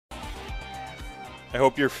I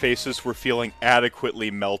hope your faces were feeling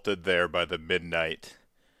adequately melted there by the Midnight.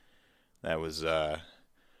 That was, The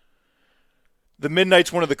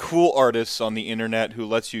Midnight's one of the cool artists on the internet who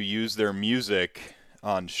lets you use their music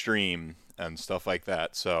on stream and stuff like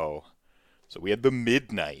that. So we had the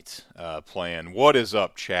Midnight playing. What is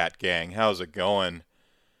up, chat gang? How's it going?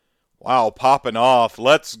 Wow, popping off.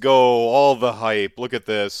 Let's go. All the hype. Look at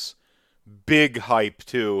this. Big hype,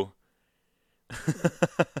 too.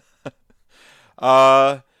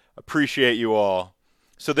 Appreciate you all.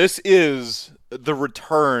 So this is the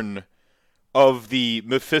return of the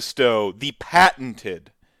Mephisto, the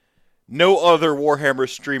patented. No other Warhammer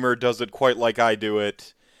streamer does it quite like I do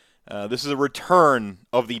it. This is a return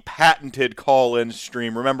of the patented call-in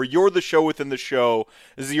stream. Remember, you're the show within the show.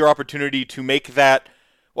 This is your opportunity to make that.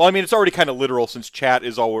 Well, I mean, it's already kind of literal since chat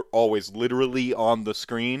is always literally on the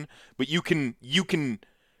screen. But you can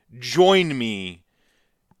join me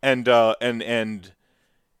and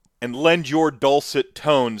lend your dulcet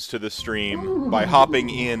tones to the stream by hopping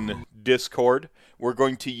in Discord. We're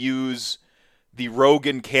going to use the Rogue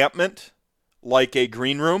encampment like a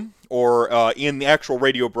green room, or in the actual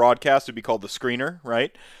radio broadcast, it'd be called the screener,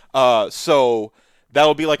 right? So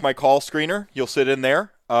that'll be like my call screener. You'll sit in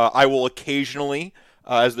there. I will occasionally,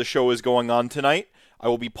 as the show is going on tonight, I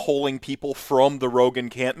will be polling people from the Rogue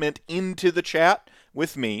encampment into the chat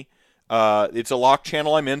with me. It's a locked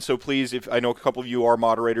channel I'm in, so please, if I know a couple of you are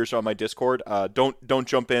moderators on my Discord, don't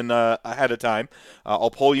jump in ahead of time.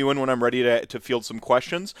 I'll pull you in when I'm ready to field some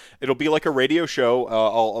questions. It'll be like a radio show.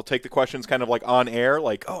 I'll take the questions kind of like on air,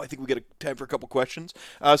 like, oh, I think we get time for a couple questions.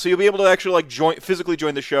 So you'll be able to actually like physically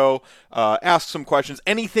join the show, ask some questions,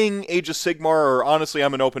 anything Age of Sigmar, or honestly,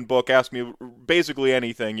 I'm an open book. Ask me basically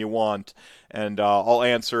anything you want, and I'll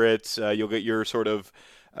answer it. You'll get your sort of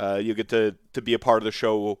you'll get to be a part of the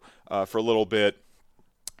show for a little bit,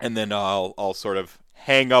 and then I'll sort of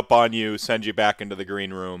hang up on you, send you back into the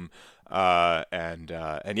green room, and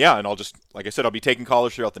yeah, and I'll just, like I said, I'll be taking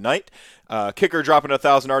callers throughout the night. Kicker dropping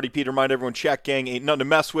 1,000 RDP to remind everyone Chat Gang ain't nothing to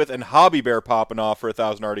mess with, and Hobby Bear popping off for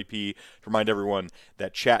 1,000 RDP to remind everyone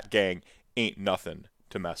that Chat Gang ain't nothing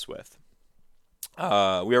to mess with. We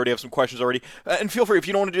already have some questions already, and feel free if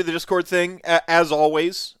you don't want to do the Discord thing. As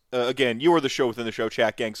always, again, you are the show within the show,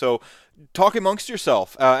 Chat Gang. So talk amongst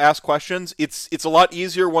yourself, ask questions. It's a lot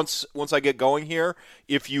easier once I get going here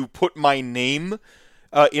if you put my name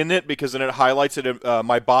in it, because then it highlights it.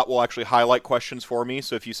 My bot will actually highlight questions for me.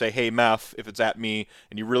 So if you say, hey, Meph, if it's at me,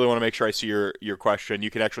 and you really want to make sure I see your question,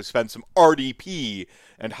 you can actually spend some RDP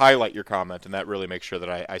and highlight your comment, and that really makes sure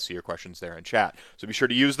that I see your questions there in chat. So be sure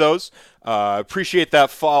to use those. Appreciate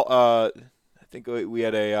that. I think we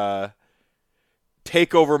had a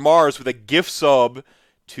Takeover Mars with a gift sub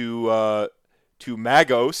to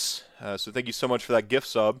Magos. So thank you so much for that gift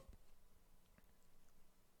sub.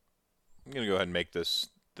 I'm gonna go ahead and make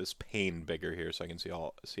this pane bigger here so I can see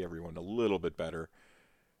everyone a little bit better.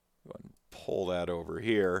 Go ahead and pull that over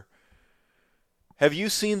here. Have you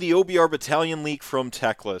seen the OBR Battalion leak from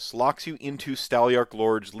Teclis? Locks you into Staliarch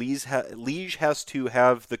Lords. Liege has to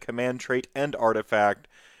have the command trait and artifact,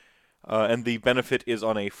 and the benefit is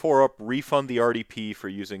on a 4-up. Refund the RDP for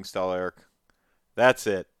using Staliarch. That's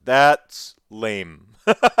it. That's lame.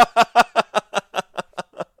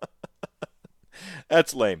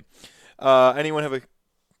 That's lame. Anyone have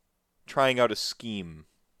trying out a scheme?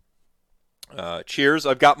 Cheers.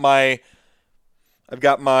 I've got my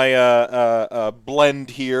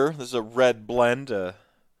blend here. This is a red blend.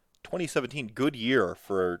 2017, good year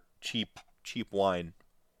for cheap wine.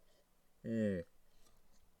 I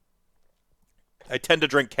tend to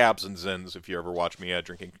drink Cabs and Zins if you ever watch me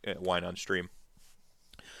drinking wine on stream.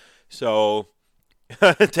 So,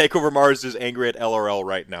 Takeover Mars is angry at LRL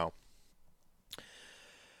right now.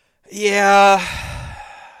 Yeah.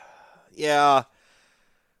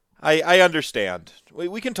 I understand.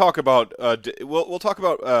 We can talk about. We'll talk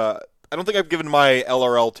about. I don't think I've given my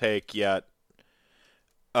LRL take yet.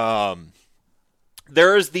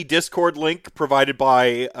 There is the Discord link provided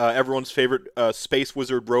by everyone's favorite space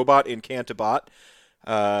wizard robot in Cantabot.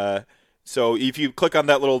 So if you click on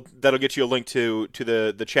that that'll get you a link to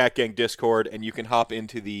the Chat Gang Discord, and you can hop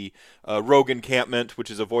into the Rogue encampment, which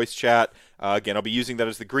is a voice chat. Again, I'll be using that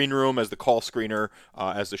as the green room, as the call screener,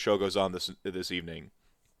 as the show goes on this evening.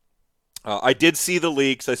 I did see the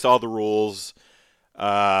leaks. I saw the rules.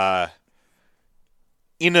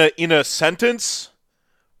 In a sentence,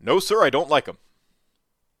 no, sir, I don't like them.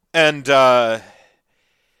 And I'll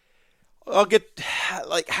get,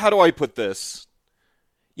 like, how do I put this?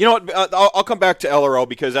 You know what? I'll come back to LRL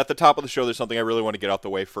because at the top of the show, there's something I really want to get out the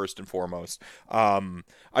way first and foremost.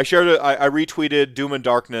 I shared, I retweeted Doom and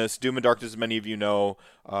Darkness. Doom and Darkness, as many of you know,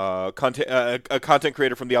 a content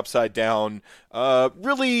creator from the Upside Down.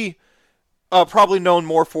 Really, probably known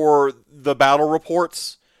more for the battle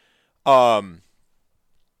reports. Um,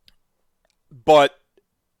 but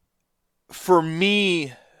for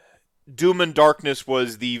me, Doom and Darkness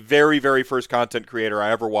was the very, very first content creator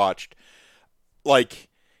I ever watched. Like,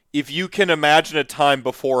 if you can imagine a time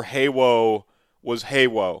before Haywo was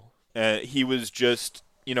Haywo, he was just,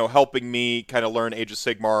 helping me kind of learn Age of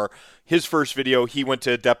Sigmar. His first video, he went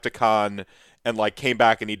to Adepticon and like came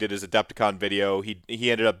back and he did his Adepticon video.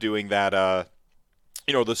 He ended up doing that, the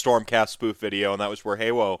Stormcast spoof video, and that was where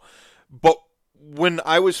Haywo. But when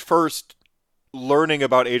I was first learning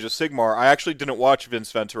about Age of Sigmar, I actually didn't watch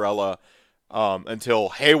Vince Venturella until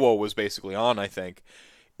Haywo was basically on. I think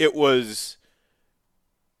it was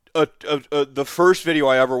the first video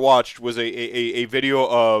I ever watched was a video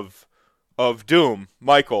of Doom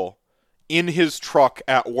Michael in his truck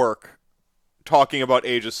at work talking about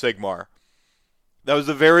Age of Sigmar. That was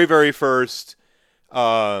the very very first.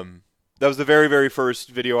 That was the very very first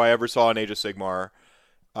video I ever saw in Age of Sigmar.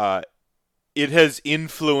 It has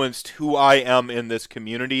influenced who I am in this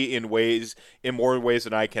community in more ways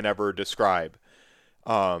than I can ever describe.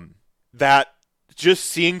 That just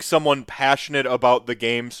seeing someone passionate about the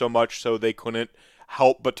game so much so they couldn't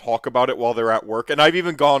help but talk about it while they're at work. And I've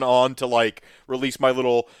even gone on to like release my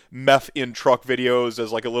little meth in truck videos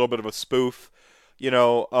as like a little bit of a spoof,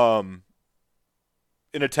 an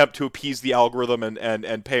attempt to appease the algorithm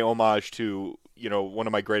and pay homage to, one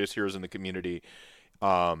of my greatest heroes in the community.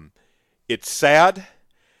 It's sad.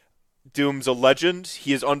 Doom's a legend.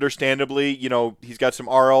 He is understandably, he's got some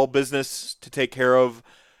RL business to take care of.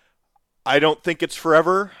 I don't think it's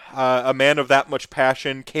forever. A man of that much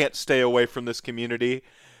passion can't stay away from this community.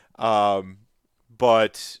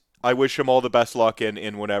 But I wish him all the best luck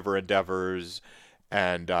in whatever endeavors,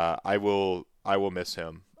 and I will miss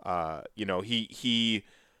him.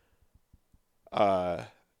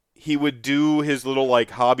 He would do his little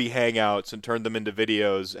like hobby hangouts and turn them into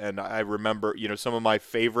videos, and I remember, some of my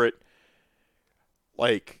favorite,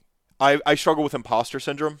 like, I struggle with imposter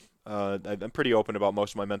syndrome. I'm pretty open about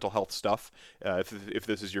most of my mental health stuff. If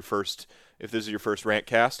this is your first rant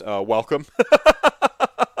cast, welcome.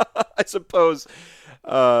 I suppose.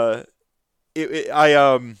 I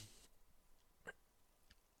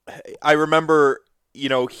remember,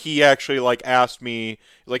 he actually like asked me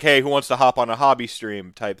like, "Hey, who wants to hop on a hobby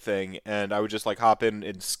stream?" type thing, and I would just like hop in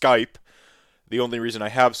Skype. The only reason I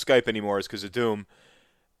have Skype anymore is because of Doom.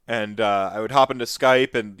 And I would hop into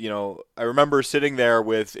Skype, and I remember sitting there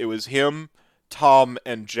it was him, Tom,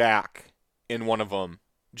 and Jack in one of them,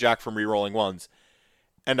 Jack from Rerolling Ones,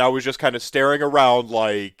 and I was just kind of staring around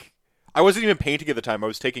like I wasn't even painting at the time. I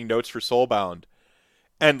was taking notes for Soulbound,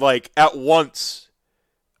 and like at once,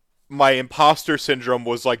 my imposter syndrome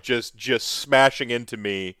was like just smashing into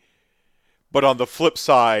me, but on the flip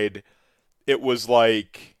side, it was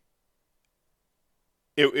like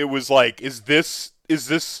it was like, is this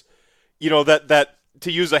that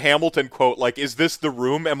to use a Hamilton quote, like, is this the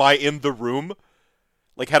room? Am I in the room?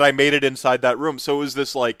 Like, had I made it inside that room? So it was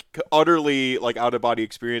this like utterly like out of body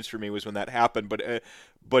experience for me was when that happened. But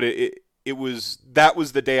it was, that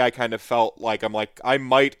was the day I kind of felt like I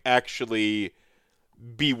might actually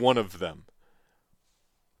be one of them.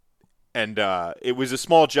 And it was a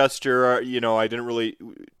small gesture. I didn't really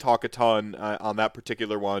talk a ton on that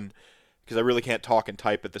particular one, because I really can't talk and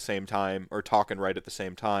type at the same time, or talk and write at the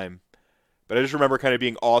same time. But I just remember kind of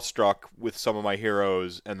being awestruck with some of my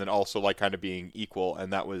heroes, and then also like kind of being equal,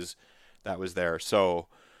 and that was there. So,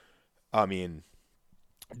 I mean,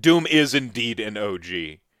 Doom is indeed an OG.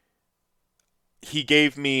 He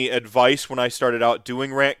gave me advice when I started out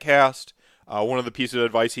doing Rantcast. One of the pieces of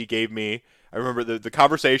advice he gave me, I remember the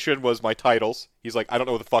conversation was my titles. He's like, "I don't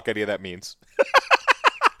know what the fuck any of that means."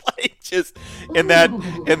 Just in that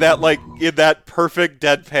perfect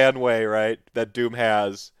deadpan way, right? That Doom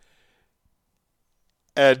has.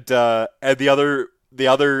 And the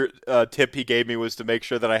other tip he gave me was to make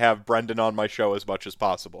sure that I have Brendan on my show as much as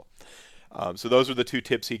possible. So those are the two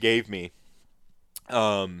tips he gave me.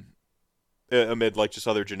 Amid like just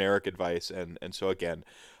other generic advice, and so again,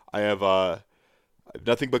 I have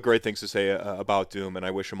nothing but great things to say about Doom, and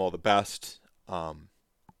I wish him all the best.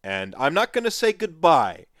 And I'm not gonna say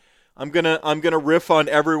goodbye. I'm gonna riff on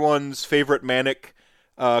everyone's favorite manic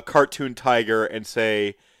cartoon tiger and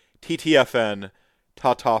say TTFN,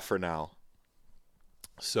 ta-ta for now.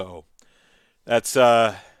 So that's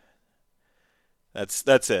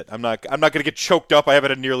That's it. I'm not gonna get choked up. I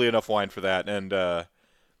haven't had nearly enough wine for that, and I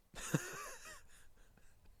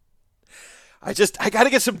gotta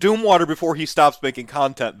get some Doom water before he stops making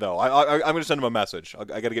content, though. I'm gonna send him a message.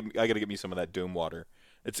 I gotta get me some of that Doom water.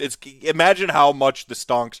 It's imagine how much the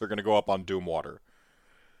stonks are gonna go up on Doom water.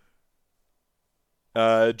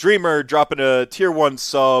 Dreamer dropping a tier 1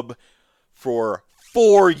 sub for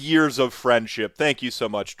 4 years of friendship. Thank you so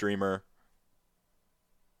much, Dreamer.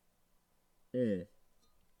 Mm.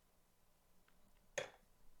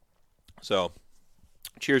 So,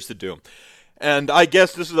 cheers to Doom. And I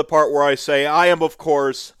guess this is the part where I say, I am, of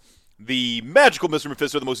course, the magical Mr.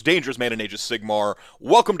 Mephisto, the most dangerous man in Age of Sigmar.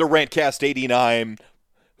 Welcome to Rantcast 89.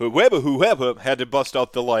 Whoever had to bust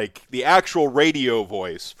out the actual radio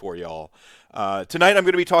voice for y'all. Tonight I'm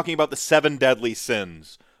going to be talking about the 7 deadly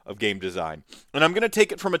sins of game design. And I'm going to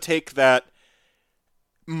take it from a take that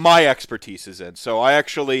my expertise is in. So I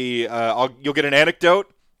actually, you'll get an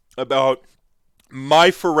anecdote about my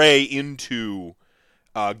foray into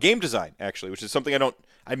game design, actually, which is something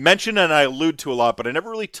I mention and I allude to a lot, but I never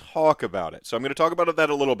really talk about it. So I'm going to talk about that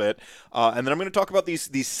a little bit, and then I'm going to talk about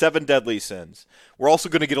these 7 deadly sins. We're also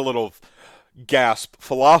going to get a little gasp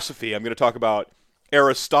philosophy. I'm going to talk about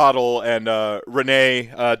Aristotle and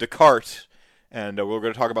Rene Descartes, and we're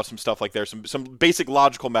going to talk about some stuff like there, some basic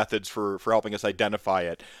logical methods for helping us identify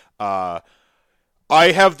it. I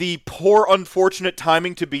have the poor, unfortunate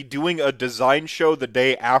timing to be doing a design show the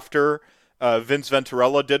day after Vince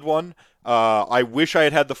Venturella did one. I wish I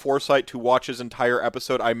had had the foresight to watch his entire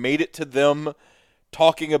episode. I made it to them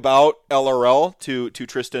talking about LRL to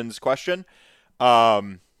Tristan's question.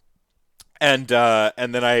 And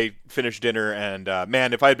then I finished dinner, and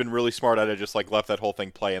man, if I had been really smart, I'd have just left that whole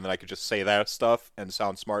thing play, and then I could just say that stuff and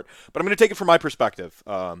sound smart. But I'm going to take it from my perspective.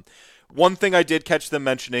 One thing I did catch them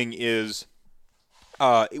mentioning is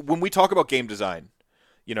when we talk about game design,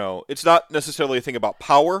 it's not necessarily a thing about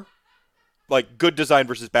power, like good design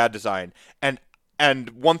versus bad design. And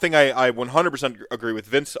one thing I 100% agree with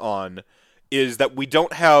Vince on is that we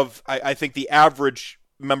don't have, I think the average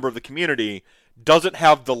member of the community doesn't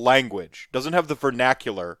have the language, doesn't have the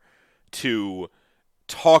vernacular to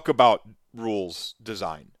talk about rules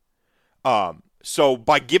design. So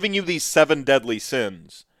by giving you these 7 deadly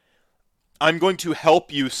sins, I'm going to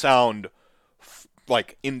help you sound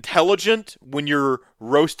intelligent when you're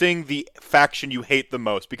roasting the faction you hate the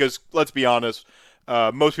most. Because let's be honest,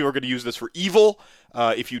 most people are going to use this for evil.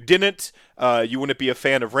 If you didn't, you wouldn't be a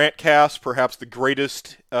fan of Rantcast, perhaps the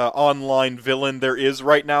greatest online villain there is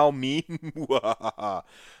right now, me. But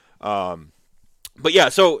yeah,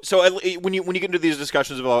 so when you get into these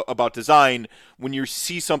discussions about design, when you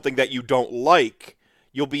see something that you don't like,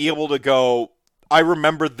 you'll be able to go, I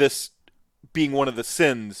remember this being one of the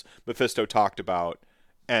sins Mephisto talked about,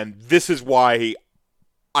 and this is why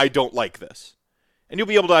I don't like this. And you'll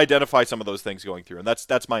be able to identify some of those things going through, and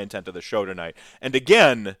that's my intent of the show tonight. And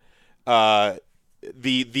again, the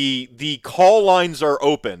call lines are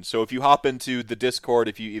open. So if you hop into the Discord,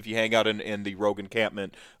 if you hang out in the Rogue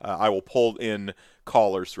encampment, I will pull in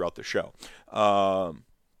callers throughout the show.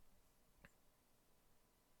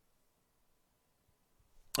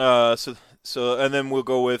 So and then we'll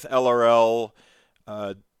go with LRL.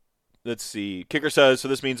 Let's see. Kicker says, so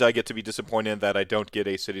this means I get to be disappointed that I don't get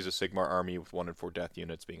a Cities of Sigmar army with 1 and 4 death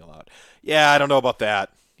units being allowed. Yeah, I don't know about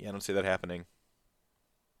that. Yeah, I don't see that happening.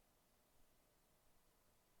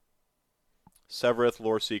 Severeth,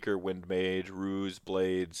 Loreseeker, Windmage, Ruse,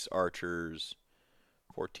 Blades, Archers,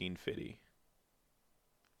 14 Fitty.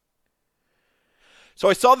 So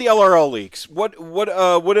I saw the LRL leaks. What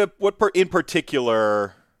in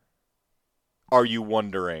particular are you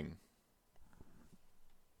wondering?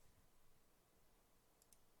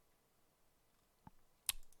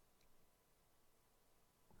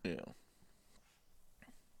 Yeah.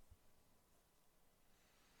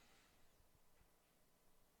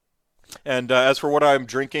 And as for what I'm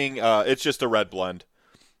drinking, it's just a red blend.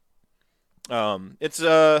 It's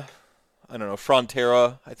I don't know,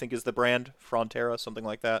 Frontera, I think is the brand. Frontera, something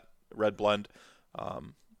like that. Red blend. It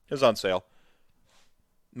was on sale.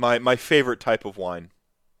 My favorite type of wine.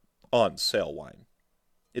 On sale wine.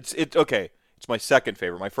 It's okay. It's my second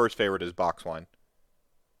favorite. My first favorite is box wine.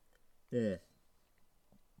 Yeah.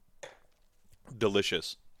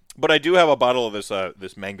 Delicious. But I do have a bottle of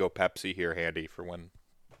this mango Pepsi here handy for when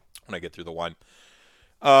I get through the wine.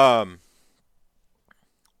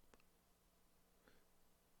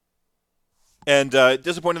 And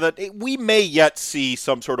disappointed that we may yet see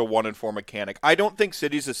some sort of 1 and 4 mechanic. I don't think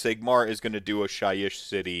Cities of Sigmar is going to do a Shyish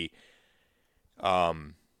city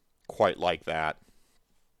quite like that.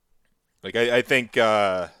 I think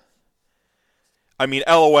I mean,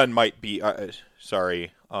 LON might be.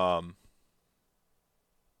 Sorry. Well,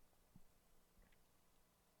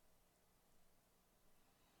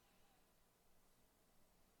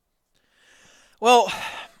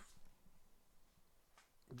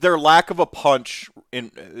 their lack of a punch,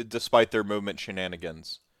 despite their movement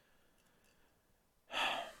shenanigans.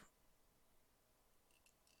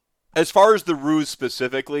 As far as the ruse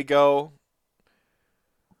specifically go,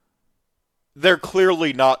 they're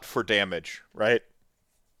clearly not for damage, right?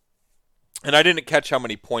 And I didn't catch how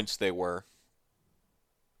many points they were.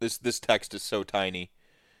 This text is so tiny.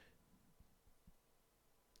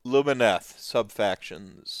 Lumineth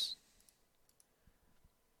subfactions.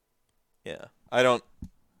 Yeah, I don't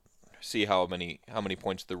see how many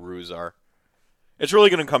points the ruse are. It's really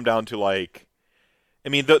going to come down to like, I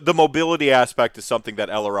mean, the mobility aspect is something that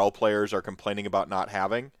LRL players are complaining about not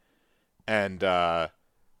having, and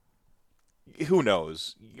who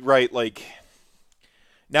knows, right? Like,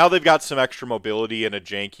 now they've got some extra mobility in a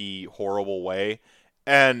janky, horrible way,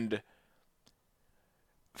 and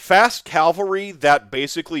fast cavalry that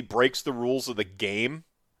basically breaks the rules of the game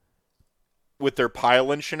with their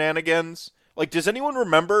pile-in shenanigans. Like, does anyone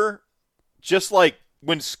remember just like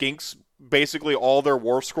when Skinks basically all their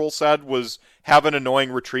War Scroll said was have an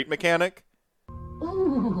annoying retreat mechanic?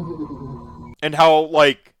 And how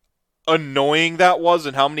like annoying that was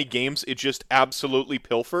and how many games it just absolutely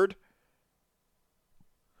pilfered?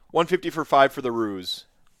 150 for 5 for the ruse.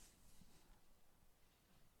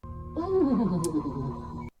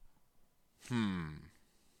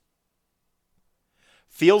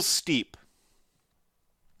 Feels steep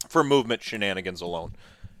for movement shenanigans alone.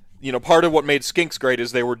 You know, part of what made Skinks great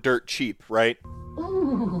is they were dirt cheap, right?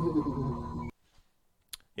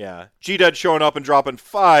 Yeah. G-Dead showing up and dropping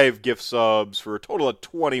 5 gift subs for a total of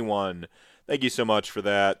 21. Thank you so much for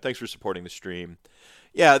that. Thanks for supporting the stream.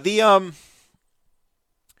 Yeah,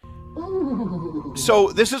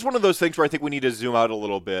 so this is one of those things where I think we need to zoom out a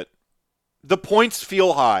little bit. The points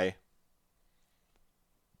feel high.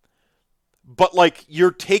 But, like,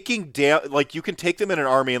 you're taking down... Like, you can take them in an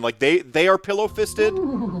army, and, like, they are pillow-fisted.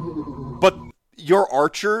 But your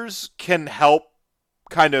archers can help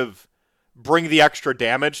kind of bring the extra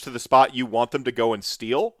damage to the spot you want them to go and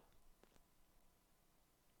steal.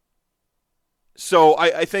 So,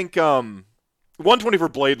 I think 120 for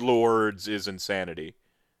Blade Lords is insanity.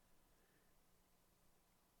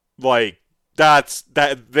 Like,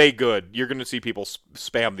 they good. You're going to see people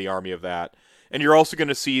spam the army of that. And you're also going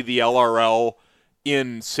to see the LRL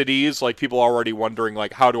in cities, like people already wondering,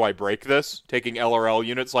 like, how do I break this? Taking LRL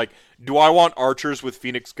units, like, do I want archers with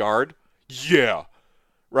Phoenix Guard? Yeah.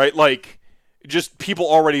 Right? Like, just people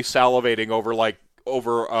already salivating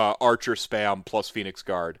over archer spam plus Phoenix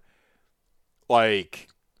Guard. Like,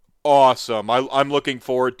 awesome. I'm looking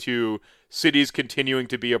forward to cities continuing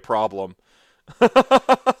to be a problem.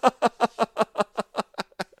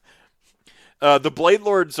 The Blade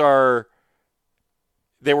Lords are...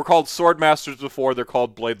 They were called Sword Masters before, they're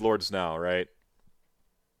called Blade Lords now, right?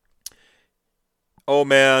 Oh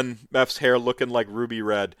man, Meph's hair looking like ruby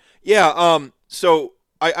red. Yeah, so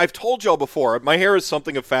I've told y'all before, my hair is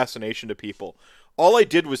something of fascination to people. All I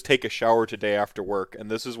did was take a shower today after work,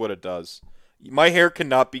 and this is what it does. My hair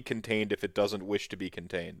cannot be contained if it doesn't wish to be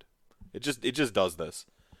contained. It just does this.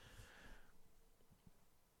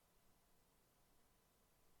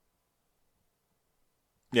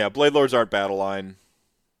 Yeah, Blade Lords aren't battle line.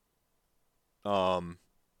 And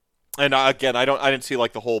again, I didn't see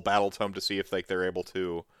like the whole battle tome to see if like they're able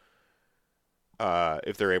to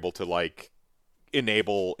like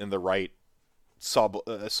enable in the right sub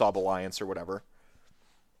alliance or whatever.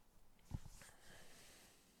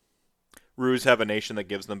 Ruse have a nation that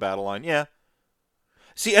gives them battle line. Yeah.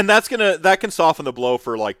 See, and that can soften the blow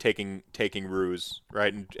for like taking Ruse,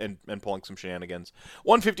 right, and pulling some shenanigans.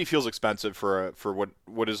 150 feels expensive for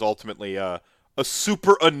what is ultimately a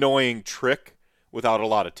super annoying trick without a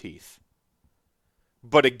lot of teeth.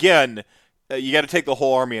 But again, you got to take the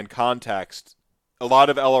whole army in context. A lot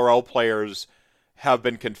of LRL players have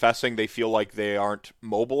been confessing they feel like they aren't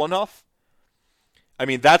mobile enough. I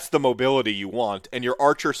mean, that's the mobility you want, and your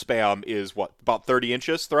archer spam is what, about 30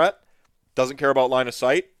 inches threat? Doesn't care about line of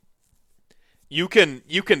sight. You can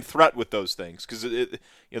threat with those things because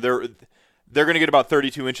they're going to get about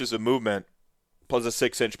 32 inches of movement plus a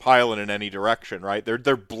 6-inch pile in any direction, right?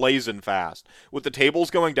 They're blazing fast. With the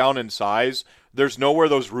tables going down in size, there's nowhere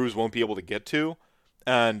those Ruse won't be able to get to,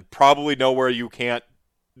 and probably nowhere you can't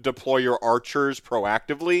deploy your archers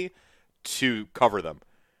proactively to cover them.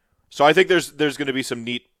 So I think there's going to be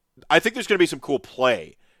some cool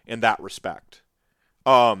play in that respect.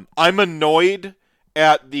 I'm annoyed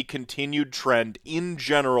at the continued trend in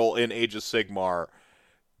general in Age of Sigmar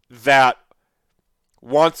that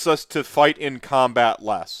wants us to fight in combat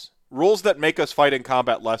less. Rules that make us fight in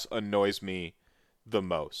combat less annoys me the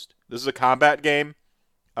most. This is a combat game.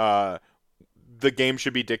 Uh, the game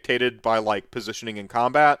should be dictated by like positioning in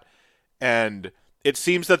combat, and it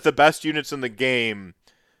seems that the best units in the game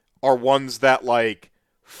are ones that like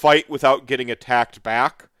fight without getting attacked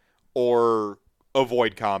back or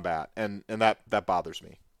avoid combat, and that bothers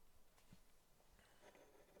me.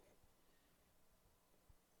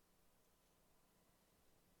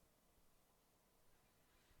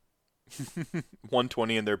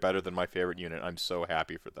 120 and they're better than my favorite unit. I'm so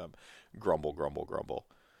happy for them. Grumble, grumble, grumble.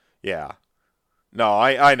 Yeah. No,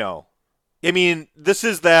 I know. I mean, this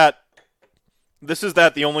is that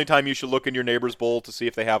the only time you should look in your neighbor's bowl to see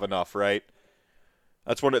if they have enough, right?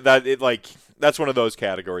 That's one of those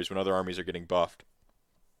categories when other armies are getting buffed.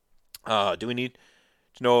 Do we need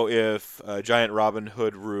to know if Giant Robin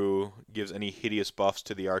Hood Rue gives any hideous buffs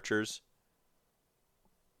to the archers?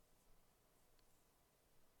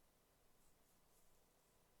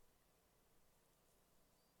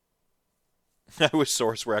 I wish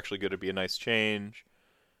Source were actually going to be a nice change.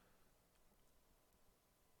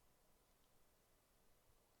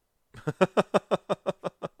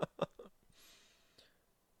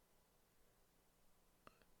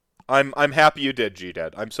 I'm happy you did,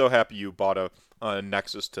 G-Dead. I'm so happy you bought a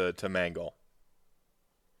Nexus to mangle.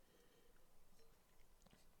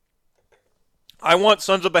 I want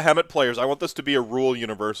Sons of Behemoth players. I want this to be a rule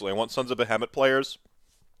universally. I want Sons of Behemoth players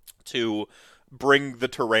to bring the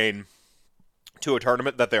terrain to a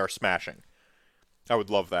tournament that they are smashing. I would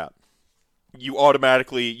love that. You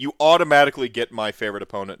automatically get my favorite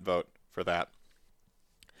opponent vote for that.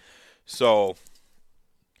 So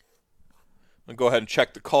I'll go ahead and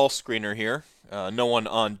check the call screener here. No one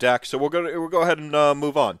on deck, so we'll go ahead and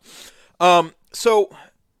move on. So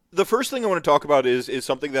the first thing I want to talk about is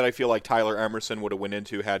something that I feel like Tyler Emerson would have went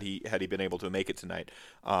into had he been able to make it tonight.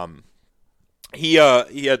 He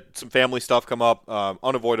had some family stuff come up,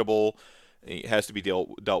 unavoidable. It has to be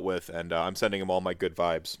dealt with, and I'm sending him all my good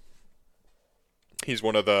vibes. He's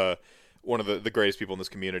one of the greatest people in this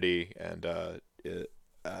community, and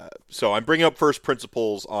so I'm bringing up first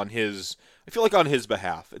principles on his. I feel like on his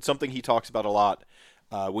behalf. It's something he talks about a lot.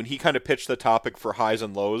 When he kind of pitched the topic for highs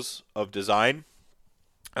and lows of design,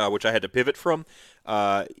 which I had to pivot from,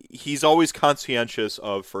 he's always conscientious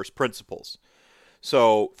of first principles.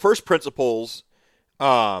 So first principles,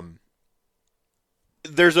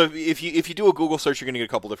 there's a if you do a Google search, you're going to get a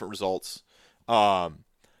couple different results.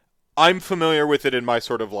 I'm familiar with it in my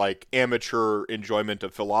sort of like amateur enjoyment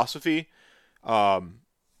of philosophy. Um,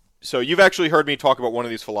 so you've actually heard me talk about one of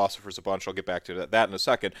these philosophers a bunch. I'll get back to that in a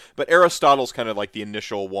second. But Aristotle's kind of like the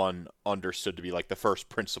initial one understood to be like the first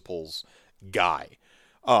principles guy.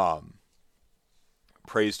 Um,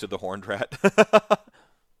 Praise to the horned rat.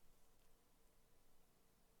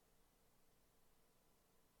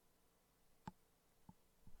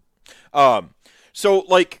 Um, so,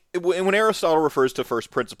 like, when Aristotle refers to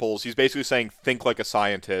first principles, he's basically saying think like a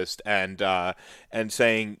scientist, and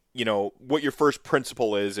saying, what your first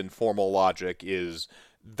principle is in formal logic is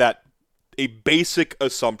that a basic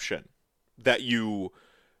assumption that you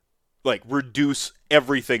like reduce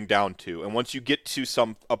everything down to, and once you get to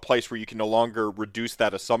a place where you can no longer reduce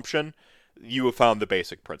that assumption, you have found the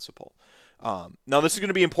basic principle. Now, this is going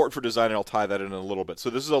to be important for design, and I'll tie that in a little bit. So,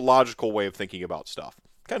 this is a logical way of thinking about stuff.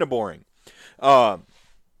 Kind of boring. Um,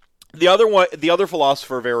 the other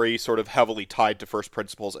philosopher, very sort of heavily tied to first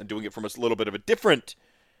principles and doing it from a little bit of a different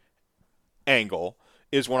angle,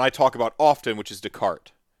 is when I talk about often, which is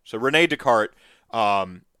Descartes. So Rene Descartes,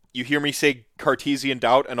 you hear me say Cartesian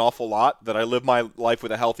doubt an awful lot. That I live my life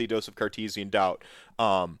with a healthy dose of Cartesian doubt.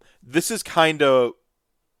 This is kind of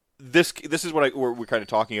this is what we're kind of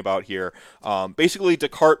talking about here. Basically,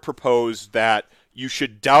 Descartes proposed that you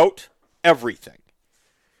should doubt everything.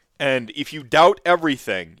 And if you doubt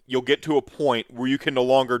everything, you'll get to a point where you can no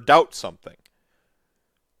longer doubt something.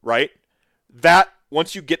 Right? That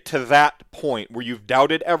once you get to that point where you've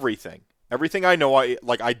doubted everything I know,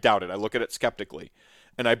 I doubt it. I look at it skeptically.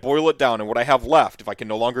 And I boil it down, and what I have left, if I can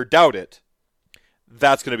no longer doubt it,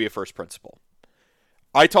 that's going to be a first principle.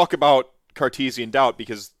 I talk about Cartesian doubt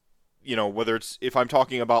because, whether it's if I'm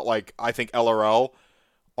talking about like I think LRL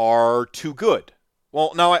are too good.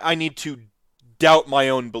 Well, now I need to doubt my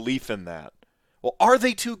own belief in that. Well, are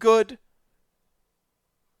they too good?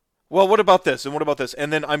 Well, what about this? And what about this?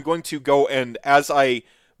 And then I'm going to go, and as I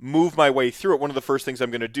move my way through it, one of the first things I'm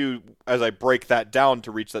going to do as I break that down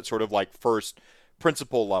to reach that sort of like first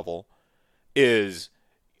principle level is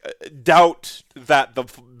doubt that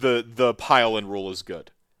the pile-in rule is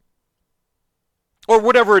good. Or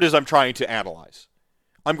whatever it is I'm trying to analyze.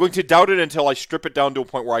 I'm going to doubt it until I strip it down to a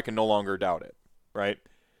point where I can no longer doubt it, right?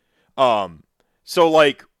 So,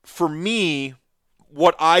 like, for me,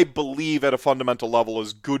 what I believe at a fundamental level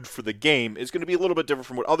is good for the game is going to be a little bit different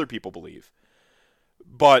from what other people believe.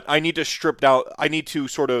 But I need to strip down, I need to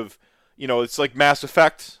sort of, it's like Mass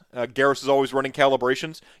Effect. Garrus is always running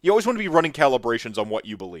calibrations. You always want to be running calibrations on what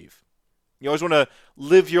you believe. You always want to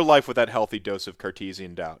live your life with that healthy dose of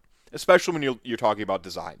Cartesian doubt, especially when you're talking about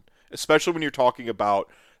design, especially when you're talking about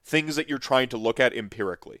things that you're trying to look at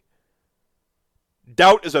empirically.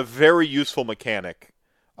 Doubt is a very useful mechanic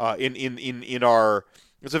in our.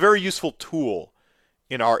 It's a very useful tool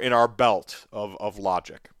in our belt of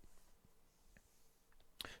logic.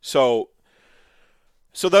 So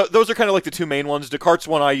those are kind of like the two main ones. Descartes'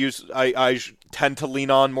 one I tend to lean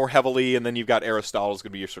on more heavily, and then you've got Aristotle's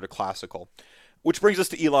going to be your sort of classical. Which brings us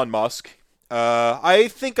to Elon Musk. I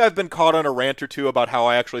think I've been caught on a rant or two about how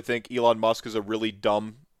I actually think Elon Musk is a really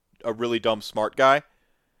dumb smart guy.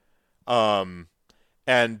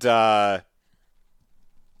 And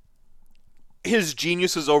his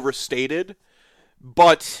genius is overstated,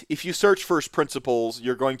 but if you search first principles,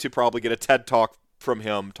 you're going to probably get a TED Talk from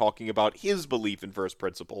him talking about his belief in first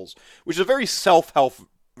principles, which is a very self-help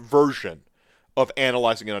version of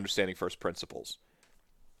analyzing and understanding first principles.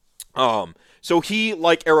 So he,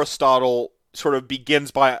 like Aristotle, sort of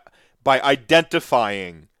begins by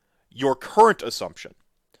identifying your current assumption.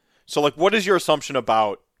 So, like, what is your assumption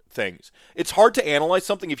about things? It's hard to analyze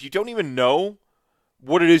something if you don't even know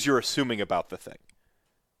what it is you're assuming about the thing.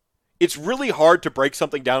 It's really hard to break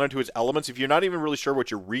something down into its elements if you're not even really sure what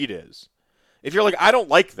your read is. If you're like, I don't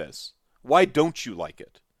like this, why don't you like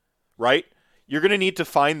it? Right? You're going to need to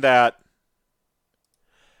find that.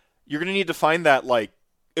 You're going to need to find that, like,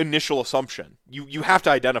 initial assumption. You have to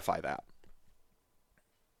identify that.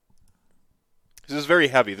 This is very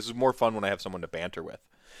heavy. This is more fun when I have someone to banter with.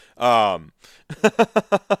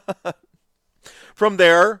 From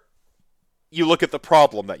there, you look at the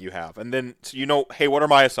problem that you have, and then so hey, what are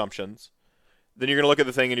my assumptions? Then you're going to look at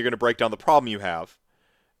the thing and you're going to break down the problem you have,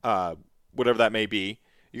 whatever that may be.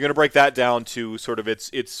 You're going to break that down to sort of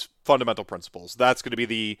its fundamental principles. That's going to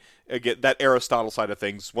be that Aristotle side of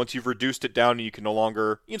things. Once you've reduced it down, you can no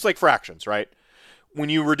longer. It's like fractions, right? When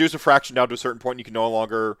you reduce a fraction down to a certain point, you can no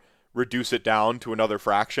longer reduce it down to another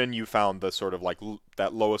fraction. You found the sort of like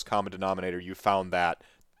that lowest common denominator. You found that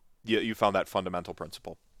fundamental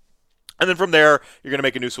principle. And then from there, you're going to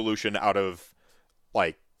make a new solution out of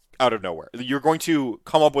nowhere. You're going to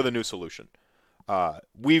come up with a new solution.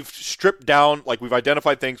 We've stripped down, we've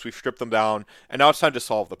identified things, we've stripped them down, and now it's time to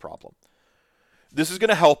solve the problem. This is going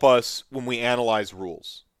to help us when we analyze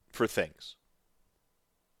rules for things.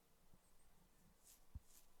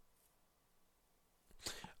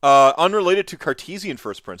 Unrelated to Cartesian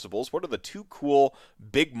first principles, what are the two cool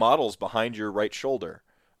big models behind your right shoulder?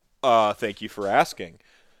 Thank you for asking.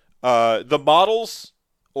 The models,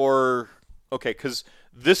 because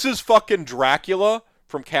this is fucking Dracula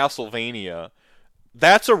from Castlevania.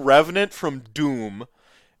 That's a Revenant from Doom,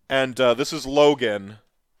 and this is Logan,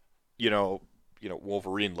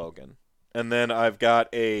 Wolverine Logan. And then I've got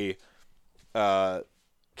a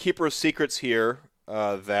Keeper of Secrets here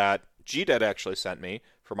that GDED actually sent me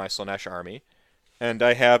for my Slaanesh army. And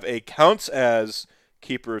I have a Counts as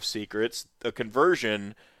Keeper of Secrets, a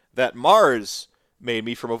conversion that Mars made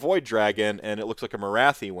me from a Void Dragon, and it looks like a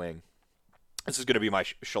Marathi wing. This is going to be my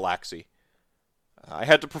Shalaxi. I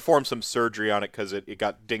had to perform some surgery on it because it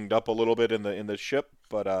got dinged up a little bit in the ship,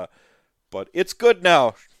 but it's good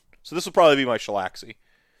now. So this will probably be my Shalaxi.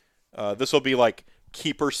 This will be like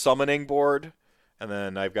Keeper summoning board, and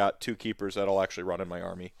then I've got two Keepers that'll actually run in my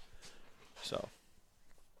army. So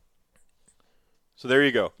there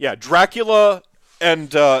you go. Yeah, Dracula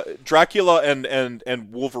and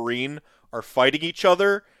Wolverine are fighting each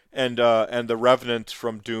other, and the Revenant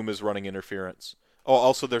from Doom is running interference. Oh,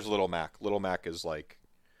 also there's Little Mac. Little Mac is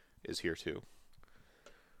here too.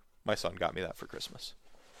 My son got me that for Christmas.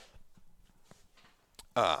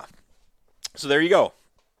 So there you go.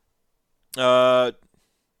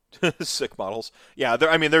 Sick models. Yeah,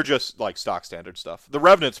 they're just like stock standard stuff. The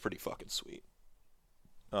Revenant's pretty fucking sweet.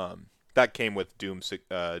 That came with Doom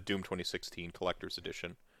 2016 Collector's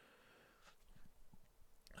Edition.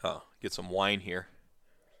 Get some wine here.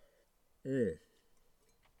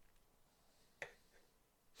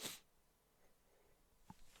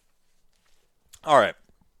 All right.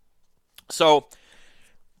 So,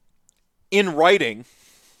 in writing,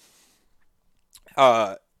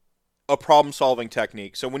 a a problem-solving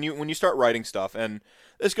technique. So when you start writing stuff, and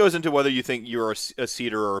this goes into whether you think you're a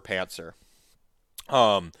seeder or a pantser.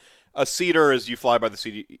 A seeder is you fly by the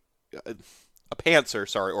seat. A pantser,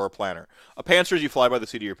 sorry, or a planner. A pantser is you fly by the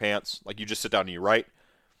seat of your pants, like you just sit down and you write.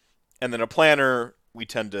 And then a planner,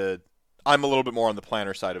 I'm a little bit more on the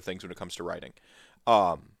planner side of things when it comes to writing.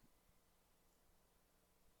 Um,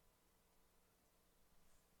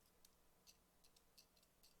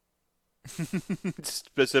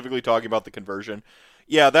 Specifically talking about the conversion.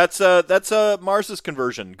 Yeah, that's Mars's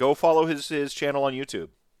conversion. Go follow his channel on YouTube.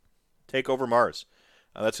 Take over Mars.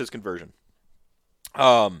 That's his conversion.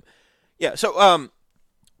 Um, yeah. So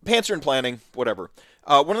pantser and planning, whatever.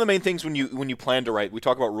 One of the main things when you plan to write, we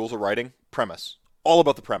talk about rules of writing, premise. All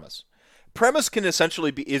about the premise. Premise can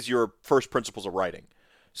essentially be is your first principles of writing.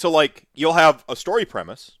 So like you'll have a story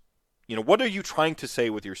premise. What are you trying to say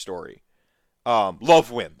with your story? Love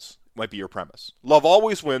wins might be your premise. Love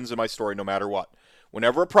always wins in my story, no matter what.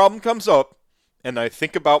 Whenever a problem comes up, and I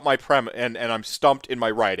think about my premise, and I'm stumped in my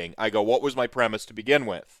writing, I go, what was my premise to begin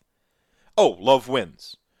with? Oh, love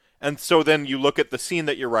wins. And so then you look at the scene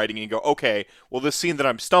that you're writing and you go, okay, well, this scene that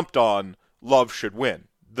I'm stumped on, love should win.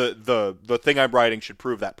 The thing I'm writing should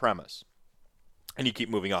prove that premise. And you keep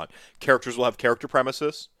moving on. Characters will have character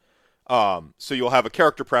premises. So you'll have a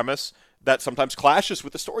character premise that sometimes clashes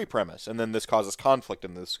with the story premise, and then this causes conflict,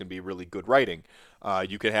 and this can be really good writing.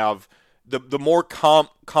 You can have the more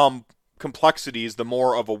complexities, the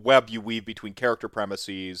more of a web you weave between character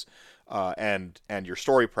premises and your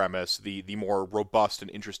story premise, the more robust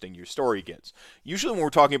and interesting your story gets. Usually when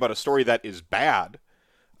we're talking about a story that is bad,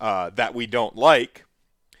 that we don't like,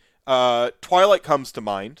 Twilight comes to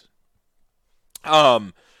mind.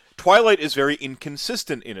 Twilight is very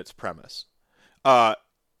inconsistent in its premise.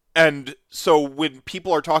 And so when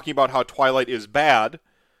people are talking about how Twilight is bad,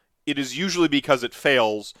 it is usually because it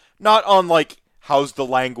fails, not on like, how's the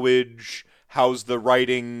language, how's the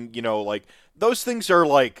writing, like, those things are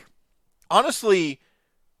like, honestly,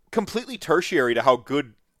 completely tertiary to how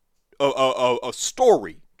good a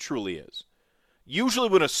story truly is. Usually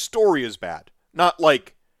when a story is bad, not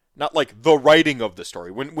like the writing of the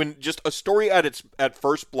story, when just a story at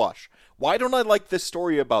first blush, why don't I like this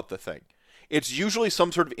story about the thing? It's usually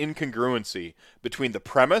some sort of incongruency between the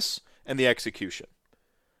premise and the execution.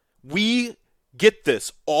 We get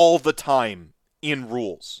this all the time in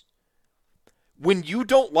rules. When you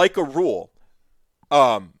don't like a rule,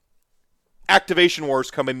 activation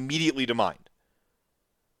wars come immediately to mind.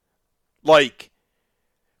 Like,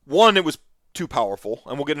 one, it was too powerful,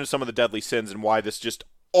 and we'll get into some of the deadly sins and why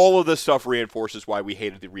all of this stuff reinforces why we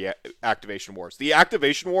hated the activation wars. The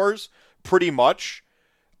activation wars pretty much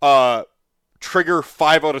trigger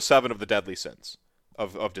 5 out of 7 of the deadly sins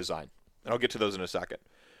of design. And I'll get to those in a second.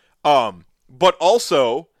 But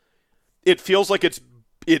also, it feels like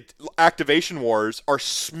activation wars are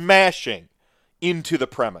smashing into the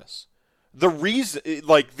premise. The reason,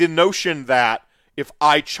 like the notion that if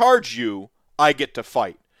I charge you, I get to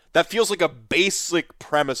fight. That feels like a basic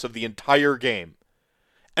premise of the entire game.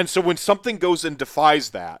 And so when something goes and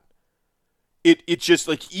defies that, it just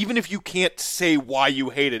like, even if you can't say why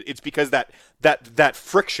you hate it, it's because that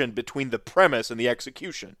friction between the premise and the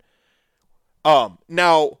execution.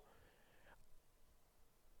 Now,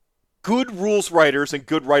 good rules writers and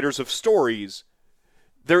good writers of stories,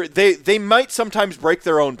 they might sometimes break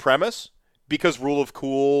their own premise because rule of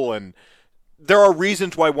cool, and there are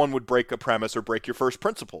reasons why one would break a premise or break your first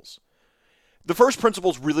principles. The first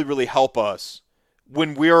principles really, really help us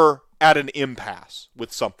when we're at an impasse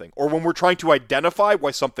with something, or when we're trying to identify why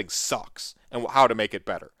something sucks and how to make it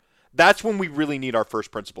better. That's when we really need our first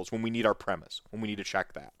principles, when we need our premise, when we need to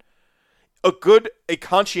check that. A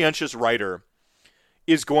conscientious writer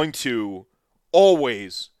is going to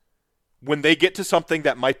always, when they get to something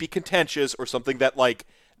that might be contentious or something that like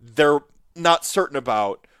they're not certain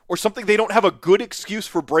about, or something they don't have a good excuse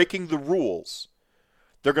for breaking the rules,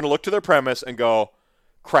 they're going to look to their premise and go,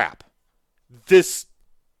 crap,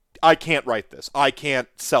 I can't write this. I can't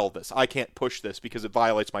sell this. I can't push this because it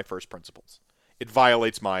violates my first principles. It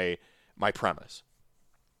violates my premise.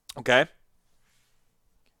 Okay?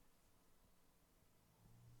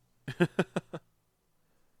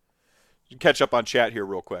 Catch up on chat here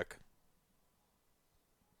real quick.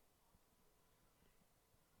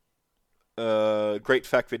 Great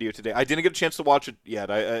FAQ video today. I didn't get a chance to watch it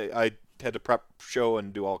yet. I had to prep show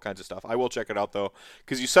and do all kinds of stuff. I will check it out though,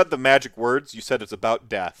 because you said the magic words. You said it's about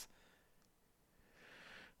death.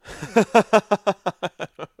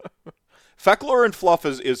 Fecklor and fluff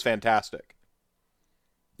is fantastic.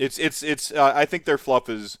 It's I think their fluff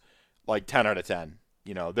is like 10 out of 10.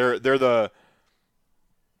 They're the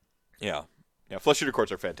Yeah. Yeah, flush shooter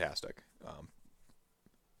courts are fantastic.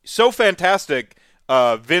 So fantastic,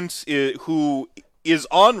 Vince, who is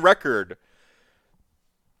on record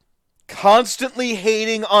constantly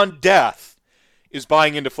hating on death, is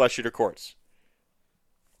buying into flesh shooter courts.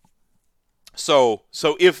 So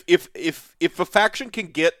if a faction can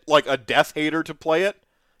get like a death hater to play it,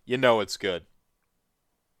 you know it's good.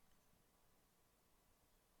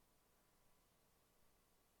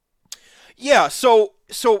 Yeah, so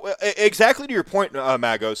exactly to your point,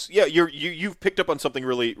 Magos. Yeah, you've picked up on something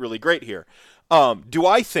really great here. Do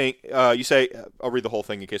I think you say I'll read the whole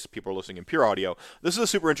thing in case people are listening in pure audio. This is a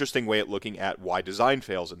super interesting way at looking at why design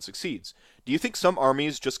fails and succeeds. Do you think some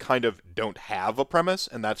armies just kind of don't have a premise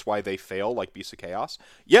and that's why they fail, like Beasts of Chaos?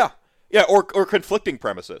 Yeah, yeah, or conflicting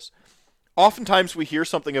premises. Oftentimes we hear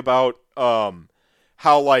something about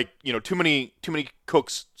how like too many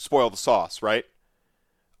cooks spoil the sauce, right?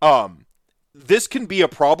 Um, this can be a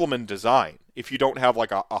problem in design if you don't have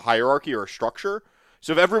like a hierarchy or a structure.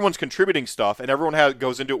 So if everyone's contributing stuff and everyone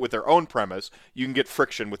goes into it with their own premise, you can get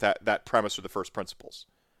friction with that premise or the first principles.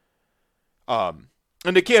 And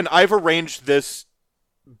again, I've arranged this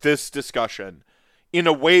discussion in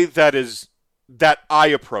a way that I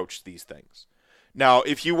approach these things. Now,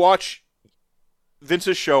 if you watch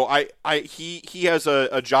Vince's show, he has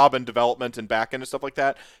a job in development and backend and stuff like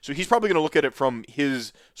that. So he's probably going to look at it from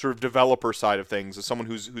his sort of developer side of things as someone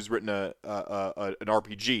who's written an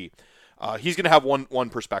RPG. He's going to have one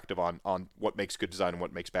perspective on what makes good design and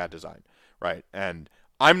what makes bad design, right? And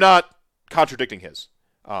I'm not contradicting his.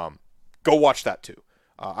 Go watch that too.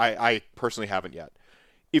 I personally haven't yet.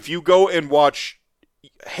 If you go and watch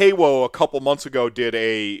Haywo a couple months ago did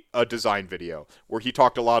a design video where he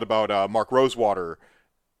talked a lot about Mark Rosewater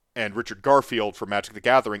and Richard Garfield from Magic the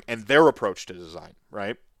Gathering and their approach to design,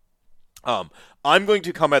 right? I'm going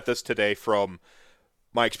to come at this today from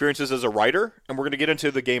my experiences as a writer, and we're going to get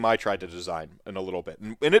into the game I tried to design in a little bit,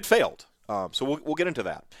 and it failed. So we'll get into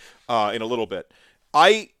that in a little bit.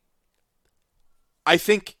 I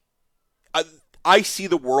think I see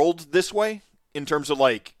the world this way in terms of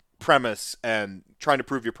like premise and trying to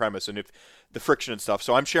prove your premise and if the friction and stuff.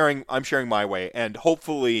 So I'm sharing my way, and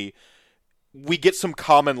hopefully we get some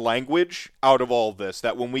common language out of all of this,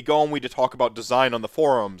 that when we go and we talk about design on the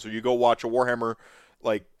forums, or you go watch a Warhammer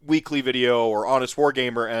like weekly video or Honest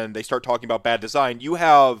Wargamer and they start talking about bad design, you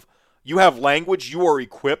have language, you are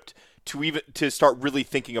equipped to start really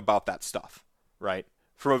thinking about that stuff, right?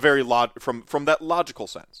 From a very from that logical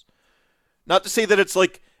sense. Not to say that it's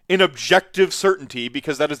like an objective certainty,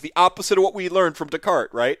 because that is the opposite of what we learned from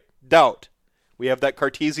Descartes, right? Doubt. We have that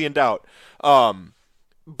Cartesian doubt.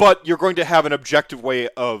 But you're going to have an objective way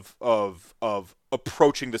of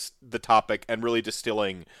approaching the topic and really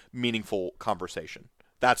distilling meaningful conversation.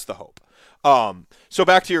 That's the hope. So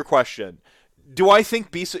back to your question. Do I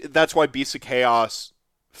think that's why Beasts of Chaos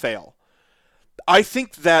fail? I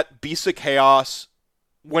think that Beasts of Chaos,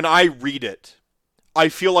 when I read it, I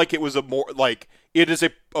feel like it was it is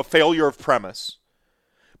a failure of premise.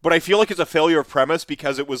 But I feel like it's a failure of premise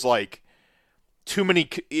because it was like too many.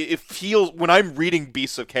 It feels, when I'm reading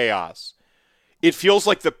Beasts of Chaos, it feels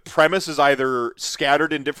like the premise is either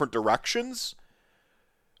scattered in different directions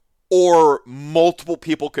or multiple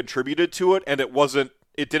people contributed to it, and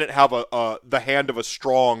it didn't have the hand of a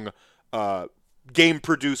strong game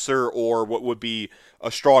producer or what would be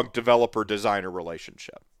a strong developer designer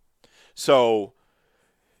relationship. So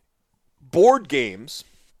board games,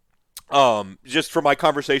 just from my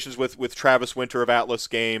conversations with Travis Winter of Atlas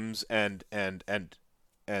Games and Emmett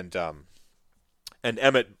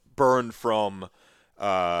Byrne from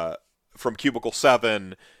Cubicle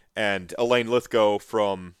 7 and Elaine Lithgow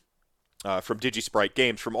from DigiSprite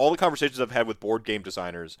Games, from all the conversations I've had with board game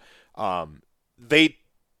designers, they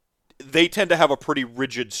tend to have a pretty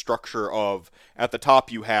rigid structure of, at the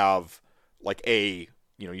top you have like you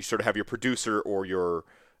sort of have your producer or your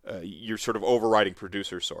sort of overriding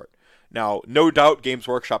producer sort. Now, no doubt Games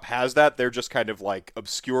Workshop has that. They're just kind of like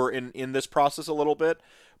obscure in this process a little bit.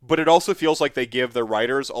 But it also feels like they give their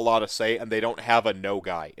writers a lot of say, and they don't have a no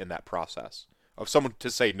guy in that process of someone to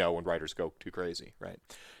say no when writers go too crazy, right?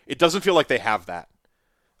 It doesn't feel like they have that.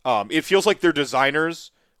 It feels like their designers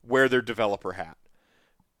wear their developer hat.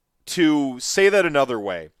 To say that another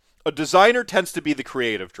way, a designer tends to be the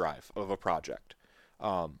creative drive of a project.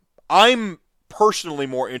 I'm personally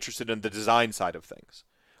more interested in the design side of things.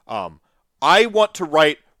 I want to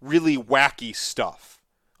write really wacky stuff,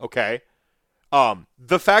 okay?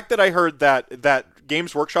 The fact that I heard that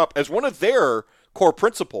Games Workshop, as one of their core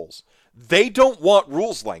principles, they don't want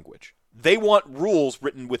rules language. They want rules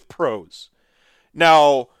written with prose.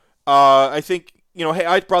 Now, I think hey,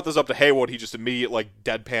 I brought this up to Haywood. He just immediately like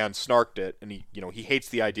deadpan snarked it, and he hates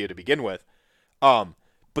the idea to begin with.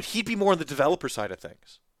 But he'd be more on the developer side of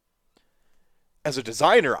things. As a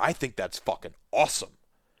designer, I think that's fucking awesome.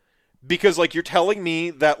 Because like you're telling me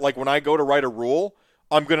that like when I go to write a rule,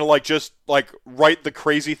 I'm gonna like just like write the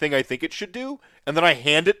crazy thing I think it should do, and then I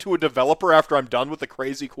hand it to a developer after I'm done with the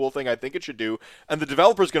crazy cool thing I think it should do, and the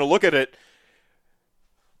developer's gonna look at it.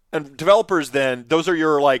 And developers then, those are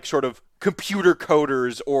your like sort of computer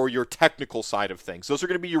coders or your technical side of things. Those are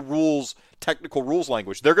going to be your technical rules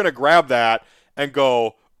language. They're going to grab that and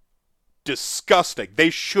go, disgusting. They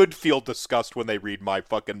should feel disgust when they read my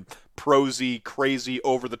fucking prosy, crazy,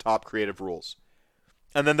 over-the-top creative rules.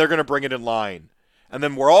 And then they're going to bring it in line. And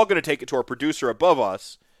then we're all going to take it to our producer above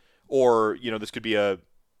us, or, this could be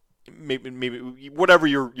maybe whatever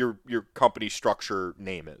your company structure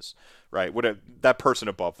name is, right? Whatever that person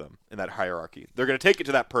above them in that hierarchy, they're going to take it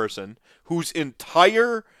to that person whose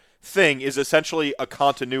entire thing is essentially a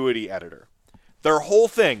continuity editor. Their whole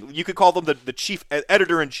thing, you could call them the chief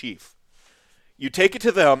editor in chief. You take it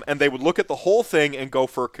to them, and they would look at the whole thing and go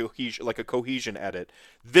for a cohesion edit.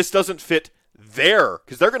 This doesn't fit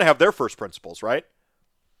because they're going to have their first principles, right?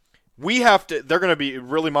 They're going to be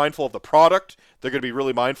really mindful of the product. They're going to be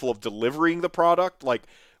really mindful of delivering the product. Like,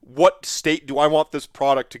 what state do I want this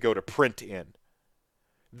product to go to print in?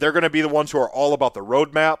 They're going to be the ones who are all about the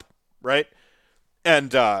roadmap, right? And,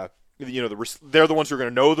 they're the ones who are going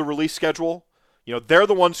to know the release schedule. They're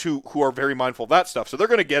the ones who are very mindful of that stuff. So they're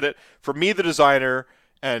going to get it from me, the designer,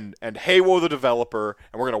 and Haywo, the developer,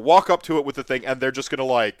 and we're going to walk up to it with the thing, and they're just going to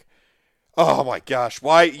like, oh my gosh,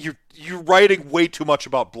 why you're writing way too much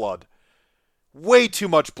about blood. Way too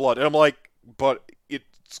much blood. And I'm like, but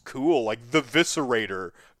it's cool. Like the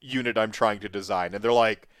Viscerator unit I'm trying to design. And they're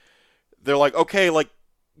like, okay, like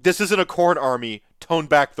this isn't a Khorne army. Tone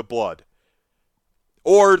back the blood.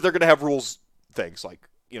 Or they're going to have rules things like,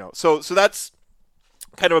 so that's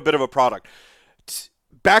kind of a bit of a product.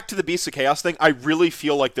 Back to the Beasts of Chaos thing, I really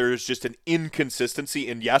feel like there's just an inconsistency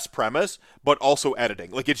in, yes, premise, but also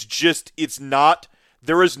editing. Like,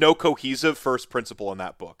 there is no cohesive first principle in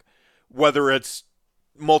that book. Whether it's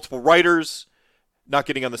multiple writers not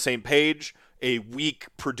getting on the same page, a weak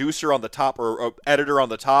producer on the top, or editor on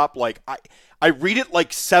the top, like, I read it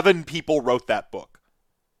like 7 people wrote that book.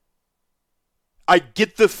 I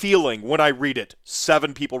get the feeling when I read it,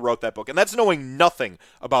 7 people wrote that book. And that's knowing nothing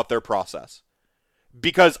about their process.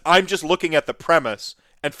 Because I'm just looking at the premise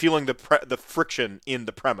and feeling the friction in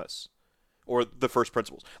the premise or the first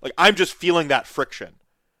principles. Like, I'm just feeling that friction.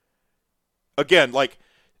 Again, like,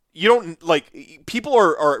 you don't, like, people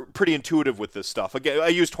are pretty intuitive with this stuff. Again, I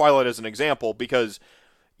use Twilight as an example because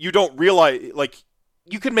you don't realize, like,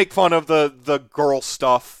 you can make fun of the girl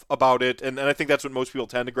stuff about it, and I think that's what most people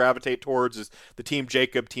tend to gravitate towards is the Team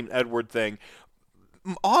Jacob, Team Edward thing.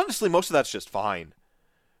 Honestly, most of that's just fine.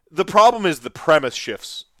 The problem is the premise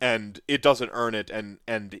shifts, and it doesn't earn it,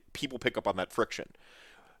 and people pick up on that friction.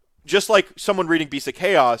 Just like someone reading Beasts of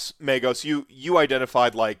Chaos, Magos, you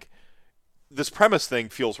identified, like, this premise thing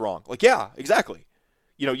feels wrong. Like, yeah, exactly.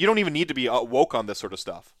 You don't even need to be woke on this sort of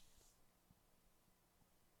stuff.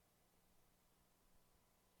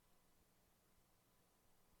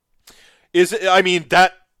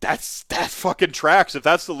 That fucking tracks. If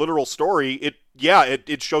that's the literal story,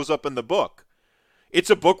 it shows up in the book. It's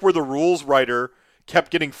a book where the rules writer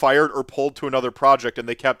kept getting fired or pulled to another project, and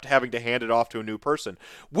they kept having to hand it off to a new person,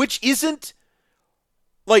 which isn't,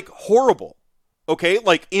 like, horrible. Okay?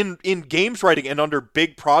 Like, in games writing and under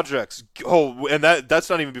big projects, and that's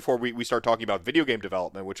not even before we start talking about video game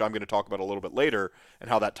development, which I'm going to talk about a little bit later, and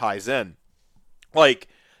how that ties in. Like,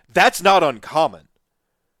 that's not uncommon.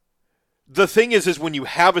 The thing is when you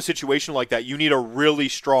have a situation like that, you need a really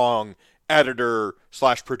strong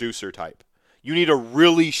editor/producer type. You need a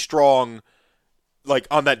really strong, like,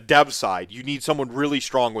 on that dev side, you need someone really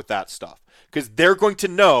strong with that stuff. Because they're going to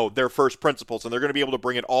know their first principles, and they're going to be able to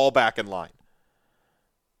bring it all back in line.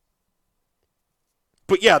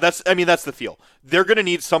 But yeah, that's the feel. They're going to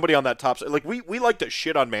need somebody on that top side. Like, we like to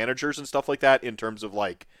shit on managers and stuff like that in terms of,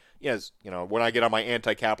 like, yes, when I get on my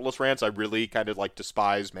anti-capitalist rants, I really kind of, like,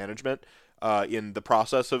 despise management in the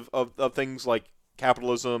process of things like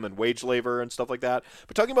capitalism and wage labor and stuff like that.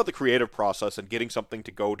 But talking about the creative process and getting something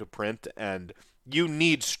to go to print, and you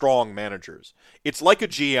need strong managers. It's like a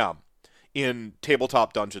GM in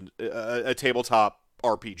tabletop dungeon, a tabletop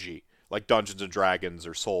RPG like Dungeons and Dragons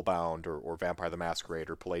or Soulbound or Vampire the Masquerade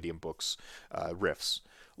or Palladium Books Rifts.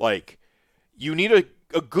 Like, you need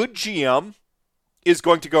a good GM is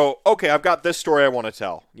going to go, okay, I've got this story I want to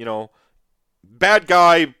tell. Bad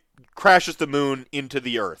guy crashes the moon into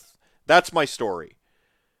the earth. That's my story.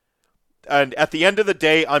 And at the end of the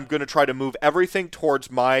day, I'm going to try to move everything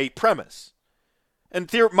towards my premise. And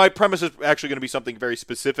my premise is actually going to be something very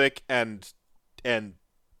specific, and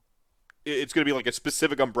it's going to be like a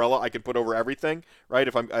specific umbrella I can put over everything, right?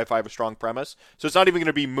 If I have a strong premise, so it's not even going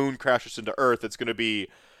to be moon crashes into Earth. It's going to be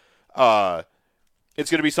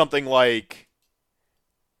something like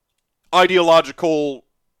ideological,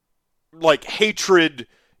 like hatred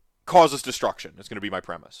causes destruction. It's going to be my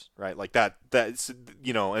premise, right? Like that's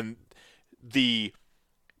and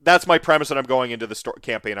that's my premise that I'm going into the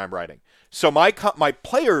campaign I'm writing. So my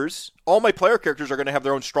players, all my player characters are going to have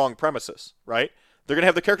their own strong premises, right? They're going to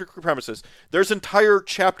have the character premises. There's entire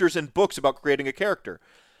chapters and books about creating a character.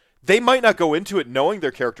 They might not go into it knowing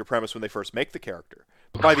their character premise when they first make the character.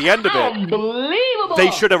 But by the end of it, they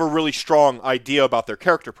should have a really strong idea about their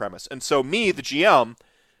character premise. And so me, the GM,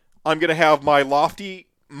 I'm going to have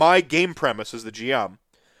my game premise as the GM,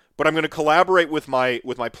 but I'm going to collaborate with my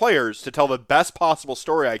players to tell the best possible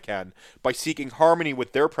story I can by seeking harmony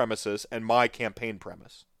with their premises and my campaign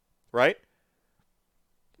premise, right?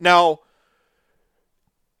 Now,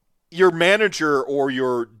 your manager or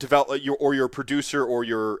your producer or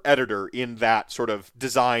your editor in that sort of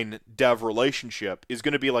design dev relationship is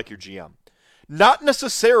going to be like your GM. Not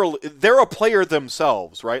necessarily, they're a player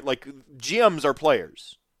themselves, right? Like GMs are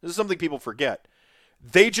players. This is something people forget.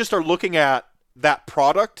 They just are looking at that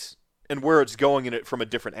product and where it's going in it from a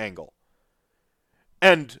different angle.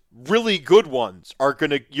 And really good ones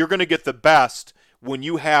you're gonna get the best when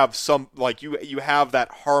you have some, like you have that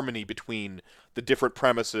harmony between the different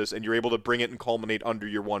premises and you're able to bring it and culminate under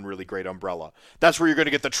your one really great umbrella. That's where you're gonna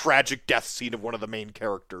get the tragic death scene of one of the main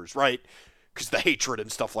characters, right? Because the hatred and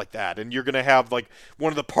stuff like that. And you're gonna have like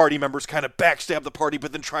one of the party members kind of backstab the party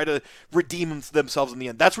but then try to redeem themselves in the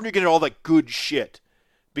end. That's when you're getting all that good shit.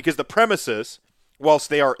 Because the premises,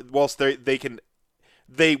 they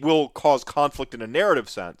will cause conflict in a narrative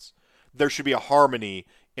sense, there should be a harmony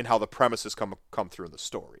in how the premises come through in the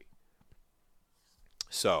story.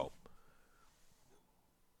 So,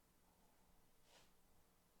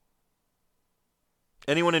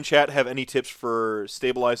 anyone in chat have any tips for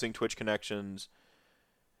stabilizing Twitch connections?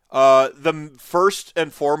 The first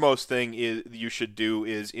and foremost thing you should do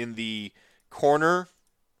is in the corner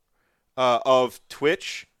of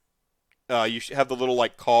Twitch, you should have the little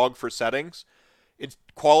like cog for settings. It's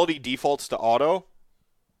quality defaults to auto.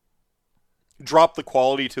 Drop the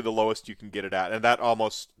quality to the lowest you can get it at, and that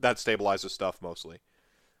stabilizes stuff mostly.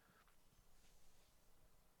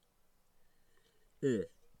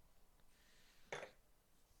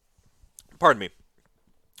 Pardon me.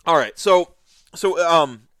 All right, so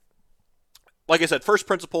like I said, first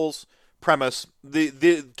principles, premise.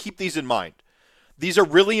 Keep these in mind. These are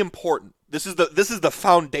really important. This is the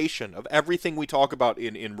foundation of everything we talk about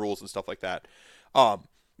in rules and stuff like that.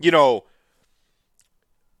 The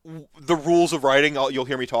rules of writing, you'll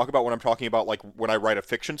hear me talk about when I'm talking about like when I write a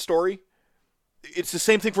fiction story. It's the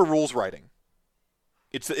same thing for rules writing.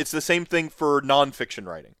 It's the same thing for nonfiction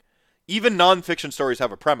writing. Even nonfiction stories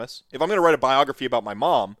have a premise. If I'm going to write a biography about my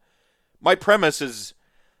mom, my premise is,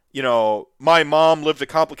 my mom lived a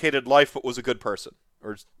complicated life but was a good person.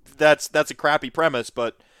 Or that's a crappy premise,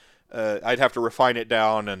 but I'd have to refine it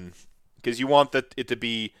down, and because you want it to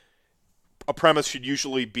be, a premise should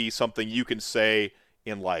usually be something you can say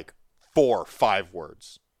in like 4 or 5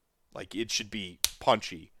 words. Like it should be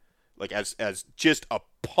punchy, like as just a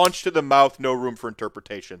punch to the mouth, no room for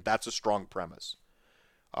interpretation. That's a strong premise.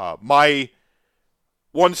 My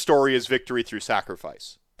one story is victory through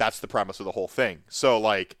sacrifice. That's the premise of the whole thing. So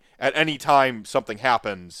like at any time something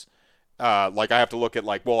happens, like I have to look at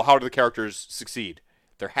like, well, how do the characters succeed?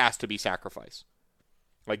 There has to be sacrifice.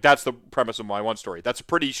 Like that's the premise of my one story. That's a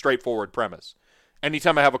pretty straightforward premise.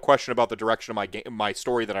 Anytime I have a question about the direction of my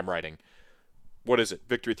story that I'm writing, what is it?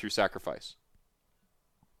 Victory through sacrifice.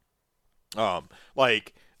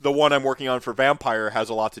 Like the one I'm working on for Vampire has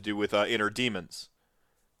a lot to do with inner demons.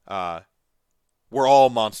 We're all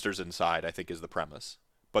monsters inside, I think is the premise.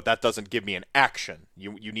 But that doesn't give me an action.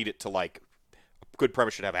 You need it to like, a good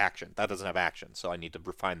premise should have action. That doesn't have action, so I need to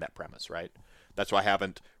refine that premise, right? That's why I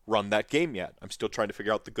haven't run that game yet. I'm still trying to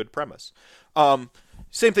figure out the good premise.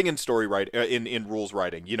 Same thing in story writing, in rules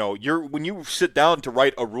writing. When you sit down to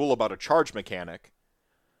write a rule about a charge mechanic,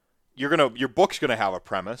 your book's gonna have a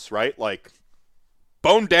premise, right? Like,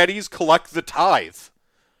 Bone Daddies collect the tithe,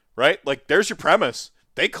 right? Like, there's your premise.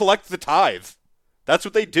 They collect the tithe. That's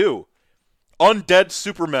what they do. Undead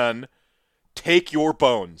supermen take your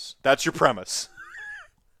bones. That's your premise.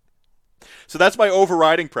 So that's my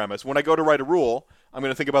overriding premise. When I go to write a rule, I'm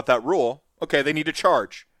going to think about that rule. Okay, they need a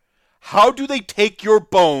charge. How do they take your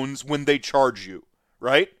bones when they charge you,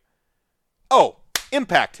 right? Oh,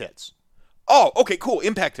 impact hits. Oh, okay, cool,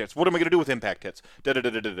 impact hits. What am I going to do with impact hits?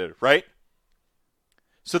 Da-da-da-da-da-da, right?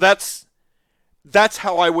 So that's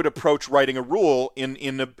how I would approach writing a rule in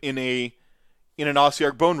an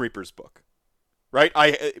Ossiarch Bone Reapers book, right?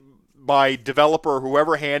 My developer,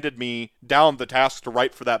 whoever handed me down the task to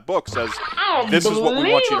write for that book, says, this is what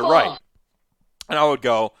we want you to write. And I would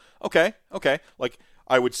go, okay. Like,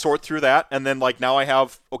 I would sort through that, and then, like, now I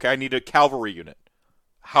have, okay, I need a cavalry unit.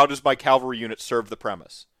 How does my cavalry unit serve the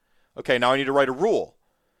premise? Okay, now I need to write a rule.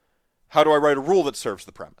 How do I write a rule that serves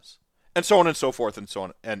the premise? And so on and so forth, and so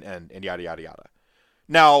on, and yada, yada, yada.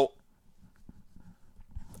 Now,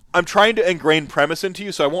 I'm trying to ingrain premise into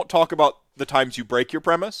you, so I won't talk about the times you break your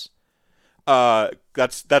premise.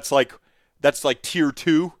 That's like tier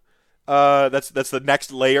 2. That's the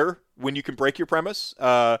next layer when you can break your premise.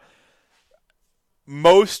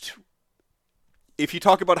 If you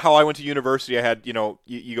talk about how I went to university, I had,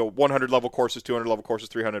 you go 100 level courses, 200 level courses,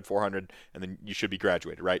 300, 400, and then you should be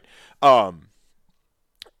graduated, right?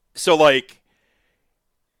 So, like,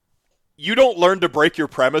 you don't learn to break your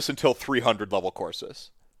premise until 300 level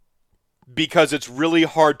courses. Because it's really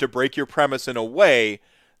hard to break your premise in a way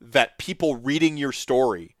that people reading your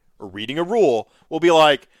story or reading a rule will be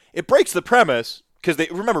like, it breaks the premise, because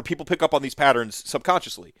people pick up on these patterns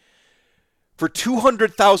subconsciously. For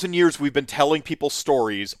 200,000 years, we've been telling people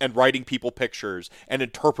stories and writing people pictures and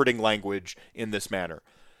interpreting language in this manner.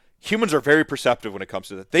 Humans are very perceptive when it comes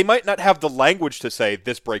to that. They might not have the language to say,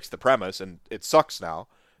 this breaks the premise and it sucks now.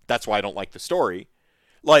 That's why I don't like the story.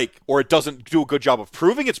 Or it doesn't do a good job of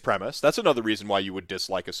proving its premise. That's another reason why you would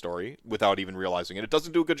dislike a story without even realizing it. It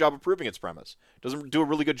doesn't do a good job of proving its premise. It doesn't do a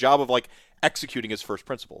really good job of, executing its first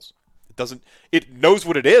principles. It knows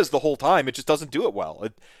what it is the whole time. It just doesn't do it well.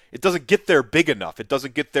 It doesn't get there big enough. It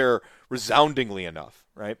doesn't get there resoundingly enough,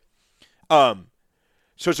 right?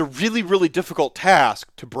 So it's a really, really difficult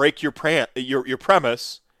task to break your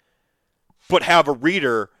premise, but have a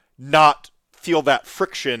reader not feel that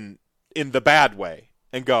friction in the bad way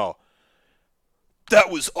and go,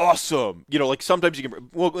 that was awesome. Sometimes you can.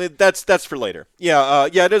 Well, that's for later. Yeah,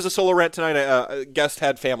 it is a solo rant tonight. Guest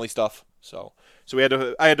had family stuff, so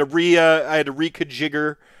I had to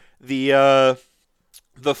reconfigure the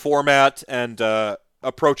format and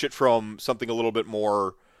approach it from something a little bit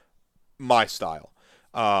more my style.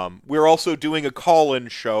 We're also doing a call-in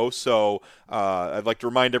show, so I'd like to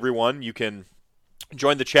remind everyone you can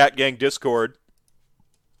join the Chat Gang Discord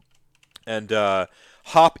and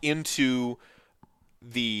hop into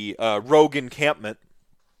the Rogue encampment.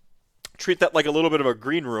 Treat that like a little bit of a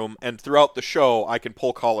green room, and throughout the show, I can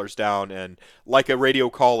pull callers down, and like a radio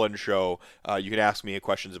call-in show, you can ask me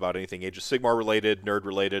questions about anything Age of Sigmar related, nerd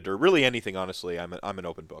related, or really anything. Honestly, I'm an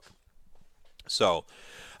open book. So,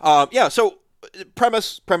 so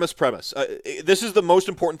premise. This is the most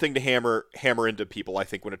important thing to hammer into people, I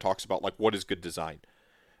think, when it talks about what is good design.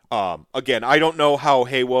 Again, I don't know how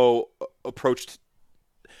Haywo approached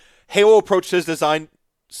his design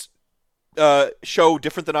show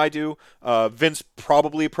different than I do. Vince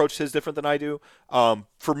probably approached his different than I do.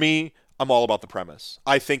 For me, I'm all about the premise.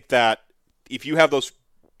 I think that if you have those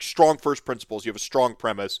strong first principles, you have a strong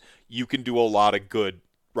premise, you can do a lot of good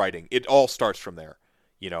writing. It all starts from there.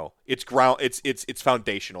 It's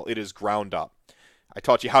foundational. It is ground up. I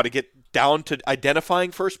taught you how to get down to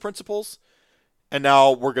identifying first principles, and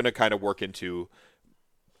now we're going to kind of work into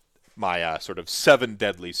my sort of 7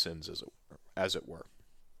 deadly sins, as it were.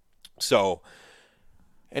 So,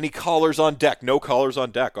 any callers on deck? No callers on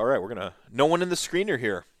deck. All right, no one in the screener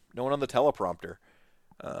here. No one on the teleprompter.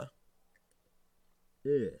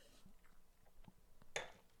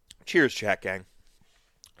 Cheers, chat gang.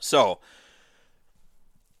 So,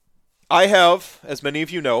 I have, as many of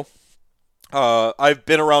you know, I've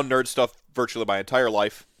been around nerd stuff virtually my entire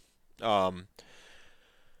life. I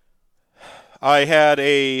had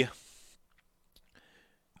a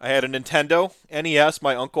Nintendo NES.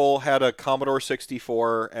 My uncle had a Commodore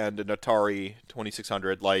 64 and an Atari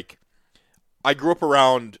 2600. I grew up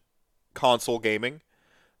around console gaming.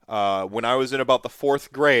 When I was in about the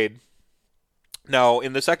 4th grade. Now,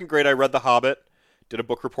 in the 2nd grade, I read The Hobbit, did a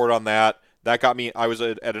book report on that. That got me, I was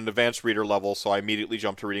at an advanced reader level, so I immediately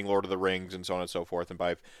jumped to reading Lord of the Rings and so on and so forth. And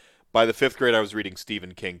by the 5th grade, I was reading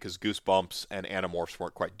Stephen King because Goosebumps and Animorphs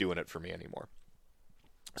weren't quite doing it for me anymore.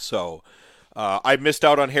 So, I missed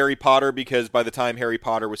out on Harry Potter because by the time Harry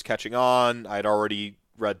Potter was catching on, I'd already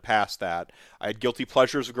read past that. I had guilty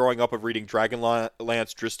pleasures of growing up of reading Dragonlance,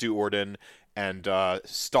 Dristu Orden, and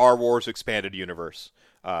Star Wars Expanded Universe.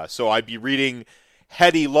 So I'd be reading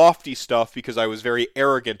heady, lofty stuff because I was very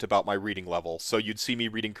arrogant about my reading level. So you'd see me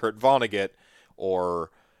reading Kurt Vonnegut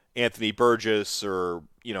or Anthony Burgess, or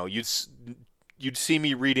you'd see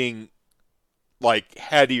me reading like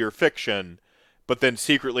headier fiction, but then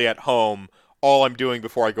secretly at home, all I'm doing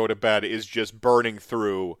before I go to bed is just burning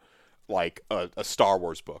through like a Star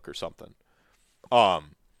Wars book or something.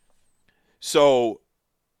 Um, so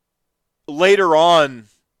later on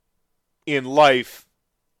in life,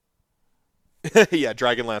 yeah,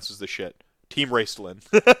 Dragonlance is the shit. Team Raistlin,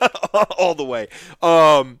 all the way.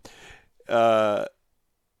 Uh,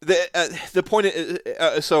 the point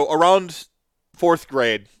is, so around fourth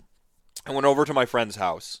grade, I went over to my friend's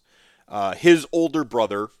house. His older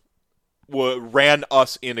brother ran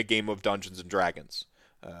us in a game of Dungeons and Dragons.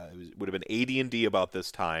 It would have been AD&D about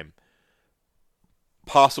this time,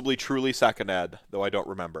 possibly truly second ed, though I don't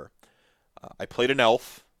remember. I played an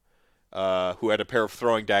elf who had a pair of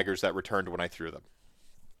throwing daggers that returned when I threw them.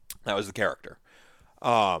 That was the character.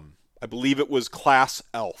 I believe it was class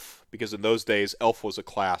elf, because in those days, elf was a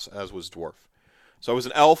class, as was dwarf. So I was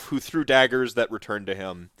an elf who threw daggers that returned to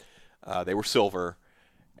him. They were silver.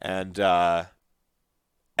 And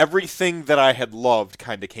everything that I had loved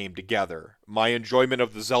kind of came together. My enjoyment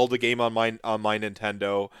of the Zelda game on my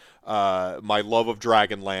Nintendo, my love of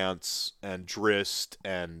Dragonlance and Drizzt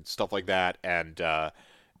and stuff like that, and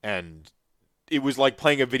it was like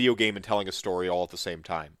playing a video game and telling a story all at the same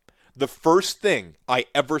time. The first thing I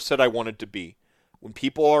ever said I wanted to be, when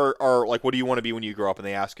people are like, what do you want to be when you grow up, and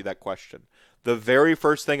they ask you that question, the very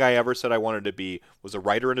first thing I ever said I wanted to be was a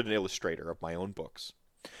writer and an illustrator of my own books.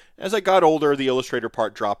 As I got older, the illustrator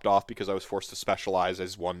part dropped off because I was forced to specialize,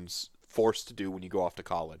 as one's forced to do when you go off to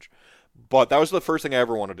college. But that was the first thing I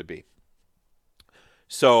ever wanted to be.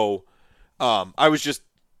 So, you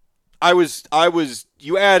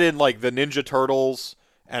add in like the Ninja Turtles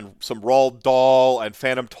and some Roald Dahl and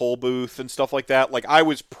Phantom Tollbooth and stuff like that. Like, I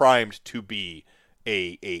was primed to be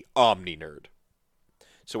a Omni nerd.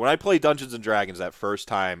 So when I played Dungeons and Dragons that first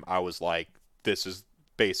time, I was like, this is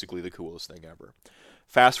basically the coolest thing ever.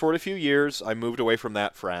 Fast forward a few years, I moved away from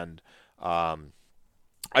that friend.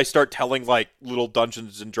 I start telling like little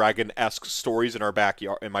Dungeons and Dragon-esque stories in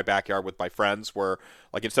my backyard with my friends, where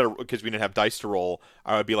like instead of, because we didn't have dice to roll,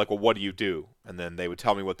 I would be like, well, what do you do? And then they would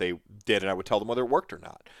tell me what they did, and I would tell them whether it worked or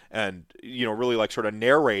not. And really like sort of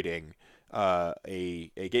narrating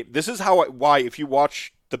a game. This is why if you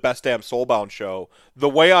watch the Best Damn Soulbound show, the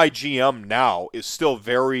way I GM now is still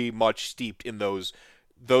very much steeped in those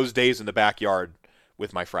days in the backyard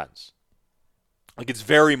with my friends. Like, it's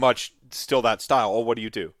very much still that style. Oh, what do you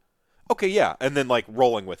do? Okay, yeah. And then, like,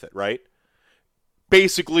 rolling with it, right?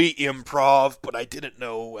 Basically improv, but I didn't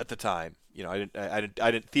know at the time. I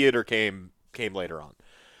didn't. Theater came later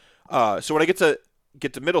on. So when I get to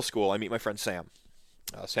middle school, I meet my friend Sam.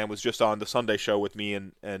 Sam was just on the Sunday show with me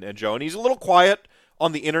and Joe, and he's a little quiet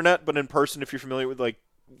on the internet, but in person, if you're familiar with, like,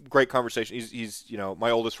 great conversation. He's my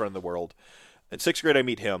oldest friend in the world. In sixth grade, I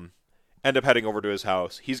meet him. End up heading over to his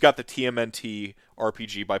house. He's got the TMNT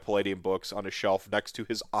RPG by Palladium Books on his shelf next to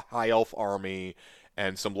his High Elf army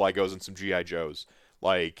and some Legos and some G.I. Joes,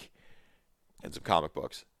 like, and some comic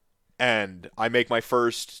books. And I make my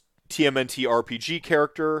first TMNT RPG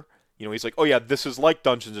character. He's like, oh yeah, this is like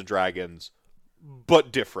Dungeons and Dragons,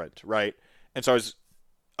 but different, right? And so I was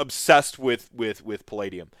obsessed with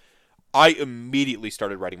Palladium. I immediately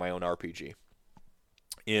started writing my own RPG.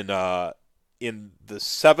 In the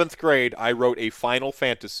 7th grade, I wrote a Final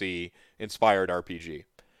Fantasy inspired RPG.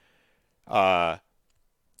 My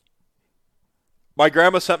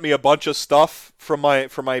grandma sent me a bunch of stuff from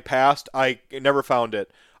my past. I never found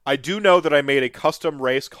it. I do know that I made a custom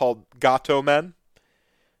race called Gato Men.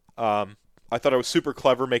 I thought I was super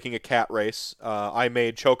clever making a cat race. I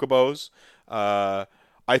made chocobos. I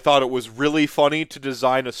thought it was really funny to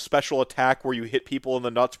design a special attack where you hit people in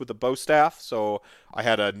the nuts with a bow staff. So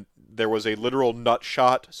there was a literal nut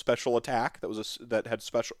shot special attack that had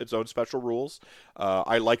its own special rules.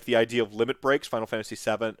 I liked the idea of limit breaks. Final Fantasy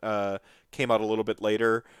VII came out a little bit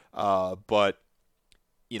later, but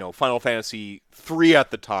Final Fantasy III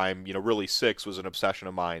at the time, really 6 was an obsession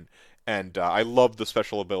of mine. And I loved the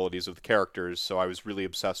special abilities of the characters, so I was really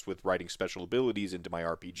obsessed with writing special abilities into my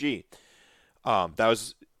RPG.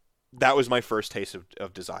 That was my first taste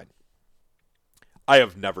of design. I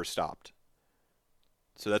have never stopped.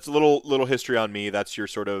 So that's a little history on me. That's your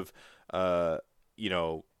sort of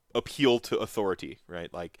appeal to authority,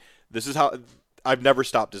 right? Like, this is how I've never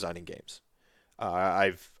stopped designing games.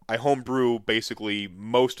 I homebrew basically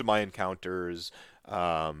most of my encounters.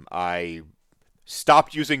 I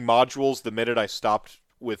stopped using modules the minute I stopped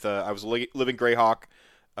with. I was living Greyhawk.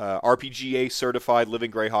 RPGA certified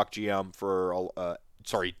Living Greyhawk DM for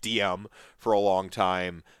a long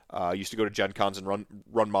time. Used to go to Gen Cons and run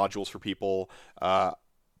modules for people. I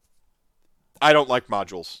don't like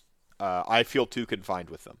modules. I feel too confined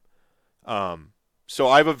with them. So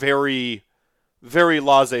I have a very, very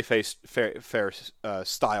laissez-faire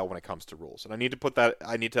style when it comes to rules, and I need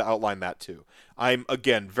to outline that too. I'm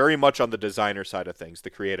again very much on the designer side of things, the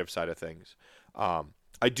creative side of things. I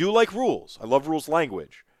do like rules. I love rules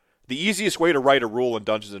language. The easiest way to write a rule in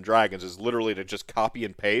Dungeons and Dragons is literally to just copy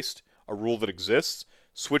and paste a rule that exists,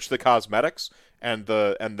 switch the cosmetics and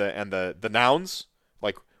the nouns,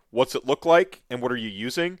 like what's it look like and what are you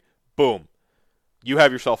using? Boom. You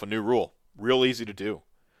have yourself a new rule. Real easy to do.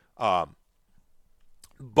 But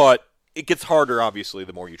it gets harder, obviously,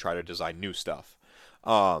 the more you try to design new stuff.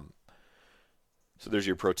 So there's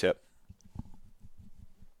your pro tip.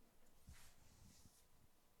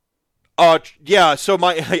 Yeah, so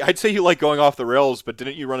I'd say you like going off the rails, but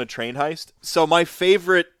didn't you run a train heist? So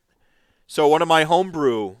one of my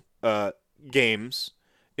homebrew games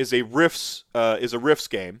is a Rifts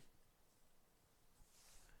game.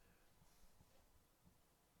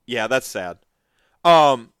 Yeah, that's sad.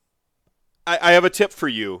 I have a tip for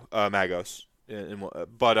you, Magos.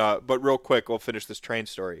 But real quick, we'll finish this train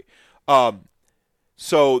story.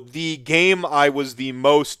 So the game I was the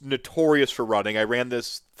most notorious for running, I ran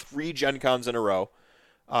this 3 Gen Cons in a row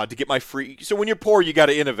to get my free. So when you're poor, you got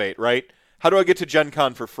to innovate, right? How do I get to Gen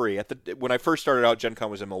Con for free? When I first started out, Gen Con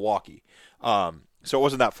was in Milwaukee, so it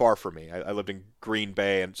wasn't that far for me. I lived in Green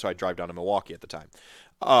Bay, and so I drive down to Milwaukee at the time.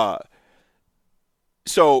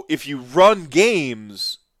 So if you run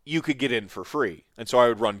games, you could get in for free, and so I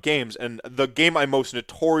would run games. And the game I most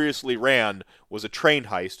notoriously ran was a train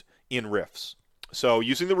heist in Rifts. So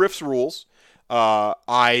using the Rifts rules,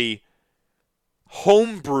 I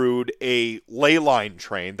homebrewed a ley line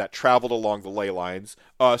train that traveled along the ley lines.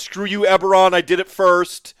 Screw you, Eberron, I did it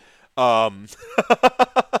first. So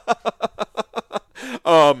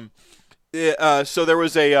there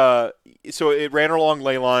was so it ran along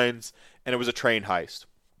ley lines, and it was a train heist.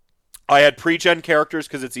 I had pre-gen characters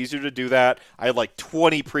because it's easier to do that. I had like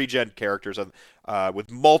 20 pre-gen characters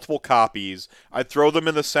with multiple copies. I'd throw them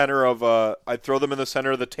in the center of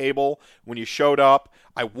the table when you showed up.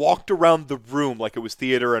 I walked around the room like it was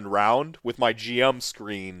theater and round with my GM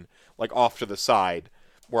screen like off to the side,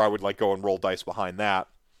 where I would like go and roll dice behind that,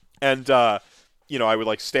 and I would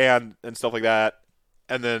like stand and stuff like that,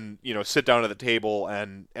 and then sit down at the table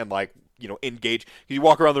and like engage. You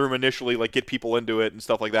walk around the room initially, like get people into it and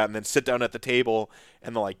stuff like that, and then sit down at the table,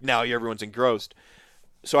 and then like now everyone's engrossed.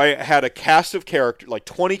 So I had a cast of characters, like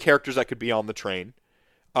 20 characters that could be on the train.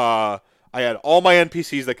 I had all my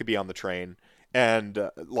NPCs that could be on the train,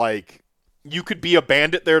 and like you could be a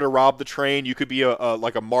bandit there to rob the train. You could be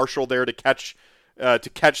a marshal there to catch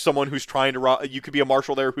someone who's trying to rob. You could be a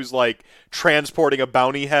marshal there who's like transporting a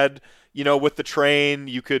bounty head, with the train.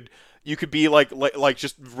 You could be like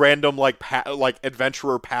just random like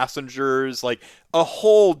adventurer passengers, like a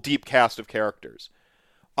whole deep cast of characters.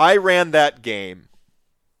 I ran that game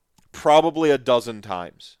probably a dozen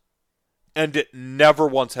times, and it never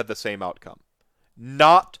once had the same outcome.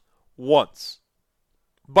 Not once.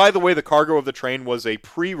 By the way, the cargo of the train was a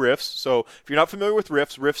pre-Rifts, so if you're not familiar with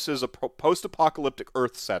Rifts is a post-apocalyptic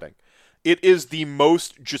Earth setting. It is the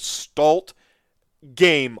most gestalt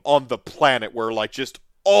game on the planet where like just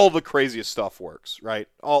all the craziest stuff works, right?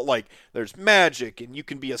 All like there's magic, and you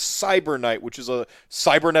can be a cyber knight, which is a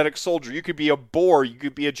cybernetic soldier. You could be a boar. You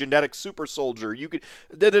could be a genetic super soldier. You could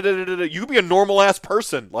you could be a normal ass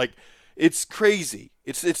person. Like it's crazy.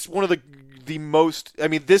 It's one of the most. I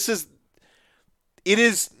mean, it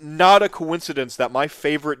is not a coincidence that my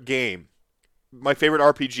favorite game, my favorite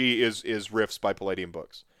RPG is Rifts by Palladium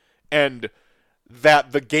Books, and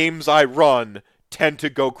that the games I run tend to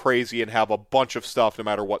go crazy and have a bunch of stuff no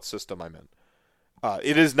matter what system I'm in.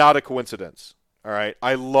 It is not a coincidence. All right,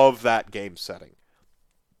 I love that game setting.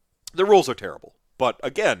 The rules are terrible, but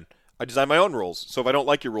again, I design my own rules. So if I don't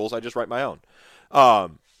like your rules, I just write my own.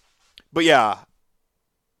 But yeah,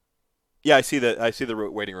 I see the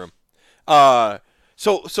waiting room.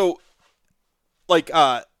 So like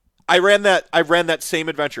I ran that same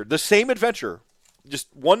adventure,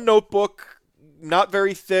 just one notebook, not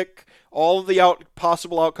very thick. All of the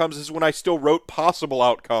possible outcomes. This is when I still wrote possible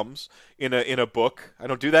outcomes in a book. I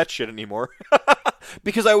don't do that shit anymore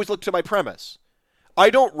because I always look to my premise. I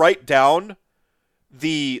don't write down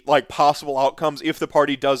the like possible outcomes. If the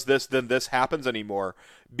party does this, then this happens anymore,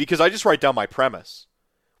 because I just write down my premise.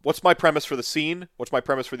 What's my premise for the scene? What's my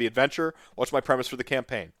premise for the adventure? What's my premise for the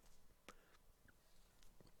campaign?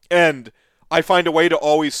 And I find a way to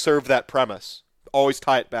always serve that premise, always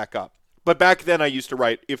tie it back up. But back then I used to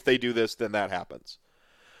write, if they do this, then that happens.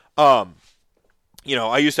 I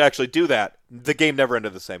used to actually do that. The game never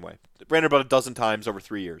ended the same way. It ran about a dozen times over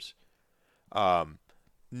 3 years.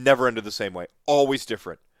 Never ended the same way. Always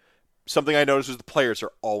different. Something I noticed is the players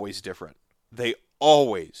are always different. They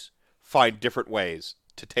always find different ways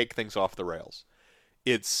to take things off the rails.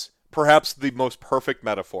 It's perhaps the most perfect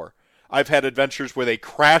metaphor. I've had adventures where they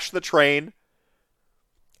crash the train,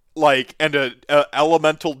 and a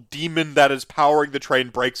elemental demon that is powering the train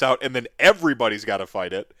breaks out, and then everybody's got to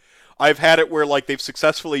fight it. I've had it where, they've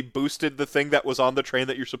successfully boosted the thing that was on the train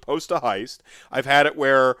that you're supposed to heist. I've had it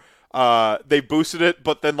where they boosted it,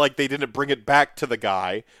 but then, they didn't bring it back to the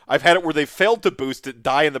guy. I've had it where they failed to boost it,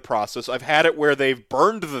 die in the process. I've had it where they've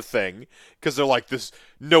burned the thing, because they're like,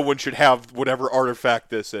 no one should have whatever artifact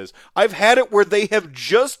this is. I've had it where they have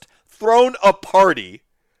just thrown a party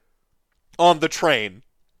on the train.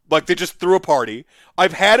 They just threw a party.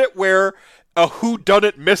 I've had it where a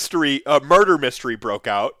whodunit murder mystery broke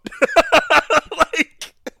out.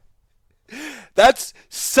 That's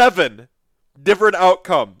 7 different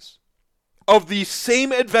outcomes of the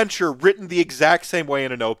same adventure written the exact same way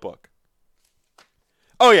in a notebook.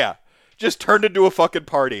 Oh yeah, just turned into a fucking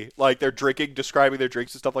party. They're drinking, describing their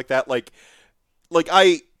drinks and stuff like that. I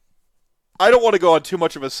don't want to go on too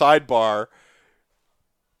much of a sidebar.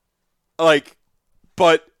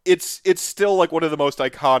 But it's still one of the most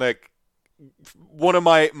iconic. One of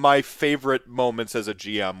my favorite moments as a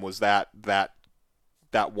GM was that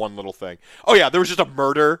one little thing. Oh yeah, there was just a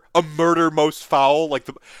murder most foul. I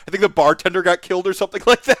think the bartender got killed or something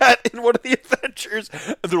like that in one of the adventures.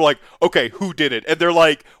 And they're like, okay, who did it? And they're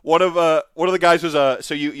like, one of the guys was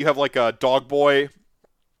so you have a dog boy.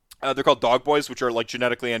 They're called dog boys, which are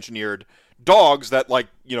genetically engineered dogs that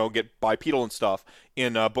get bipedal and stuff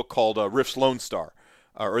in a book called Rift's Lone Star,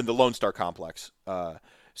 or in the Lone Star Complex.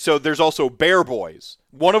 So there's also bear boys.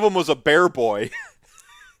 One of them was a bear boy.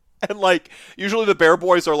 And usually the bear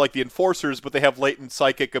boys are the enforcers, but they have latent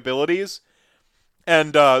psychic abilities.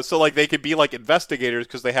 And so they could be investigators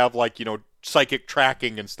because they have psychic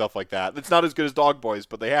tracking and stuff like that. It's not as good as dog boys,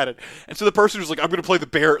 but they had it. And so the person was like, I'm going to play the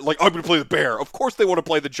bear. I'm going to play the bear. Of course they want to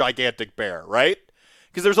play the gigantic bear, right?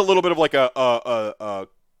 Because there's a little bit of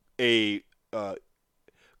a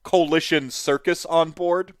coalition circus on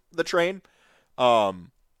board the train.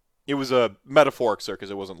 It was a metaphoric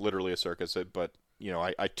circus. It wasn't literally a circus, but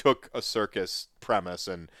I took a circus premise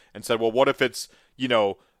and said, well, what if it's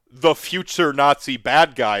the future Nazi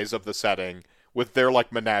bad guys of the setting with their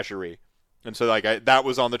menagerie, and so that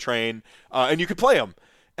was on the train, and you could play them.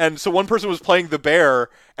 And so one person was playing the bear,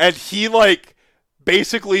 and he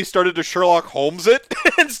basically started to Sherlock Holmes it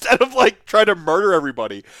instead of trying to murder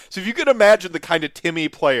everybody. So if you could imagine the kind of Timmy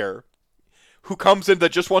player who comes in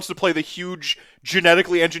that just wants to play the huge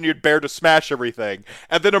genetically engineered bear to smash everything,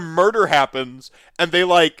 and then a murder happens, and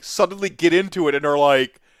they suddenly get into it and are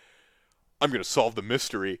like, I'm going to solve the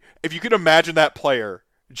mystery. If you could imagine that player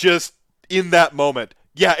just in that moment,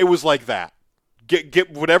 yeah, it was like that.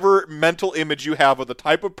 Get whatever mental image you have of the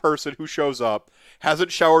type of person who shows up,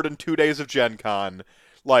 hasn't showered in 2 days of Gen Con,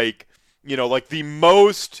 the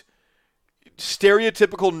most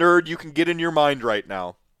stereotypical nerd you can get in your mind right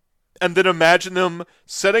now. And then imagine them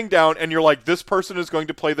sitting down, and you're like, this person is going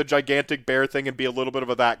to play the gigantic bear thing and be a little bit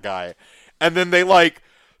of that guy. And then they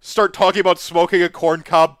start talking about smoking a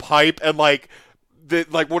corncob pipe, and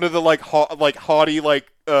one of the haughty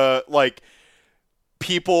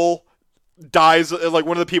people dies. One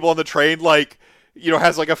of the people on the train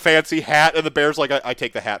has a fancy hat, and the bear's like, I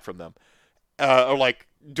take the hat from them. Or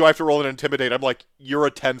do I have to roll an intimidate? I'm like, you're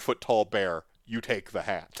a 10-foot tall bear. You take the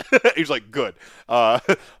hat. He's like, good. I'm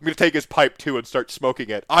going to take his pipe, too, and start smoking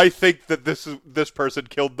it. I think that this person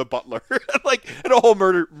killed the butler. And a whole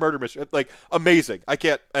murder mystery. Amazing. I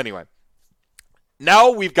can't... Anyway.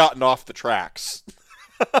 Now we've gotten off the tracks.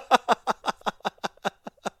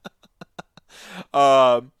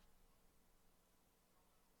 I'm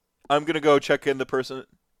going to go check in the person...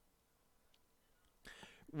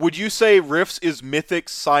 Would you say Rifts is mythic,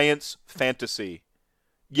 science, fantasy?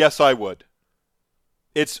 Yes, I would.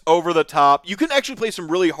 It's over the top. You can actually play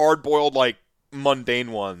some really hard-boiled,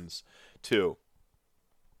 mundane ones, too.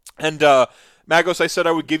 And, Magos, I said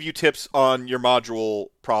I would give you tips on your module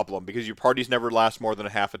problem, because your parties never last more than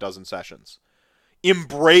a half a dozen sessions.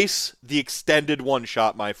 Embrace the extended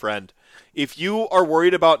one-shot, my friend. If you are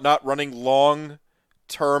worried about not running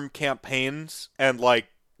long-term campaigns and,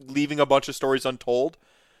 leaving a bunch of stories untold,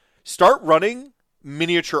 start running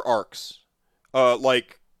miniature arcs.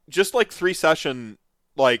 Just 3-session...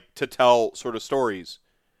 to tell sort of stories.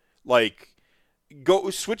 go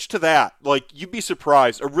switch to that. Like, you'd be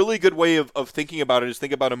surprised. A really good way of thinking about it is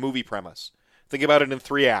think about a movie premise. Think about it in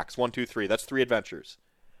 3 acts. 1, 2, 3. That's 3 adventures.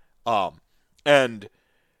 And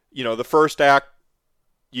the first act,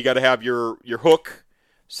 you got to have your hook,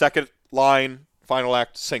 second line, final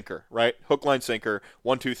act, sinker, right? Hook, line, sinker,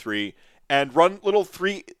 1, 2, 3, and run little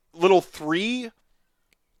three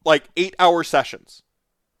like 8-hour sessions,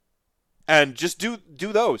 and just do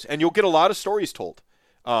those, and you'll get a lot of stories told.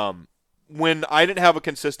 When I didn't have a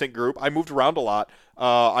consistent group, I moved around a lot.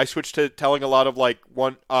 I switched to telling a lot of like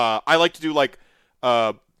one. I like to do like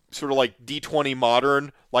sort of like D20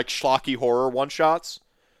 modern, like schlocky horror one shots.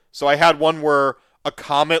 So I had one where a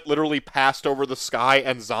comet literally passed over the sky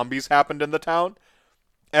and zombies happened in the town,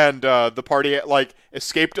 and the party like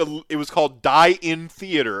escaped. It was called Die in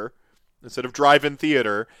Theater instead of Drive-in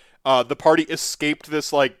Theater. The party escaped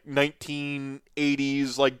this like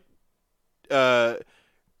 1980s like 1980s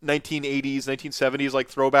 1970s like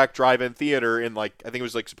throwback drive-in theater in like I think it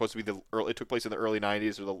was like supposed to be it took place in the early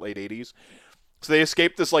 90s or the late 80s. So they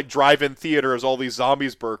escaped this like drive-in theater as all these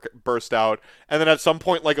zombies burst out, and then at some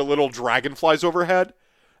point like a little dragon flies overhead,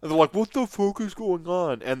 and they're like, "What the fuck is going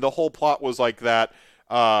on?" And the whole plot was like that.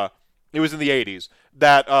 It was in the 80s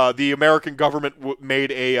that the American government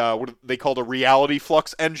made a what they called a reality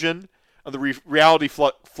flux engine. The reality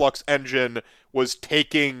flux engine was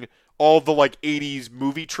taking all the like 80s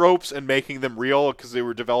movie tropes and making them real because they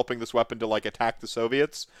were developing this weapon to like attack the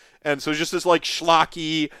Soviets. And so just this like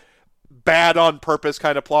schlocky, bad on purpose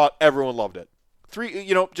kind of plot. Everyone loved it.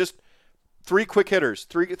 Just 3 quick hitters,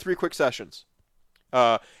 three quick sessions.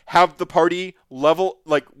 Have the party level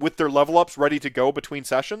like with their level ups ready to go between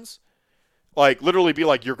sessions. Like literally be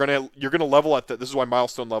like you're gonna level at this is why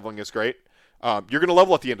milestone leveling is great. You're gonna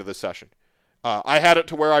level at the end of this session. I had it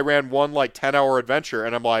to where I ran one like 10-hour adventure,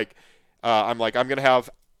 and I'm gonna have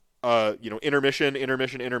intermission,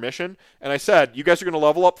 and I said you guys are gonna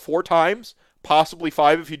level up 4 times, possibly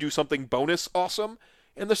 5 if you do something bonus awesome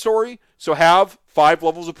in the story. So have 5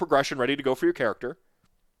 levels of progression ready to go for your character,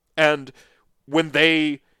 and when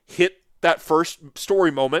they hit that first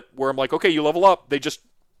story moment where I'm like, okay, you level up, they just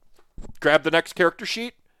grab the next character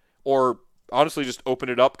sheet, or honestly just open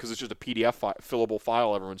it up because it's just a PDF fillable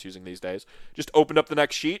file everyone's using these days. Just opened up the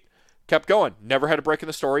next sheet, kept going. Never had a break in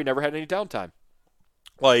the story, never had any downtime.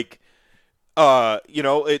 Like,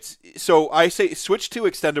 it's so I say switch to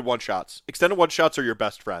extended one-shots. Extended one-shots are your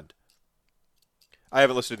best friend. I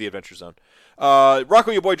haven't listened to the Adventure Zone.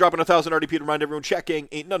 Rocco, your boy, dropping 1,000 RDP to remind everyone, Chat Gang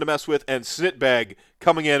ain't nothing to mess with, and Snitbag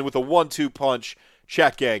coming in with a 1-2 punch.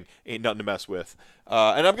 Chat Gang ain't nothing to mess with.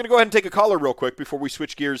 And I'm going to go ahead and take a caller real quick before we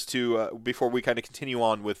switch gears to, before we kind of continue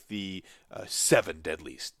on with the 7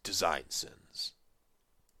 deadly design sins.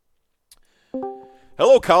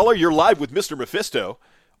 Hello, caller. You're live with Mr. Mephisto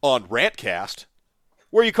on Rantcast.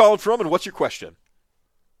 Where are you calling from, and what's your question?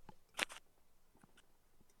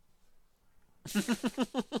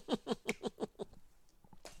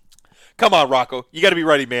 Come on, Rocco. You got to be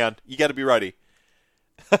ready, man. You got to be ready.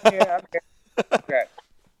 Yeah, okay.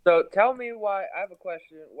 So tell me why. I have a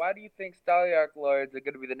question. Why do you think Staliarch Lords are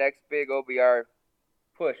going to be the next big OBR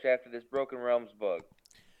push after this Broken Realms bug?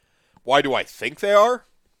 Why do I think they are?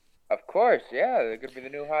 Of course, yeah. They're going to be the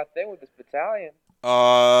new hot thing with this battalion.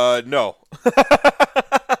 No.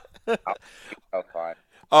 Oh, fine.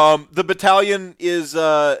 The battalion is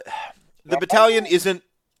the battalion isn't.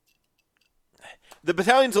 The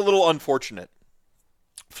battalion's a little unfortunate.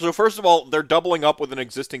 So first of all, they're doubling up with an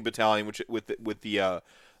existing battalion, which with the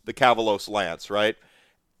Kavalos Lance, right?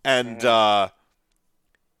 And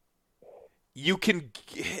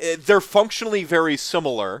they're functionally very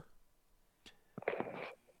similar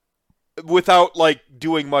without like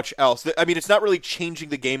doing much else. I mean, it's not really changing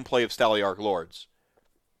the gameplay of Staliarch Lords,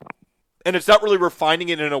 and it's not really refining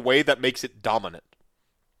it in a way that makes it dominant.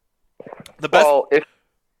 Well, if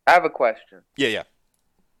I have a question. Yeah.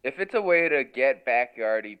 If it's a way to get back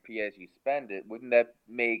your RDP as you spend it, wouldn't that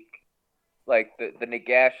make like the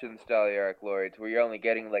Nagashon Staliarch Lords, where you're only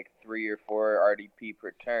getting like 3 or 4 RDP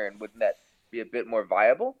per turn? Wouldn't that be a bit more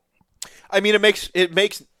viable? I mean, it makes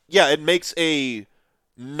a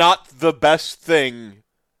not the best thing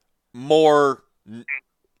more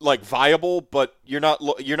like viable, but you're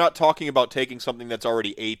not talking about taking something that's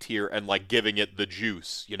already A tier and like giving it the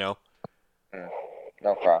juice, you know?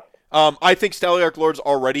 No problem. I think Staliarch Lords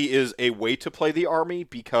already is a way to play the army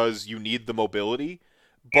because you need the mobility.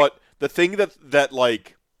 But the thing that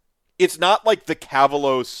like, it's not like the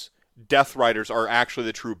Kavalos Death Riders are actually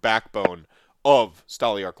the true backbone of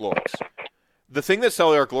Staliarch Lords. The thing that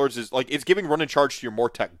Staliarch Lords is, like, it's giving run and charge to your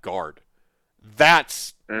Mortek Guard.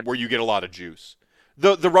 That's where you get a lot of juice.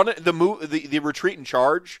 the retreat and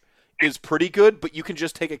charge is pretty good, but you can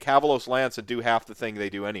just take a Kavalos Lance and do half the thing they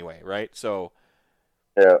do anyway, right? So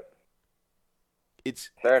Yeah. it's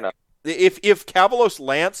Fair enough. if Kavalos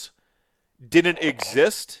Lance didn't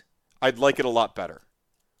exist, I'd like it a lot better.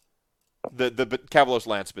 The Kavalos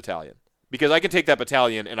Lance battalion, because I can take that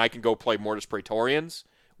battalion and I can go play Mortis Praetorians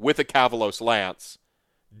with a Kavalos Lance,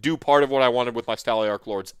 do part of what I wanted with my Staliarch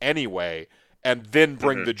Lords anyway, and then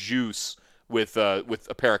bring the juice with a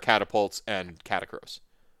pair of catapults and Catacross.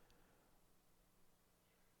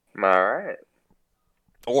 All right.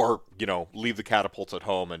 Or, leave the catapults at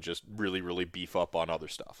home and just really, really beef up on other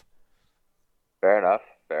stuff. Fair enough.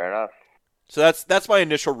 So that's my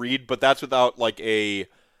initial read, but that's without like a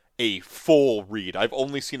full read. I've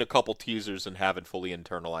only seen a couple teasers and haven't fully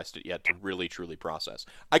internalized it yet to really truly process.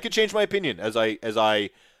 I could change my opinion as I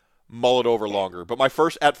mull it over longer, but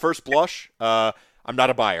at first blush, I'm not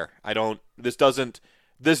a buyer. This doesn't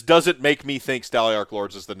make me think Staliarch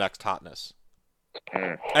Lords is the next hotness.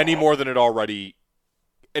 Any more than what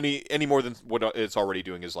it's already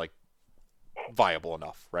doing is like viable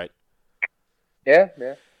enough, right? Yeah.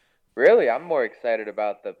 Really, I'm more excited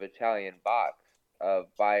about the battalion box of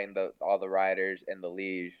buying all the riders and the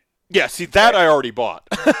liege. Yeah, see that I already bought.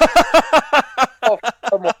 Oh,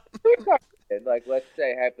 like, let's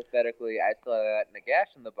say hypothetically, I still have that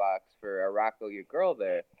Nagash in the box for Arako, your girl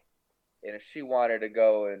there, and if she wanted to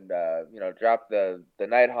go and drop the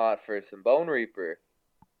Night Haunt for some Bone Reaper,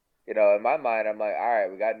 in my mind, I'm like, all right,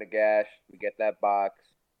 we got Nagash, we get that box,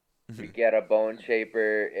 we get a Bone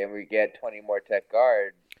Shaper, and we get 20 more Tech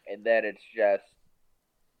Guard, and then it's just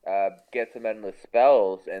get some endless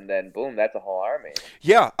spells, and then boom, that's a whole army.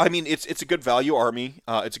 Yeah, I mean it's a good value army.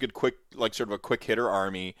 It's a good quick hitter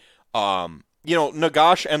army.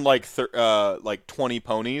 Nagash and like 20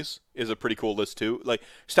 ponies is a pretty cool list too. Like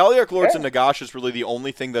Staliarch Lords and Nagash is really the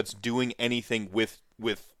only thing that's doing anything with.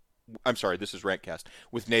 I'm sorry, this is Rantcast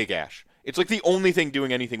with Nagash. It's like the only thing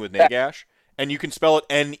doing anything with Nagash, and you can spell it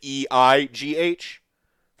Neigh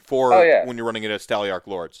for when you're running it as Staliarch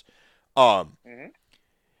Lords.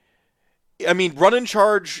 I mean, run and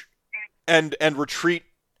charge and retreat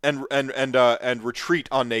and retreat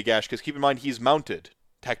on Nagash, because keep in mind he's mounted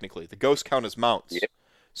technically. The ghosts count as mounts. Yep.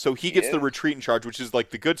 So he gets the retreat and charge, which is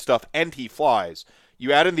like the good stuff, and he flies.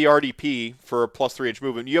 You add in the RDP for a plus 3-inch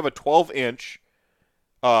movement. You have a 12-inch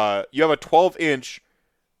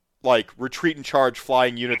like retreat and charge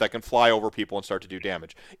flying unit that can fly over people and start to do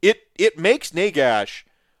damage. It makes Nagash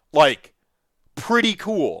like pretty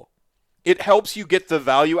cool. It helps you get the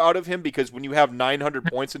value out of him, because when you have 900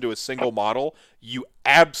 points into a single model, you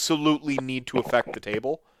absolutely need to affect the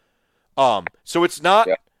table. So it's not.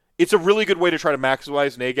 Yeah. It's a really good way to try to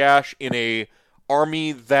maximize Nagash in a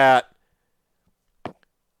army that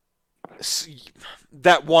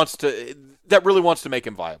really wants to make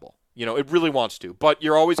him viable. It really wants to. But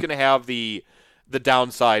you're always going to have the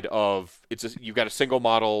downside of you've got a single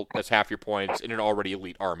model that's half your points in an already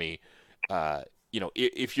elite army.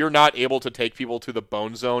 If you're not able to take people to the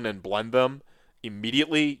bone zone and blend them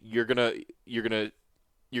immediately, you're gonna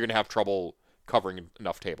have trouble covering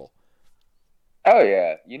enough table. Oh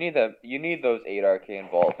yeah, you need those 8 arcane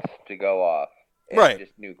bolts to go off. And right.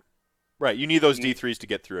 Just nuke. Right. You need those D3s to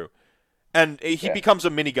get through, and he becomes a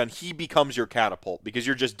minigun. He becomes your catapult, because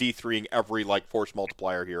you're just D3ing every like force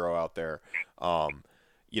multiplier hero out there.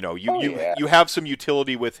 You have some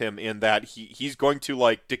utility with him in that he's going to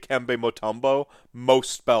like Dikembe Mutombo most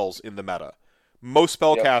spells in the meta. Most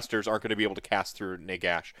spellcasters aren't going to be able to cast through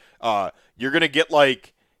Nagash. You're going to get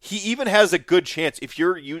like he even has a good chance if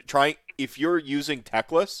you're using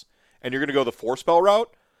Techless and you're going to go the 4-spell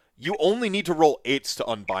route. You only need to roll 8s to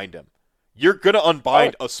unbind him. You're going to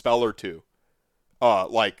unbind a spell or two.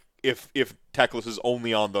 Like if Techless is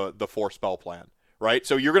only on the 4-spell plan, right?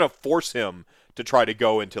 So you're going to force him to try to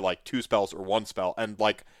go into like 2 spells or 1 spell, and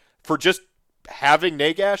like for just having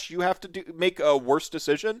Nagash, you have to make a worse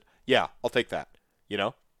decision. Yeah, I'll take that.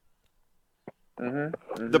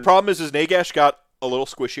 The problem is Nagash got a little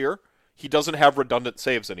squishier. He doesn't have redundant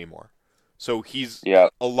saves anymore, so he's a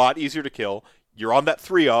lot easier to kill. You're on that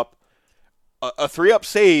 3-up. A 3-up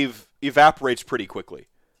save evaporates pretty quickly.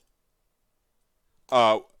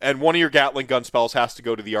 And one of your Gatling gun spells has to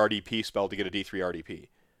go to the RDP spell to get a D3 RDP.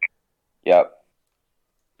 Yep.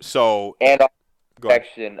 So and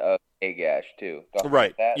protection of Nagash too.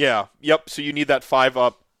 Right. Yeah. Yep. So you need that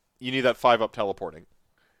 5-up. You need that 5-up teleporting.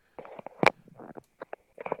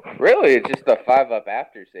 Really, it's just the 5-up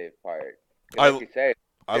after save part. I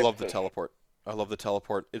love the teleport. I love the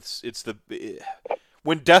teleport.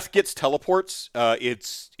 When Death gets teleports,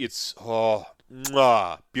 it's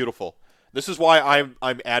beautiful. This is why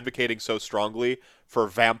I'm advocating so strongly for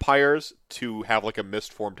vampires to have like a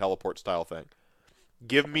mist form teleport style thing.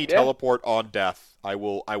 Give me Yeah. teleport on death. I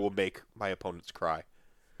will make my opponents cry.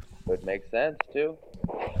 Would make sense too.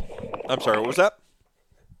 I'm sorry, what was that?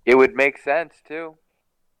 It would make sense too.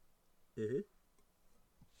 Mm-hmm.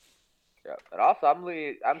 Yeah. And also,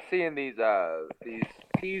 I'm seeing these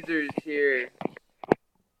teasers here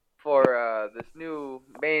for this new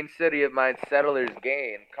main city of mine, Settlers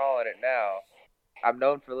Gain. Calling it now. I'm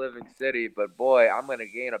known for living city, but boy, I'm gonna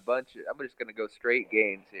gain a bunch. I'm just gonna go straight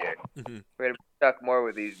gains here. Mm-hmm. We're gonna be stuck more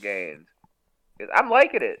with these gains because I'm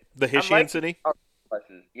liking it. The I'm Hishian liking city? all these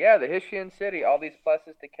pluses. Yeah, the Hishian city. All these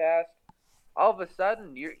pluses to cast. All of a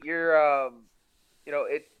sudden, you're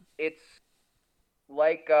it's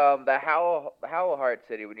like the Howlheart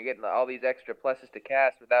city when you're getting all these extra pluses to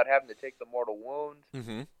cast without having to take the mortal wounds.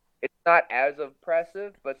 Mm-hmm. It's not as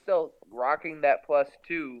impressive, but still rocking that +2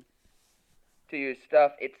 to your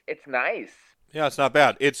stuff. It's nice. Yeah, it's not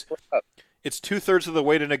bad. It's 2/3 of the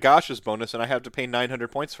way to Nagash's bonus, and I have to pay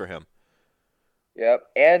 900 points for him. Yep,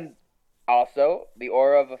 and also the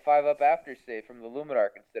aura of a 5-up after save from the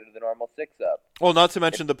Luminarch instead of the normal 6-up. Well, not to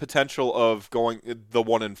mention the potential of going the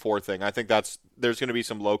 1 and 4 thing. I think there's going to be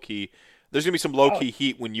some low key. There's going to be some low key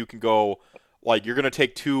heat when you can go like you're going to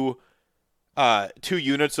take two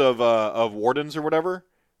units of wardens or whatever,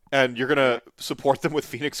 and you're going to support them with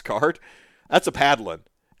Phoenix Guard. That's a paddling.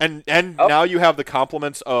 And now you have the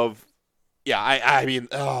complements of I mean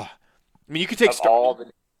you could take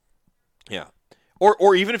yeah.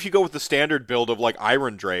 Or even if you go with the standard build of like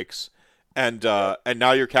Iron Drakes and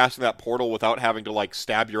now you're casting that portal without having to like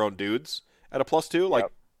stab your own dudes at a +2, like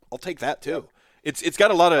I'll take that too. It's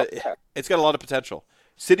got a lot of potential.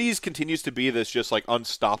 Cities continues to be this just like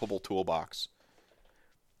unstoppable toolbox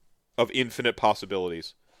of infinite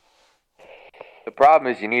possibilities. The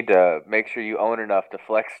problem is you need to make sure you own enough to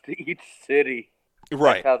flex to each city.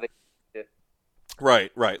 Right. That's how they.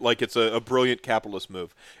 Right. Like it's a brilliant capitalist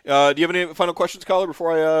move. Do you have any final questions, caller,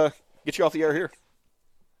 before I get you off the air here?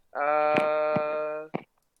 Yeah,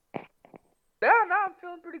 no, I'm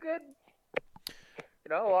feeling pretty good. You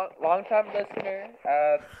know, long time listener,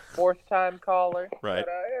 4th time caller. Right.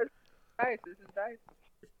 But, nice. This is nice.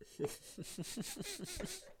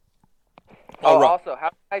 Right. Also, how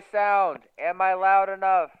do I sound? Am I loud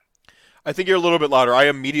enough? I think you're a little bit louder. I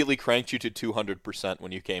immediately cranked you to 200%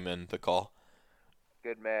 when you came in the call.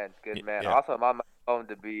 Good man. Yeah. Also, I'm on my phone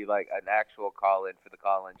to be like an actual call-in for the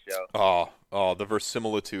call-in Oh, show. the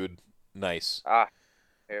verisimilitude. Nice.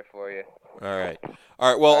 Here for you. All right.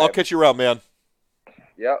 Well, I'll catch you around, man.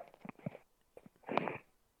 Yep.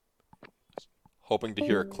 Hoping to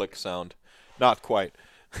hear a click sound. Not quite.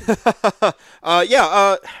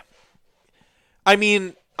 I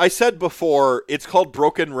mean, I said before, it's called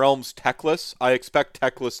Broken Realms Teclis. I expect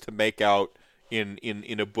Teclis to make out in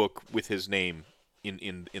a book with his name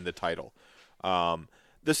in the title. The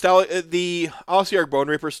Ossiarch Bone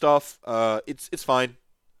Reaper stuff, it's fine.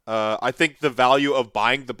 I think the value of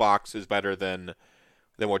buying the box is better than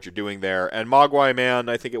what you're doing there. And Mogwai Man,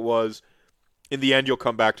 I think it was, in the end you'll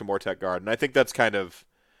come back to Mortek Guard. And I think that's kind of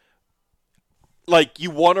like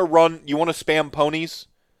you want to spam ponies,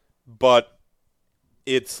 but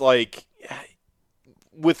it's like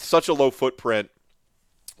with such a low footprint,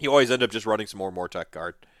 you always end up just running some more Mortek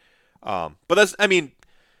Guard. But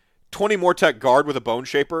 20 Mortek Guard with a Bone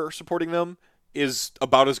Shaper supporting them is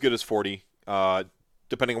about as good as 40,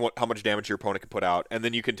 depending on how much damage your opponent can put out. And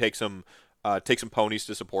then you can take some ponies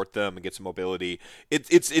to support them and get some mobility.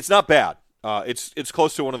 It's not bad. It's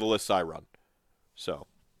close to one of the lists I run. So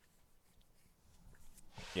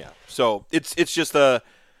yeah. So it's just the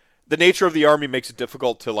nature of the army makes it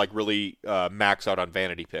difficult to like really max out on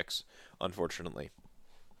vanity picks, unfortunately.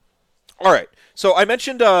 All right. So I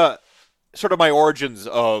mentioned sort of my origins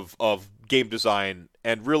of game design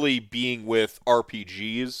and really being with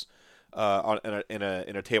RPGs in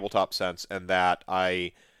a tabletop sense, and that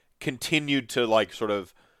I continued to like sort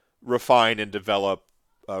of refine and develop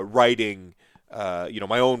writing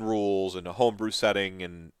my own rules in a homebrew setting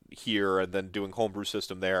and here, and then doing homebrew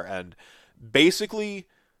system there, and basically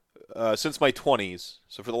since my 20s,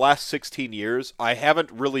 so for the last 16 years, I haven't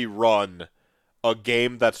really run a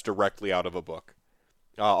game that's directly out of a book.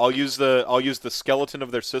 I'll use the skeleton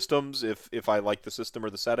of their systems if I like the system or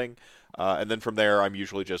the setting, and then from there I'm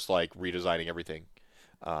usually just like redesigning everything.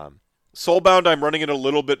 Soulbound, I'm running it a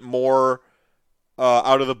little bit more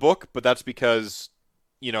out of the book, but that's because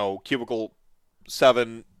Cubicle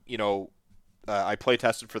 7, I play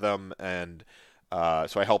tested for them, and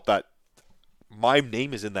so I helped that my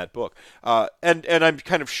name is in that book. And I'm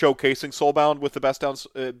kind of showcasing Soulbound with the Best Damn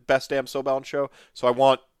Soulbound show. So I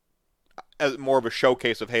want as more of a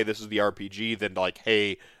showcase of, hey, this is the RPG than like,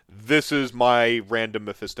 hey, this is my random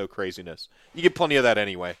Mephisto craziness. You get plenty of that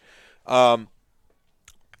anyway.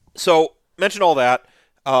 So mention all that.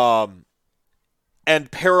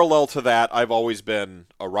 And parallel to that, I've always been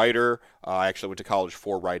a writer. I actually went to college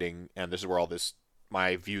for writing, and this is where all this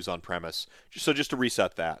my views on premise. Just to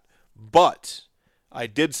reset that. But I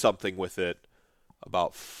did something with it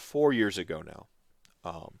about 4 years ago now.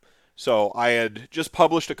 So I had just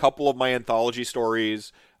published a couple of my anthology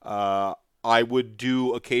stories. I would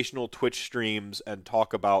do occasional Twitch streams and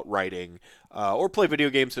talk about writing, or play video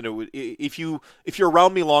games. And if you're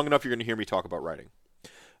around me long enough, you're going to hear me talk about writing.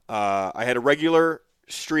 I had a regular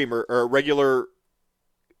streamer or a regular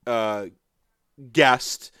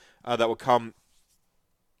guest that would come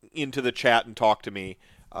into the chat and talk to me.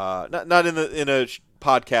 Not in a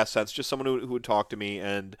podcast sense, just someone who would talk to me.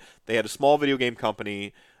 And they had a small video game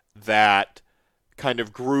company that kind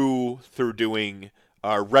of grew through doing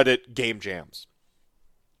Reddit game jams.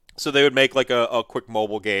 So they would make like a quick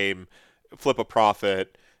mobile game, flip a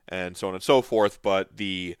profit, and so on and so forth. But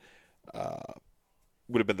the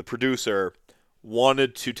would have been the producer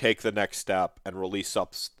wanted to take the next step and release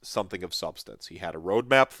something of substance. He had a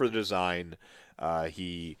roadmap for the design. Our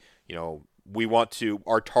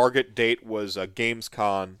target date was a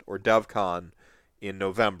Gamescom or DevCon in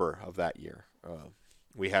November of that year.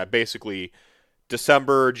 We had basically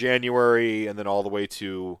December, January, and then all the way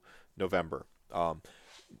to November.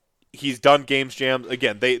 He's done games jams.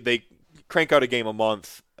 Again, they crank out a game a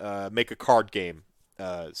month, make a card game,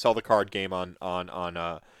 sell the card game on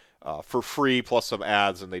for free plus some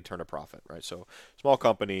ads, and they turn a profit, right? So small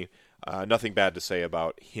company, nothing bad to say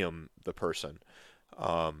about him, the person,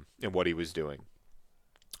 and what he was doing.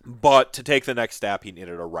 But to take the next step, he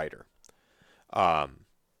needed a writer.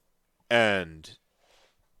 And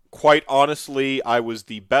quite honestly, I was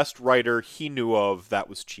the best writer he knew of that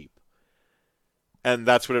was cheap. And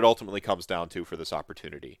that's what it ultimately comes down to for this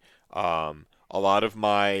opportunity. A lot of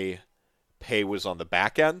my pay was on the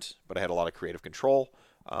back end, but I had a lot of creative control.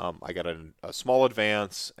 I got a small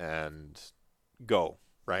advance and go,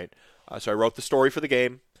 right? So I wrote the story for the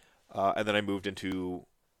game, and then I moved into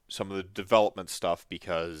some of the development stuff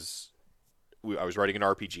because I was writing an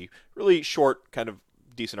RPG, really short, kind of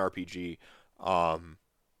decent RPG. I'm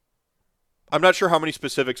not sure how many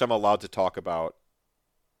specifics I'm allowed to talk about,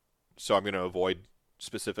 so I'm going to avoid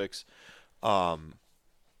specifics.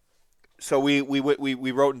 So we wrote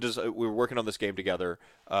and we were working on this game together.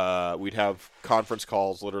 We'd have conference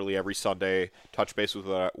calls literally every Sunday, touch base with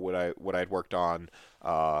what I'd worked on.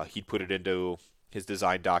 He'd put it into his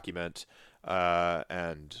design document,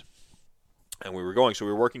 and we were going. So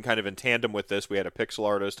we were working kind of in tandem with this. We had a pixel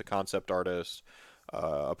artist, a concept artist,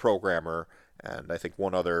 a programmer, and I think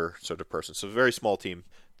one other sort of person. So a very small team,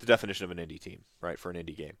 the definition of an indie team, right, for an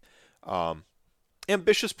indie game.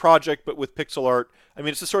 Ambitious project, but with pixel art. I mean,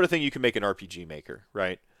 it's the sort of thing you can make an RPG maker,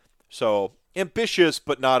 right? So ambitious,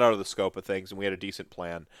 but not out of the scope of things. And we had a decent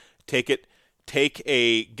plan. Have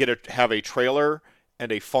a trailer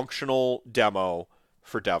and a functional demo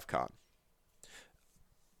for DevCon.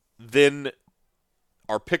 Then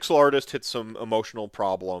our pixel artist hit some emotional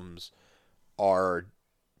problems.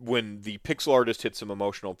 When the pixel artist hit some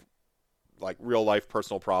emotional, like real life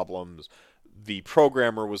personal problems, the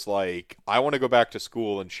programmer was like, I want to go back to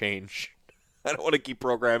school and change. I don't want to keep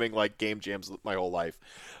programming like game jams my whole life.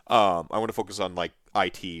 I want to focus on like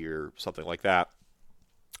IT or something like that.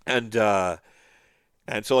 And so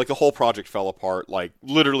like the whole project fell apart, like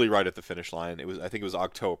literally right at the finish line. I think it was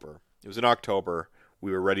October. It was in October.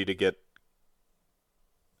 We were ready to get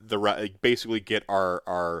basically get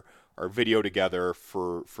our video together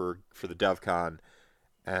for the DevCon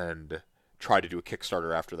and try to do a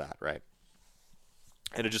Kickstarter after that, right?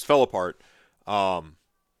 And it just fell apart.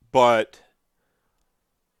 But,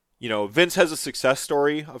 Vince has a success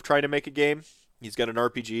story of trying to make a game. He's got an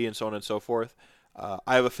RPG and so on and so forth.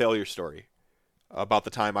 I have a failure story about the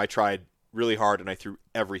time I tried really hard and I threw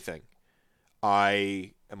everything.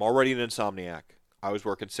 I am already an insomniac. I was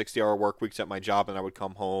working 60-hour work weeks at my job, and I would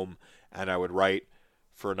come home and I would write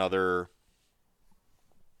for another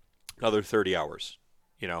 30 hours,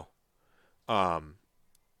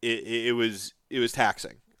 It was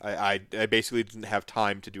taxing. I basically didn't have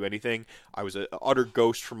time to do anything. I was an utter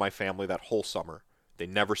ghost from my family that whole summer. They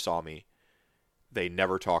never saw me. They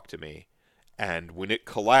never talked to me. And when it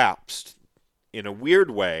collapsed, in a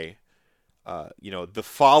weird way, the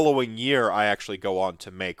following year I actually go on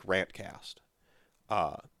to make Rantcast.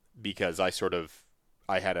 Because I sort of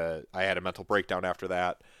I had a mental breakdown after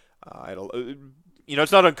that.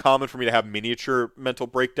 It's not uncommon for me to have miniature mental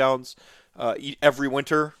breakdowns every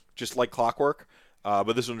winter, just like clockwork.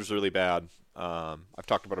 But this one was really bad. I've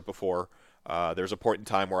talked about it before. There's a point in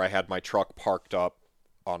time where I had my truck parked up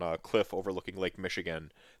on a cliff overlooking Lake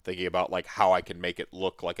Michigan, thinking about like how I can make it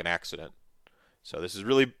look like an accident. So this is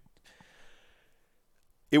really,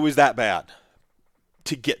 it was that bad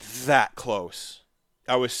to get that close.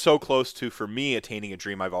 I was so close to, for me, attaining a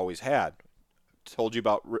dream I've always had. Told you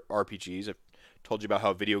about RPGs. I've told you about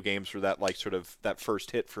how video games were that like sort of that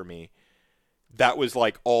first hit for me. That was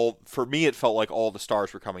like all, for me, it felt like all the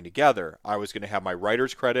stars were coming together. I was going to have my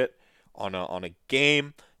writer's credit on a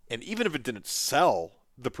game, and even if it didn't sell,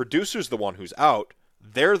 the producer's the one who's out.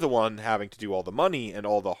 They're the one having to do all the money and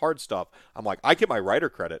all the hard stuff. I'm like, I get my writer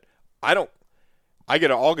credit. I don't. I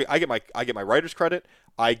get my writer's credit.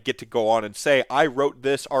 I get to go on and say I wrote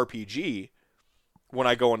this RPG when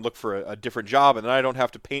I go and look for a different job, and then I don't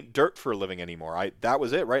have to paint dirt for a living anymore. That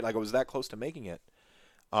was it, right? Like I was that close to making it.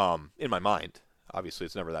 In my mind, obviously,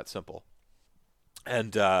 it's never that simple.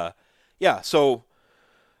 And so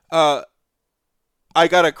I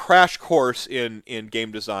got a crash course in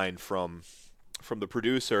game design from the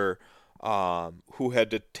producer, who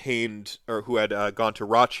had gone to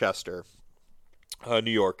Rochester,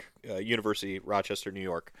 New York, University, Rochester, New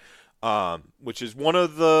York, which is one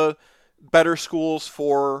of the better schools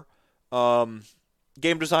for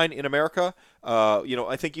game design in America.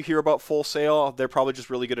 I think you hear about Full Sail. They're probably just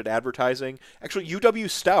really good at advertising. Actually, UW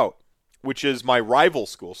Stout, which is my rival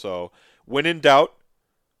school. So when in doubt,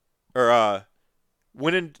 go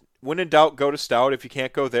to Stout. If you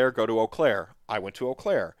can't go there, go to Eau Claire. I went to Eau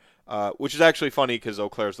Claire, which is actually funny because Eau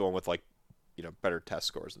Claire is the one with better test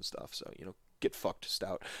scores and stuff. So get fucked,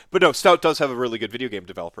 Stout. But no, Stout does have a really good video game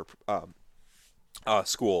developer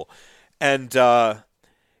school, and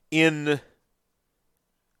in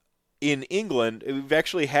England, we've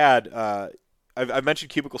actually had I've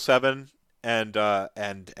mentioned Cubicle 7 and Team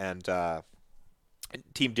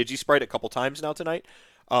DigiSprite a couple times now tonight.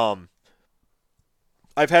 I've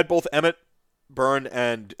had both Emmett Byrne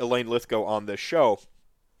and Elaine Lithgow on this show,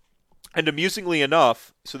 and amusingly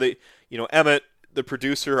enough, so Emmett, the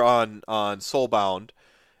producer on Soulbound,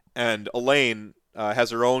 and Elaine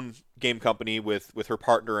has her own game company with her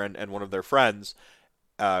partner and one of their friends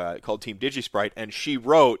called Team DigiSprite, and she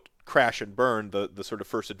wrote Crash and Burn, the sort of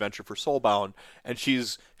first adventure for Soulbound, and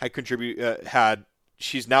she's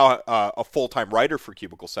now a full-time writer for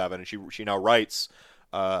Cubicle 7, and she now writes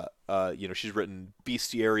she's written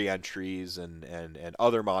bestiary entries and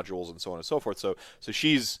other modules and so on and so forth. So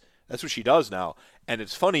that's what she does now. And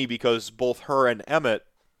it's funny because both her and Emmett,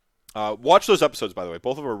 watch those episodes, by the way.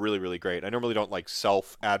 Both of them are really, really great. I normally don't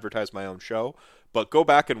self-advertise my own show, but go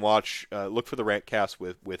back and watch, look for the Rantcast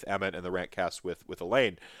with Emmett and the Rantcast with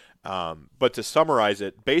Elaine. But to summarize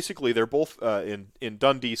it, basically they're both in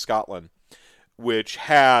Dundee, Scotland, which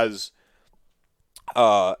has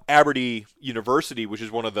Aberdeen University, which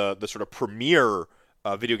is one of the sort of premier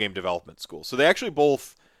video game development schools. So they actually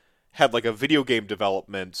both had like a video game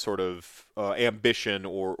development sort of ambition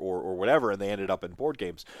or whatever, and they ended up in board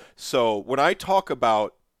games. So when I talk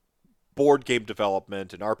about board game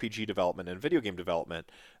development and RPG development and video game development,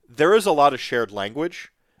 there is a lot of shared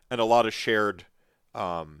language and a lot of shared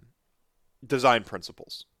design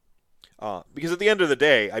principles. Because at the end of the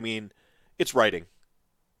day, I mean, it's writing.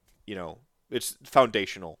 It's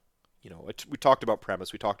foundational. We talked about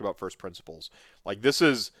premise. We talked about first principles. Like this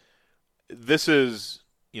is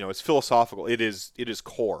it's philosophical. It is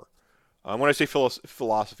core. When I say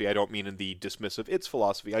philosophy, I don't mean in the dismissive it's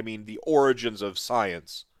philosophy. I mean the origins of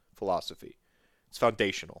science philosophy. It's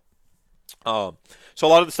foundational. So a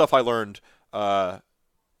lot of the stuff I learned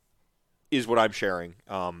is what I'm sharing,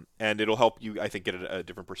 and it'll help you, I think, get a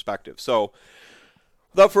different perspective. So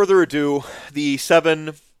without further ado, the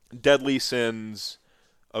 7 deadly sins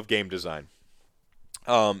of game design.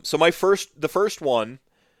 So the first one.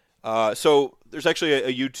 So there's actually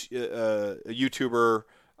a YouTuber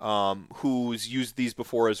who's used these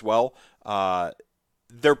before as well.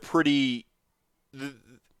 They're pretty.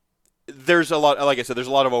 There's a lot, like I said, there's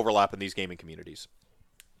a lot of overlap in these gaming communities.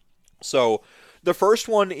 So the first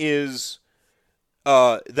one is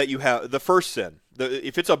that you have the first sin.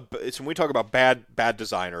 It's when we talk about bad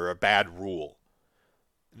design or a bad rule.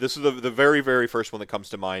 This is the very, very first one that comes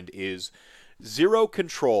to mind is zero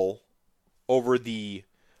control over the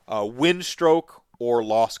win stroke or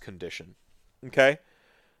loss condition. Okay?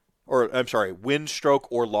 Or, I'm sorry, win stroke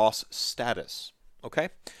or loss status. Okay?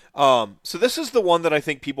 So this is the one that I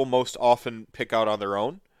think people most often pick out on their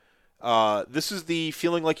own. This is the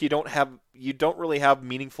feeling like you don't have you don't really have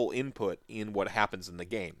meaningful input in what happens in the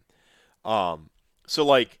game. So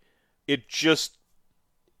like it just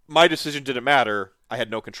my decision didn't matter. I had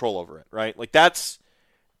no control over it, right? Like that's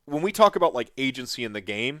when we talk about like agency in the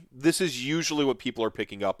game, this is usually what people are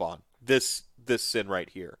picking up on. This sin right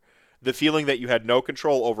here. The feeling that you had no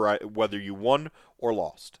control over whether you won or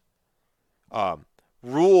lost.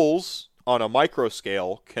 Rules on a micro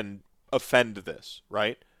scale can offend this,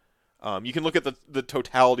 right? You can look at the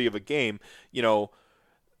totality of a game. You know,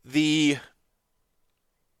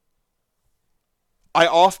 I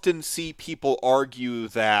often see people argue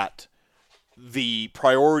that the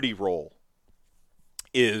priority role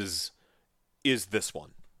is this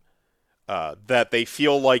one. That they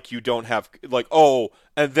feel like you don't have like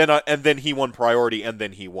and then he won priority and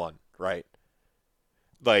then he won, right?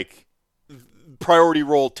 Like priority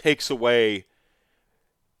role takes away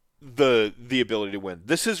the ability to win.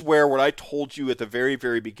 This is where what I told you at the very,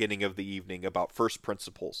 very beginning of the evening about first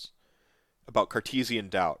principles, about Cartesian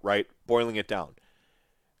doubt, right? Boiling it down.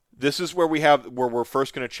 This is where we're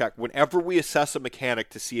first going to check. Whenever we assess a mechanic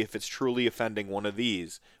to see if it's truly offending one of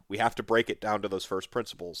these, we have to break it down to those first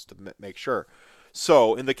principles to make sure.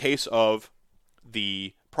 So, in the case of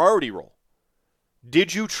the priority roll,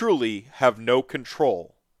 did you truly have no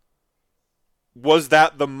control? Was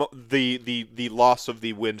that the loss of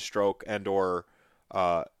the win stroke and or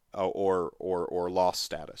loss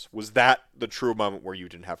status? Was that the true moment where you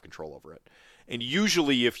didn't have control over it? And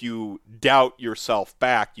usually if you doubt yourself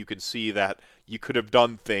back, you can see that you could have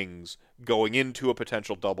done things going into a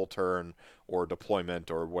potential double turn or deployment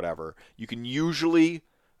or whatever. You can usually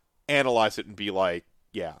analyze it and be like,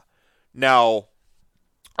 yeah. Now,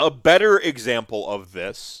 a better example of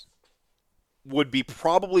this would be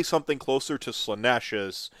probably something closer to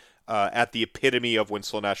Slaanesh's at the epitome of when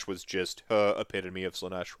Slaanesh was just epitome of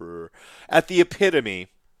Slaanesh. At the epitome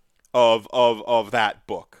of that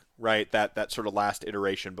book. Right, that sort of last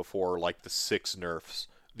iteration before like the 6 nerfs,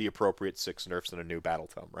 the appropriate 6 nerfs in a new battle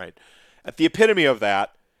tome, right? At the epitome of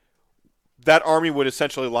that army would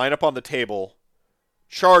essentially line up on the table,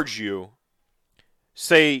 charge you,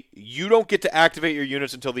 say you don't get to activate your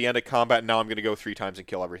units until the end of combat, and now I'm going to go 3 times and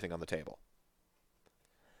kill everything on the table.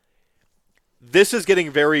 This is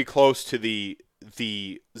getting very close to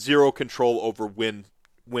the zero control over win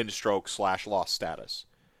stroke / loss status,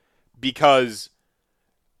 because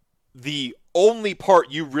the only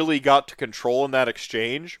part you really got to control in that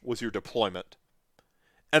exchange was your deployment.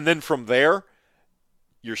 And then from there,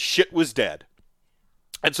 your shit was dead.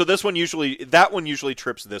 And so that one usually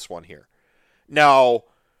trips this one here. Now,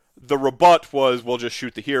 the rebut was, we'll just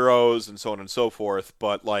shoot the heroes and so on and so forth,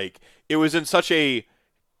 but like, it was in such a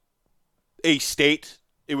state,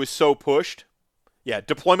 it was so pushed. Yeah,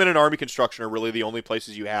 deployment and army construction are really the only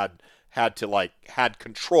places you had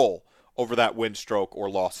control over that win stroke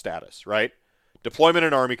or loss status, right? Deployment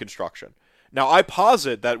and army construction. Now, I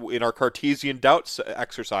posit that in our Cartesian doubt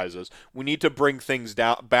exercises, we need to bring things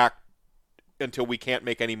back until we can't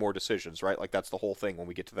make any more decisions, right? Like that's the whole thing when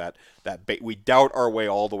we get to that we doubt our way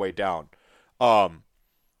all the way down. Now,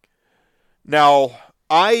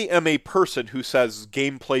 I am a person who says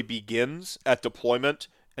gameplay begins at deployment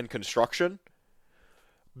and construction,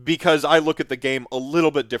 because I look at the game a little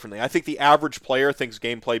bit differently. I think the average player thinks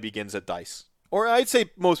gameplay begins at dice. Or I'd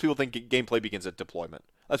say most people think gameplay begins at deployment.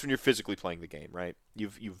 That's when you're physically playing the game, right?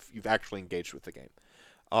 You've actually engaged with the game.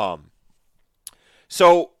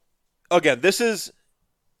 So again, this is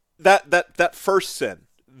that first sin,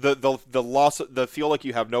 the loss, the feel like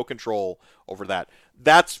you have no control over that.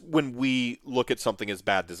 That's when we look at something as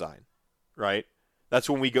bad design, right? That's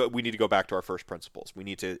when we need to go back to our first principles. We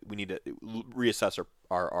need to reassess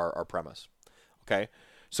our premise. Okay?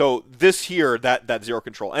 So this here, that zero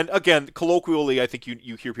control. And again, colloquially, I think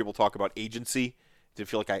you hear people talk about agency. To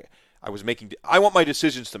feel like I want my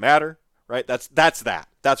decisions to matter, right? That's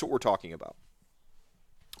what we're talking about.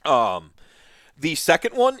 The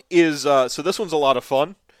second one is so this one's a lot of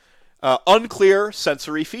fun. Unclear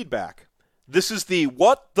sensory feedback. This is the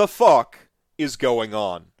what the fuck is going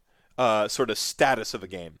on sort of status of a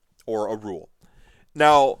game or a rule.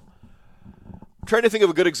 Now, I'm trying to think of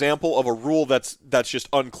a good example of a rule that's just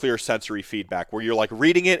unclear sensory feedback, where you're like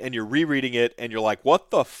reading it and you're rereading it and you're like, what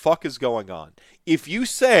the fuck is going on? If you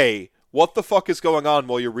say what the fuck is going on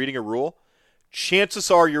while you're reading a rule, chances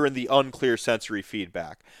are you're in the unclear sensory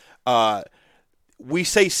feedback. We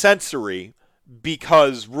say sensory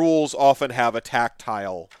because rules often have a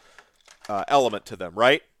tactile element to them,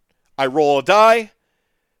 right? I roll a die,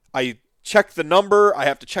 I check the number, I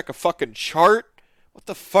have to check a fucking chart. What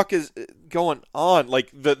the fuck is going on? Like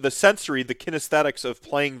the sensory, the kinesthetics of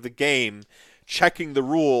playing the game, checking the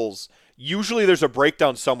rules, Usually there's a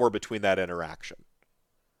breakdown somewhere between that interaction.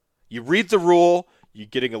 You read the rule, you're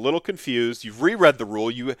getting a little confused, you've reread the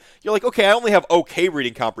rule, you're like, okay, I only have okay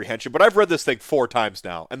reading comprehension, but I've read this thing 4 times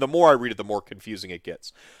now, and the more I read it, the more confusing it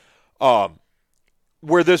gets.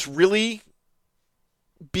 Where this really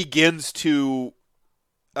begins to,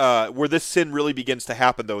 where this sin really begins to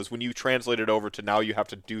happen, though, is when you translate it over to now you have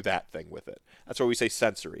to do that thing with it. That's why we say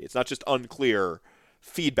sensory. It's not just unclear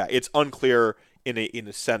feedback. It's unclear in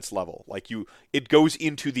a sense level. Like it goes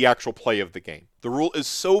into the actual play of the game. The rule is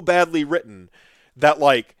so badly written that,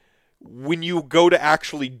 like, when you go to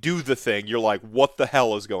actually do the thing, you're like, what the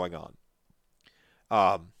hell is going on?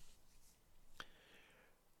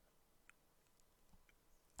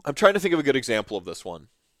 I'm trying to think of a good example of this one.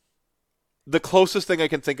 The closest thing I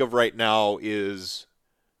can think of right now is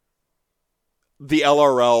the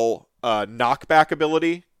LRL knockback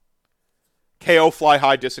ability. KO, fly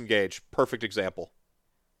high, disengage. Perfect example.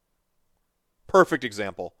 Perfect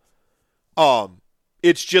example.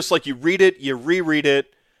 It's just like you read it, you reread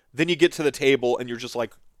it, then you get to the table and you're just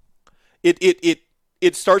like,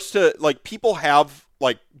 it starts to, like, people have,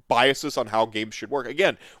 like, biases on how games should work.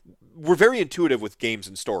 Again, we're very intuitive with games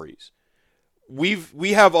and stories.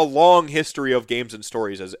 We have a long history of games and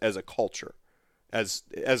stories as a culture, as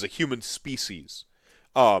a human species.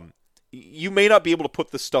 You may not be able to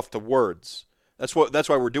put this stuff to words. That's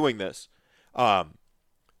why we're doing this.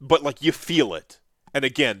 But, like, you feel it. And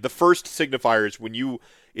again, the first signifier is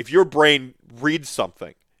if your brain reads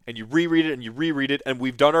something and you reread it and you reread it, and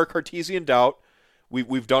we've done our Cartesian doubt,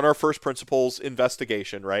 we've done our first principles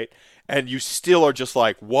investigation, right? And you still are just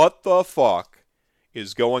like, what the fuck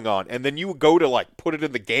is going on? And then you go to, like, put it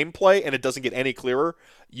in the gameplay and it doesn't get any clearer.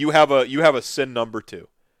 You have a sin number 2.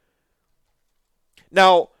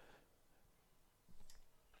 Now,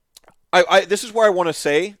 this is where I want to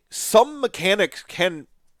say some mechanics can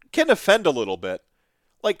offend a little bit.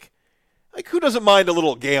 Like who doesn't mind a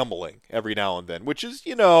little gambling every now and then? Which is,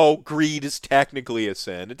 greed is technically a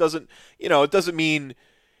sin. It doesn't mean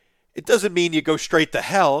you go straight to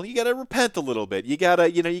hell. You got to repent a little bit. You got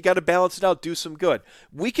to balance it out, do some good.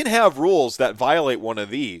 We can have rules that violate one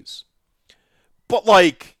of these. But,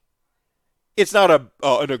 like, it's not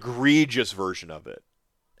an egregious version of it.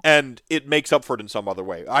 And it makes up for it in some other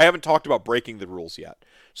way. I haven't talked about breaking the rules yet.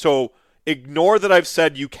 So ignore that I've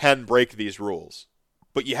said you can break these rules.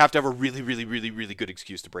 But you have to have a really, really, really, really good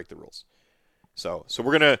excuse to break the rules. So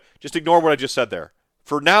we're going to just ignore what I just said there.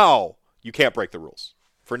 For now, you can't break the rules.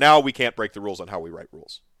 For now, we can't break the rules on how we write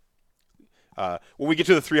rules. When we get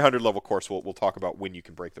to the 300 level course, we'll talk about when you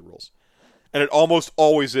can break the rules. And it almost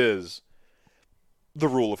always is the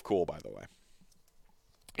rule of cool, by the way.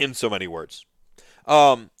 In so many words.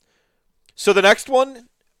 So the next one,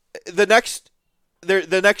 the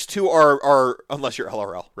next 2 are unless you're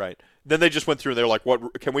LRL, right? Then they just went through and they're like,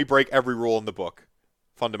 what can we break every rule in the book,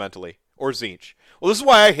 fundamentally, or Tzeentch? Well, this is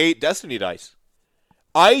why I hate Destiny Dice.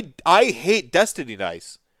 I hate Destiny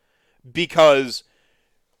Dice because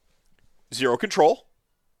zero control,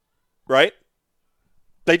 right?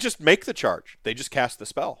 They just make the charge. They just cast the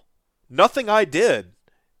spell. Nothing I did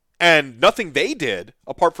and nothing they did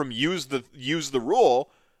apart from use the rule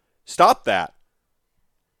stop that.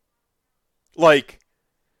 Like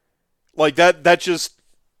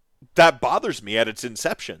that bothers me at its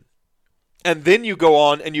inception. And then you go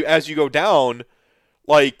on and as you go down,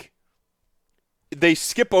 like, they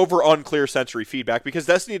skip over unclear sensory feedback because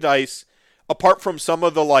Destiny Dice, apart from some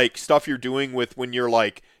of the, like, stuff you're doing with when you're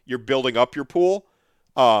building up your pool,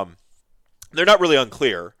 they're not really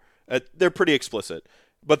unclear. They're pretty explicit.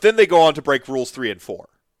 But then they go on to break rules 3 and 4.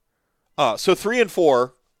 So 3 and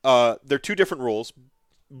 4, they're 2 different rules,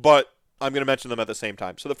 but I'm going to mention them at the same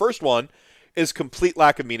time. So the first one is complete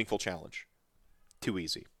lack of meaningful challenge. Too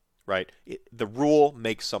easy, right? The rule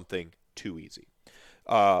makes something too easy.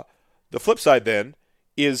 The flip side then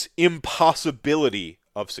is impossibility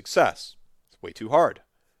of success. It's way too hard,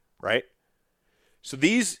 right? So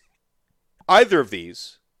either of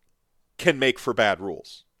these can make for bad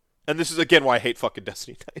rules. And this is, again, why I hate fucking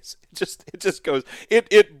Destiny Dice.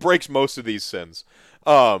 It breaks most of these sins.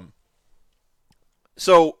 So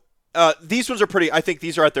these ones are pretty, I think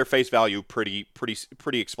these are at their face value pretty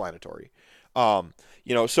explanatory.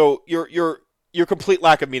 So your complete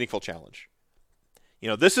lack of meaningful challenge.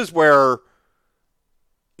 This is where,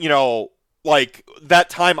 like, that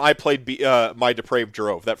time I played my Depraved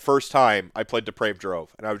Drove, that first time I played Depraved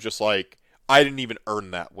Drove, and I was just like, I didn't even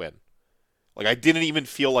earn that win. Like, I didn't even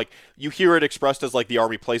feel like, you hear it expressed as, like, the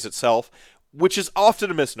army plays itself, which is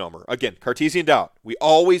often a misnomer. Again, Cartesian doubt. We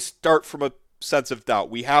always start from a sense of doubt.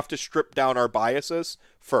 We have to strip down our biases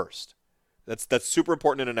first That's super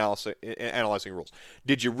important in analyzing rules.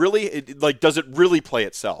 Did you really does it really play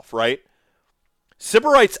itself, right?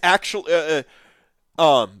 Sybarites actually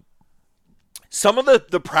some of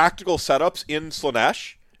the practical setups in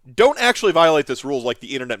Slaanesh don't actually violate this rules like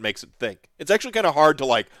the internet makes it think. It's actually kind of hard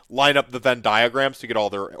to line up the Venn diagrams to get all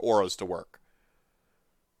their auras to work.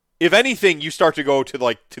 If anything, you start to go to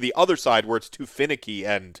the other side where it's too finicky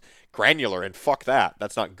and granular, and fuck that.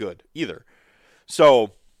 That's not good either.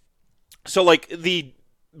 So when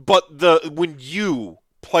you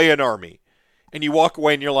play an army and you walk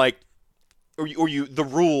away and you're like, the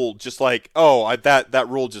rule just that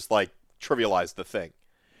rule just trivialized the thing,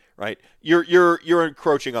 right? You're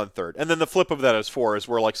encroaching on third, and then the flip of that is 4 is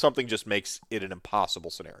where something just makes it an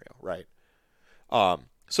impossible scenario, right?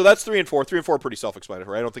 So that's 3 and 4. 3 and 4 are pretty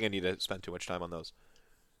self-explanatory. I don't think I need to spend too much time on those.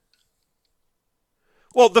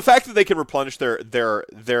 Well, the fact that they can replenish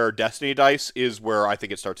their destiny dice is where I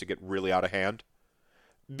think it starts to get really out of hand,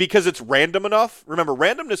 because it's random enough. Remember,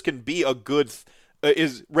 randomness can be a good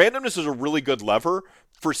randomness is a really good lever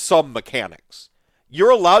for some mechanics.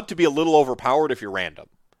 You're allowed to be a little overpowered if you're random,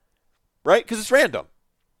 right? Because it's random.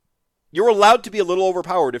 You're allowed to be a little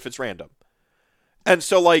overpowered if it's random. And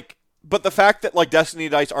so, but the fact that, destiny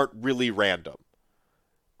dice aren't really random,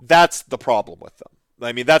 that's the problem with them.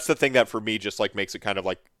 I mean, that's the thing that, for me, just, makes it kind of,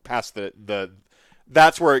 past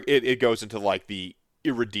that's where it goes into, the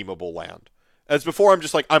irredeemable land. As before, I'm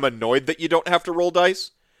just, I'm annoyed that you don't have to roll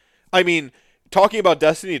dice. I mean, talking about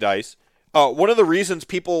destiny dice, one of the reasons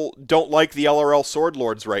people don't like the LRL Sword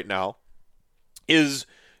Lords right now is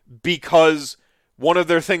because one of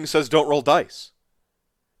their things says don't roll dice.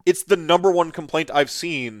 It's the number one complaint I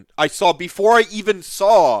saw before I even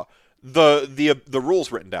saw the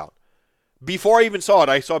rules written down. Before I even saw it,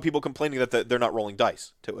 I saw people complaining that they're not rolling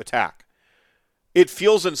dice to attack. It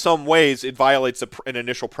feels in some ways it violates an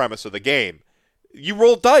initial premise of the game. You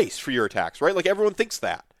roll dice for your attacks, right? Everyone thinks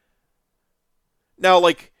that. Now,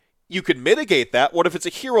 you could mitigate that. What if it's a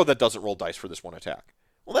hero that doesn't roll dice for this one attack?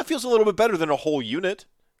 Well, that feels a little bit better than a whole unit,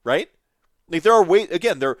 right? There are ways,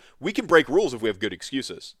 again, we can break rules if we have good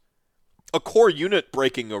excuses. A core unit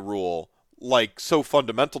breaking a rule, so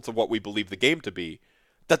fundamental to what we believe the game to be,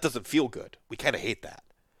 that doesn't feel good. We kind of hate that.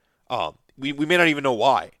 We may not even know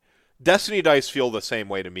why. Destiny dice feel the same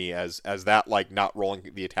way to me as that, not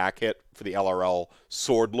rolling the attack hit for the LRL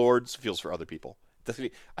Sword Lords feels for other people.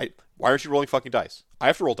 Why aren't you rolling fucking dice? I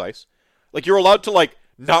have to roll dice. You're allowed to,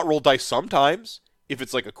 not roll dice sometimes if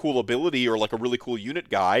it's, a cool ability or, a really cool unit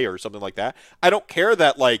guy or something like that. I don't care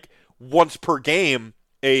that, once per game,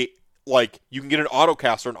 you can get an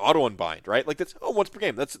autocast or an auto-unbind, right? That's, once per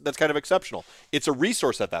game. That's kind of exceptional. It's a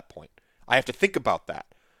resource at that point. I have to think about that.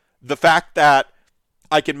 The fact that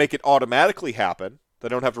I can make it automatically happen,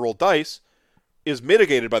 that I don't have to roll dice, is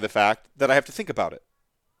mitigated by the fact that I have to think about it,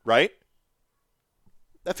 right?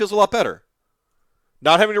 That feels a lot better.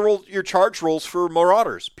 Not having to roll your charge rolls for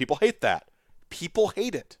Marauders. People hate that. People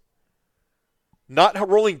hate it. Not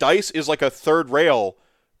rolling dice is like a third rail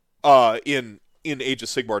in Age of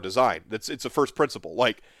Sigmar design. It's a first principle.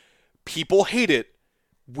 People hate it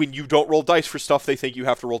when you don't roll dice for stuff they think you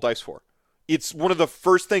have to roll dice for. It's one of the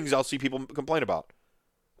first things I'll see people complain about.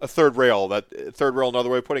 A third rail, another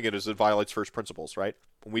way of putting it is it violates first principles, right?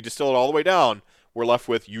 When we distill it all the way down, we're left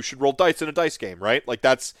with, you should roll dice in a dice game, right?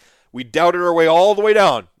 We doubted our way all the way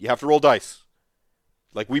down. You have to roll dice.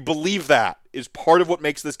 We believe that is part of what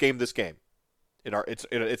makes this game this game. It's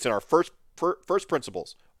in our first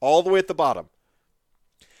principles, all the way at the bottom.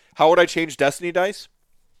 How would I change Destiny dice?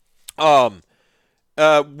 One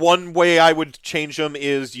way I would change them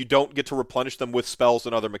is you don't get to replenish them with spells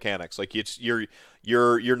and other mechanics. It's your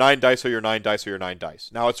 9 dice or your 9 dice or your 9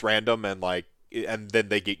 dice. Now it's random and then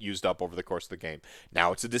they get used up over the course of the game.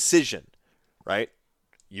 Now it's a decision, right?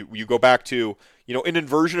 You go back to, an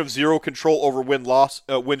inversion of 0 control over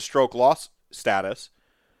win stroke loss status.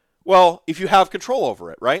 Well, if you have control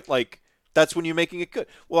over it, right? That's when you're making it good.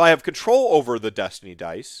 Well, I have control over the Destiny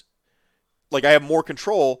dice. I have more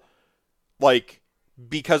control,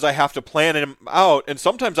 because I have to plan them out, and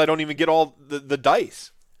sometimes I don't even get all the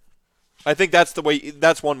dice. I think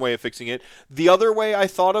that's one way of fixing it. The other way I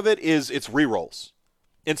thought of it is it's rerolls.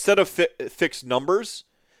 Instead of fixed numbers,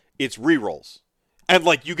 it's rerolls. And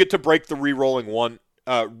you get to break the rerolling one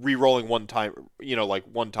time,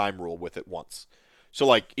 one time rule with it once.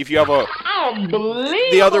 So if you have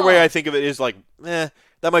the other way I think of it is that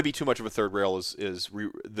might be too much of a third rail is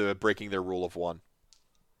the breaking their rule of 1.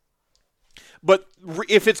 But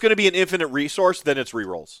if it's going to be an infinite resource, then it's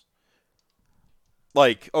rerolls.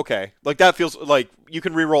 Okay. That feels you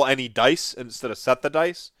can reroll any dice instead of set the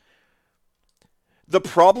dice. The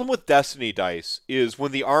problem with Destiny dice is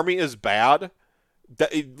when the army is bad,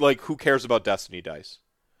 like, who cares about Destiny dice?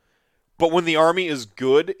 But when the army is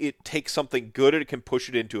good, it takes something good and it can push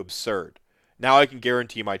it into absurd. Now I can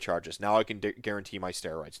guarantee my charges. Now I can guarantee my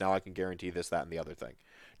steroids. Now I can guarantee this, that, and the other thing.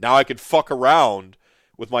 Now I can fuck around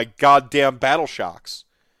with my goddamn battle shocks.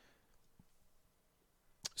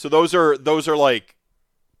 So those are like,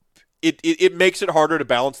 it makes it harder to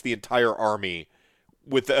balance the entire army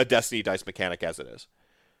with a Destiny dice mechanic as it is.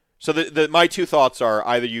 So my two thoughts are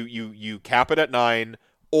either you cap it at 9,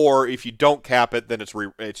 or if you don't cap it, then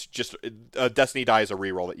it's just Destiny die is a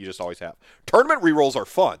reroll that you just always have. Tournament rerolls are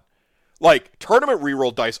fun. Like, tournament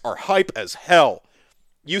reroll dice are hype as hell.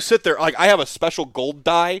 You sit there, like, I have a special gold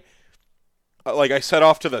die, like, I set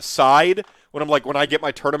off to the side when I get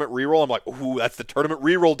my tournament reroll, I'm like, ooh, that's the tournament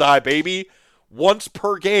reroll die, baby. Once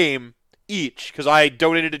per game each, because I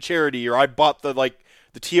donated to charity, or I bought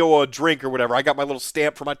the TOA drink or whatever. I got my little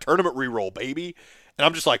stamp for my tournament reroll, baby. And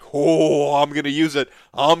I'm just like, oh, I'm going to use it.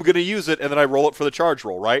 I'm going to use it. And then I roll it for the charge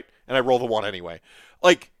roll, right? And I roll the 1 anyway.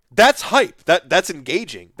 Like, that's hype. That's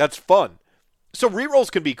engaging. That's fun. So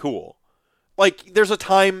rerolls can be cool. Like, there's a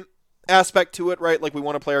time aspect to it, right? Like, we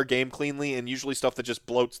want to play our game cleanly, and usually stuff that just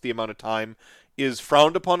bloats the amount of time is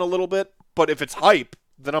frowned upon a little bit. But if it's hype,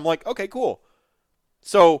 then I'm like, okay, cool.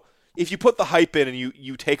 So if you put the hype in and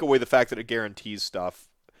you take away the fact that it guarantees stuff,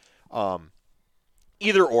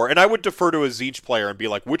 either or, and I would defer to a Tzeentch player and be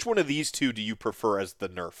like, which one of these two do you prefer as the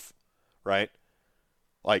nerf, right?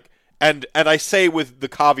 Like, and I say with the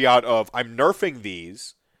caveat of I'm nerfing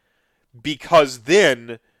these because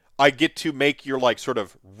then I get to make your like sort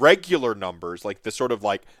of regular numbers, like the sort of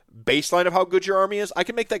like baseline of how good your army is. I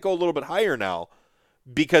can make that go a little bit higher now.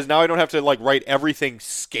 Because now I don't have to like write everything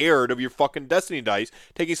scared of your fucking Destiny dice,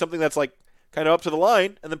 taking something that's like kind of up to the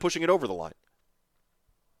line and then pushing it over the line.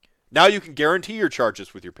 Now you can guarantee your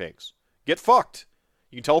charges with your pings. Get fucked.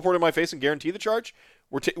 You can teleport in my face and guarantee the charge.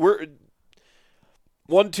 We're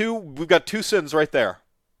 1, 2. We've got 2 sins right there.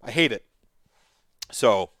 I hate it.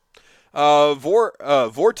 So,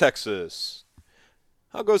 Vortexes.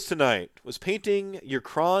 How goes tonight? Was painting your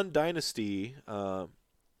Kron Dynasty a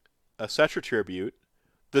Cetra tribute.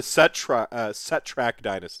 The Settrack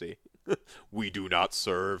Dynasty. We do not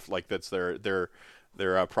serve. Like, that's their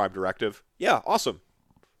prime directive. Yeah, awesome.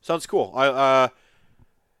 Sounds cool.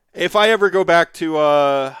 If I ever go back to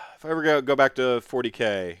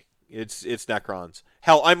 40K, it's Necrons.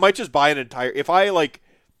 Hell, I might just buy an entire. If I found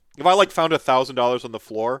 $1,000 on the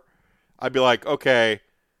floor, I'd be like, okay.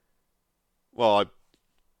 Well, I'd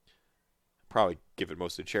probably give it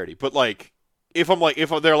mostly to charity. But like, if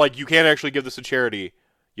they're like, you can't actually give this to charity,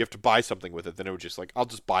 you have to buy something with it, then it would just like, I'll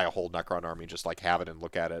just buy a whole Necron army and just like have it and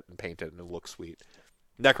look at it and paint it and it looks sweet.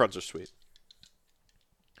 Necrons are sweet.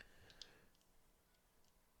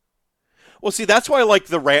 Well, see, that's why I like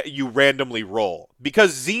you randomly roll.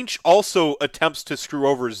 Because Tzeentch also attempts to screw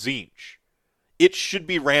over Tzeentch. It should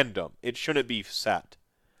be random. It shouldn't be set.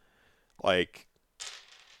 Like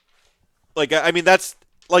I mean, that's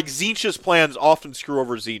like Tzeentch's plans often screw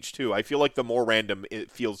over Tzeentch too. I feel like the more random it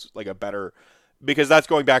feels like a better, because that's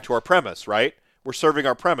going back to our premise, right? We're serving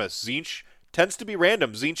our premise. Tzeentch tends to be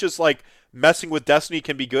random. Tzeentch is like messing with Destiny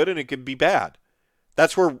can be good and it can be bad.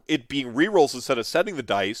 That's where it being rerolls instead of setting the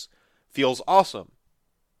dice feels awesome.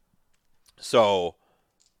 So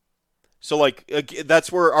like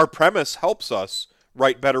that's where our premise helps us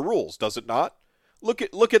write better rules, does it not? Look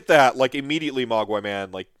at that, like immediately, Mogwai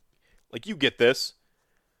man, like you get this.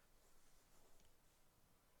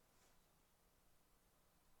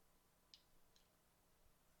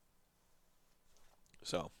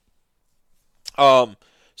 So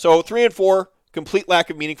 3 and 4, complete lack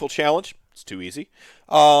of meaningful challenge. It's too easy.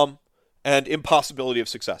 And impossibility of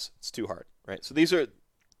success. It's too hard, right? So these are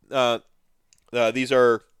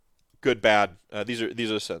good, bad.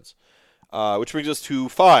 These are sins. Which brings us to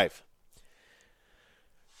 5.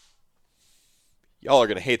 Y'all are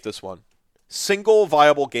gonna hate this one. Single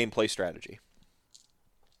viable gameplay strategy.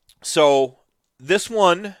 So this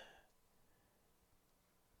one.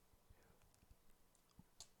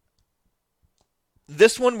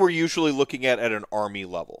 This one we're usually looking at an army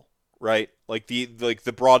level, right? Like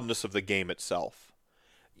the broadness of the game itself.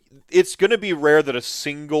 It's going to be rare that a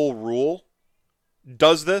single rule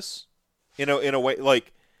does this in a way.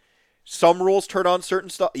 Like, some rules turn on certain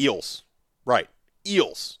stuff. Eels, right?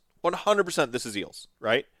 Eels, 100%. This is eels,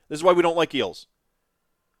 right? This is why we don't like eels.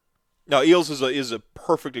 Now, eels is a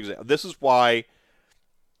perfect example. This is why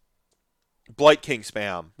Blight King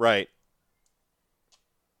spam, right?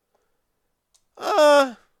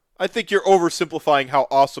 I think you're oversimplifying how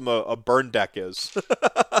awesome a burn deck is.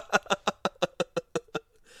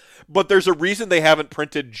 But there's a reason they haven't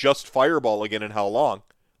printed just Fireball again in how long?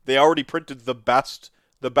 They already printed the best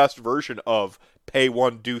version of pay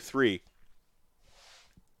 1, do 3.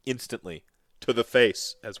 Instantly. To the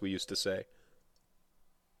face, as we used to say.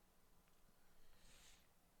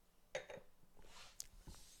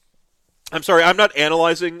 I'm sorry, I'm not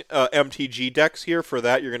analyzing MTG decks here. For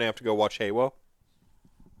that, you're going to have to go watch Haywo.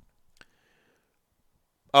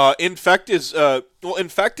 Infect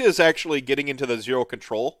is actually getting into the zero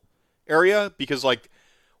control area, because like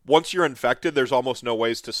once you're infected, there's almost no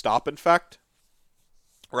ways to stop infect.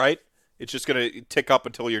 Right? It's just going to tick up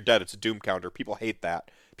until you're dead. It's a doom counter. People hate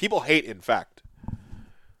that. People hate infect.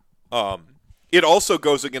 It also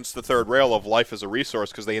goes against the third rail of life as a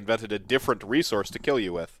resource, because they invented a different resource to kill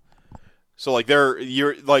you with. So like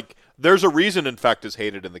there's a reason infect is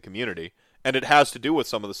hated in the community, and it has to do with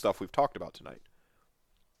some of the stuff we've talked about tonight.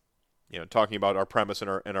 You know, talking about our premise and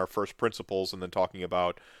our first principles, and then talking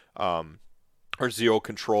about our zero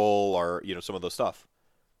control, or some of the stuff.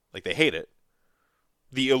 Like, they hate it.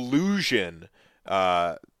 The illusion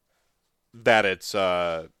that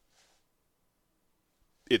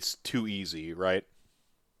it's too easy, right?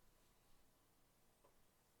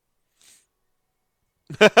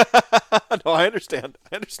 No, I understand.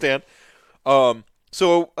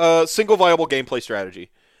 So single viable gameplay strategy.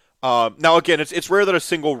 Now, again, it's rare that a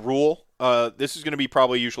single rule. This is going to be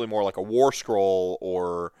probably usually more like a War Scroll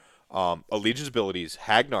or Allegiance abilities.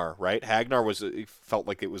 Hagnar, right? Hagnar felt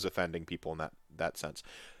like it was offending people in that sense.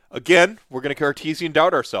 Again, we're going to Cartesian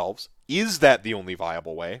doubt ourselves. Is that the only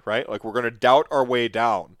viable way, right? Like, we're going to doubt our way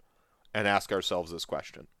down and ask ourselves this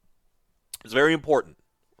question. It's very important.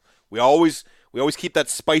 We always keep that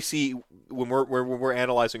spicy when we're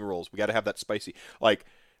analyzing rules. We got to have that spicy, like,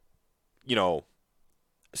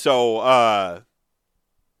 So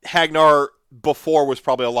Hagnar before was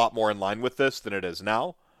probably a lot more in line with this than it is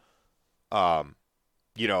now.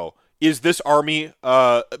 Is this army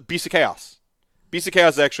Beast of Chaos? Beast of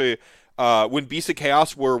Chaos actually, when Beast of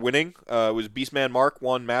Chaos were winning, it was Beastman Mark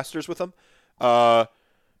won Masters with them. Zangor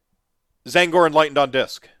Enlightened on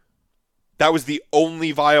Disc. That was the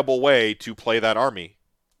only viable way to play that army.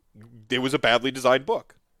 It was a badly designed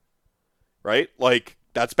book, right? Like,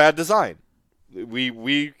 that's bad design.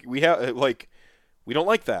 We have, like, we don't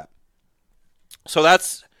like that. So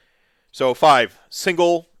 5,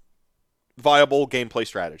 single viable gameplay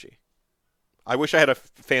strategy. I wish I had a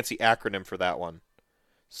fancy acronym for that one.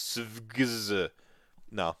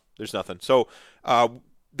 No, there's nothing. So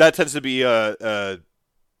that tends to be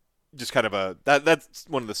just kind of that's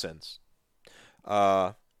one of the sins.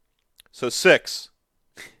 So 6.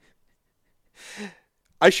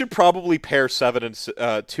 I should probably pair 7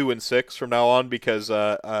 and 2 and 6 from now on, because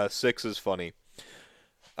 6 is funny.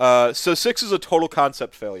 So 6 is a total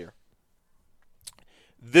concept failure.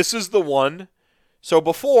 This is the one. So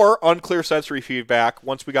before, unclear sensory feedback,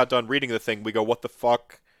 once we got done reading the thing, we go, what the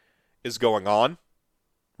fuck is going on?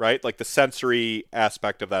 Right? Like, the sensory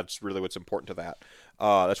aspect of that's really what's important to that.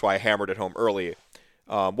 That's why I hammered it home early.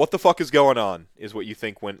 What the fuck is going on is what you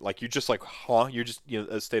think when, like, you're just like, huh? You're just,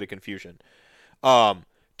 a state of confusion.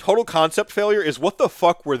 Total concept failure is, what the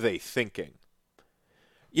fuck were they thinking?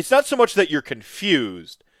 It's not so much that you're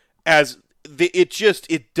confused as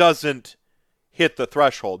it doesn't hit the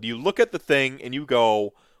threshold. You look at the thing and you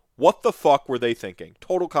go, what the fuck were they thinking?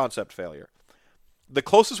 Total concept failure. The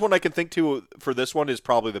closest one I can think to for this one is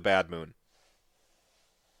probably the Bad Moon.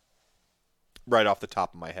 Right off the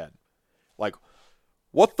top of my head. Like,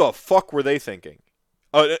 what the fuck were they thinking?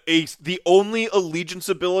 The only allegiance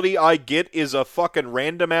ability I get is a fucking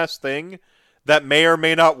random-ass thing that may or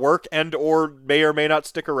may not work and or may or may not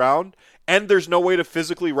stick around, and there's no way to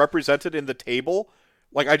physically represent it in the table.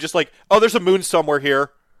 Like, I just like, oh, there's a moon somewhere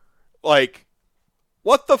here. Like,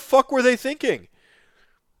 what the fuck were they thinking?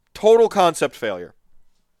 Total concept failure.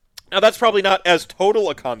 Now, that's probably not as total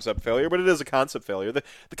a concept failure, but it is a concept failure. The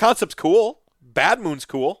concept's cool. Bad Moon's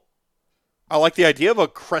cool. I like the idea of a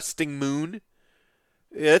cresting moon.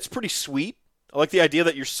 Yeah, it's pretty sweet. I like the idea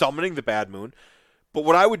that you're summoning the Bad Moon. But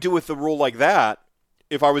what I would do with a rule like that,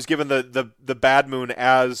 if I was given the Bad Moon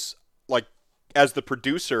as the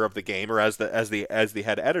producer of the game, or as the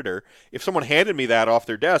head editor, if someone handed me that off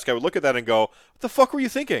their desk, I would look at that and go, what the fuck were you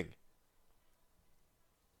thinking?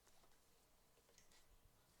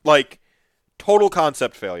 Like, total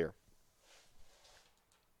concept failure.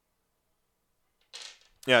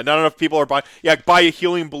 Yeah, not enough people are buying. Yeah, buy a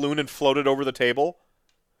helium balloon and float it over the table.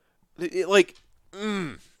 Like,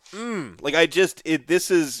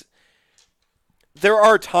 this is. There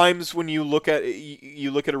are times when you look at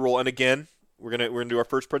a rule, and again, we're gonna do our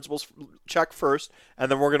first principles check first, and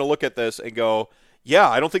then we're gonna look at this and go, Yeah,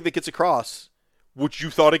 I don't think that gets across what you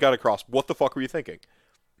thought it got across. What the fuck were you thinking?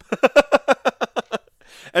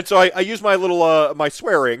 And so I use my little my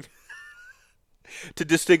swearing to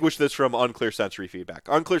distinguish this from unclear sensory feedback.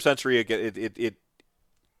 Unclear sensory, again,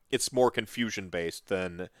 it's more confusion based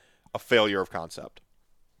than a failure of concept.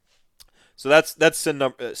 So that's sin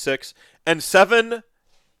number 6. And 7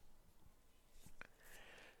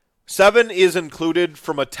 is included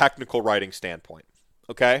from a technical writing standpoint.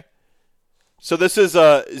 Okay? So this is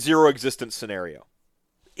a zero existence scenario.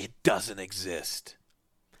 It doesn't exist.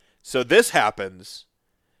 So this happens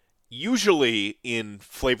usually in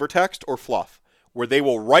flavor text or fluff, where they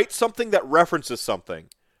will write something that references something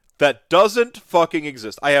that doesn't fucking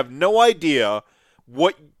exist. I have no idea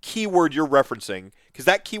what keyword you're referencing, because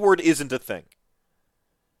that keyword isn't a thing.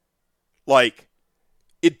 Like,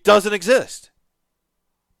 it doesn't exist.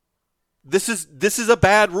 This is a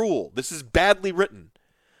bad rule. This is badly written.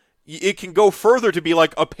 It can go further to be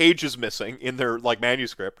like a page is missing in their like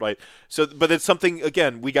manuscript, right? So, but it's something,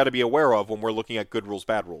 again, we got to be aware of when we're looking at good rules,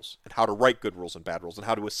 bad rules, and how to write good rules and bad rules, and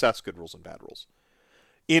how to assess good rules and bad rules.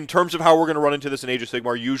 In terms of how we're going to run into this in Age of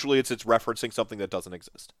Sigmar, usually it's referencing something that doesn't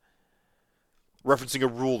exist. Referencing a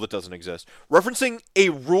rule that doesn't exist. Referencing a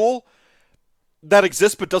rule that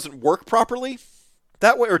exists but doesn't work properly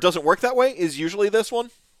that way, or doesn't work that way, is usually this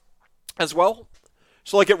one as well.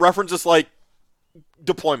 So like it references like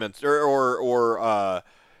deployments or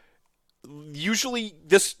usually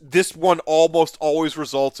this one almost always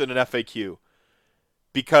results in an FAQ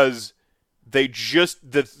because they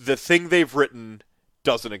just the thing they've written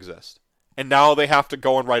doesn't exist, and now they have to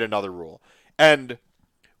go and write another rule. And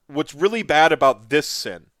what's really bad about this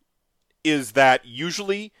sin is that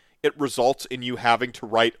usually it results in you having to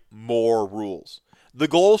write more rules. The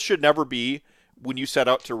goal should never be, when you set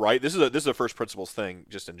out to write, this is a first principles thing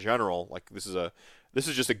just in general. Like this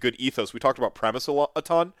is just a good ethos. We talked about premise a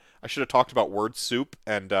ton. I should have talked about word soup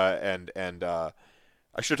and I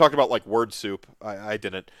should have talked about like word soup. I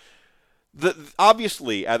didn't.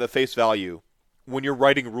 Obviously, at the face value, when you're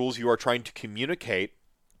writing rules, you are trying to communicate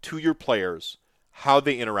to your players how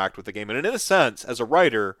they interact with the game. And in a sense, as a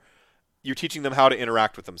writer, you're teaching them how to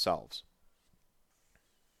interact with themselves.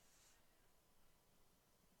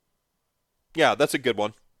 Yeah, that's a good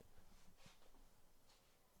one.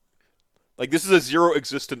 Like, this is a zero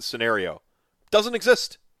existence scenario. Doesn't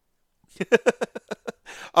exist.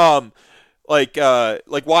 Like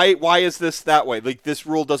why is this that way? Like, this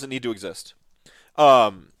rule doesn't need to exist.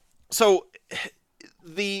 So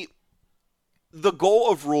the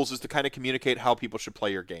goal of rules is to kind of communicate how people should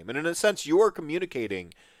play your game. And in a sense, you are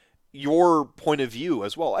communicating your point of view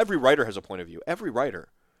as well. Every writer has a point of view. Every writer,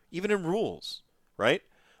 even in rules, right?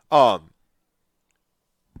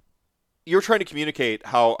 You're trying to communicate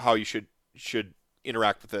how you should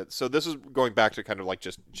interact with it. So this is going back to kind of like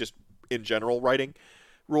just in general writing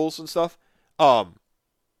rules and stuff.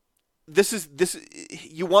 This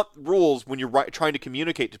you want rules when you're trying to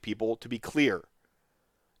communicate to people to be clear.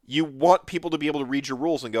 You want people to be able to read your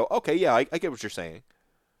rules and go, okay, yeah, I get what you're saying.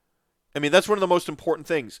 I mean, that's one of the most important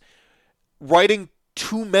things. Writing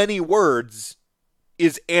too many words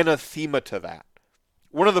is anathema to that.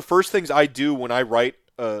 One of the first things I do when I write,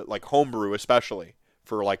 like homebrew, especially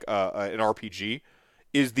for like an RPG,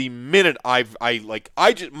 is the minute my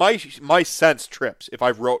sense trips if I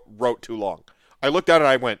wrote too long. I looked at it and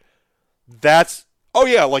I went, oh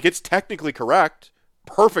yeah, like it's technically correct,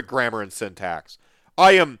 perfect grammar and syntax.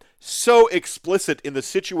 I am so explicit in the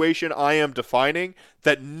situation I am defining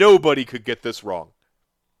that nobody could get this wrong.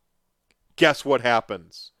 Guess what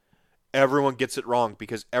happens? Everyone gets it wrong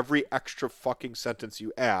because every extra fucking sentence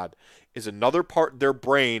you add is another part their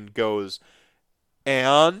brain goes,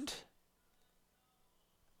 and?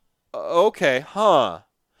 Okay, huh.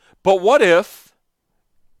 But what if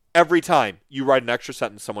every time you write an extra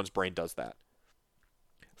sentence, someone's brain does that?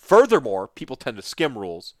 Furthermore, people tend to skim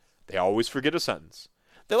rules. They always forget a sentence.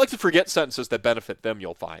 They like to forget sentences that benefit them,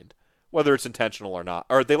 you'll find, whether it's intentional or not.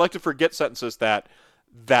 Or they like to forget sentences that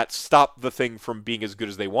stop the thing from being as good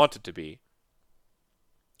as they want it to be.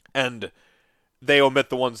 And they omit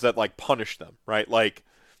the ones that, like, punish them, right? Like,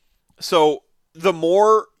 so the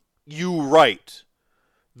more you write,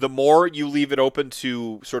 the more you leave it open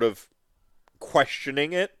to sort of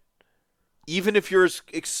questioning it. Even if you're as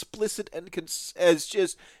explicit and as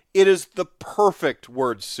just, it is the perfect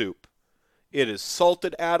word soup. It is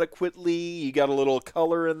salted adequately. You got a little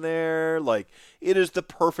color in there. Like, it is the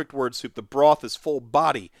perfect word soup. The broth is full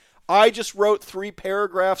body. I just wrote 3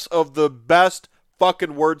 paragraphs of the best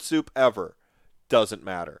fucking word soup ever. Doesn't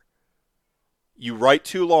matter. You write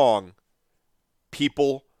too long,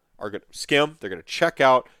 people are going to skim. They're going to check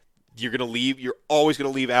out. You're always gonna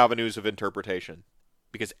leave avenues of interpretation,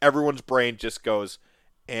 because everyone's brain just goes,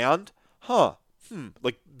 and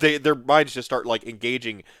like their minds just start like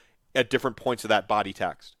engaging at different points of that body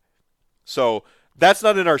text. So that's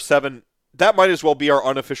not in our 7. That might as well be our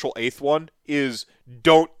unofficial 8th one, is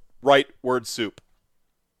don't write word soup.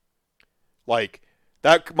 Like,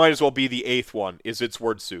 that might as well be the 8th one, is it's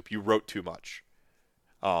word soup. You wrote too much.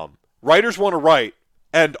 Writers want to write,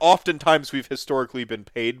 and oftentimes we've historically been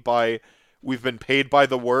paid by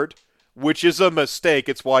the word, which is a mistake.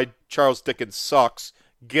 It's why Charles Dickens sucks.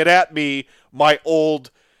 Get at me, my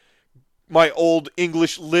old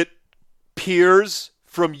English lit peers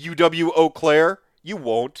from UW Eau Claire. You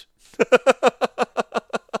won't.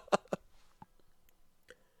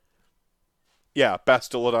 Yeah,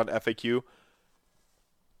 Bastillon FAQ.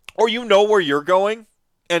 Or you know where you're going.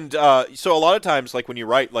 And so a lot of times, like when you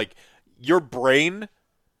write, like your brain,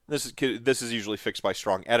 this is usually fixed by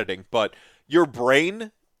strong editing, but your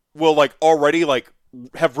brain will like already like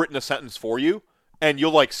have written a sentence for you, and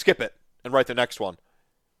you'll like skip it and write the next one.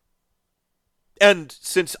 And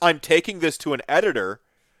since I'm taking this to an editor,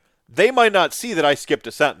 they might not see that I skipped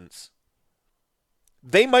a sentence.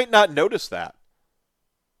 They might not notice that.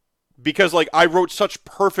 Because, like, I wrote such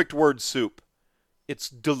perfect word soup. It's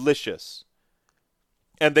delicious.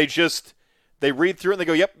 And they read through it and they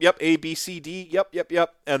go, yep, A, B, C, D,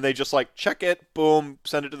 yep. And they just, like, check it, boom,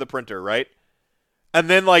 send it to the printer, right? And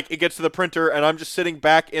then, like, it gets to the printer and I'm just sitting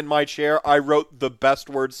back in my chair. I wrote the best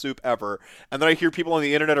word soup ever. And then I hear people on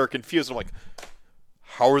the internet are confused. I'm like,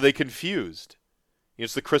 how are they confused?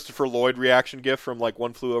 It's the Christopher Lloyd reaction gif from, like,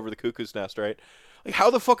 One Flew Over the Cuckoo's Nest, right? Like, how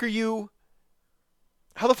the fuck are you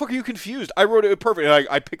confused? I wrote it perfect. And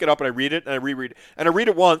I pick it up and I read it and I reread it. And I read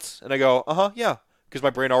it once and I go, yeah. Because my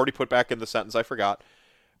brain already put back in the sentence I forgot.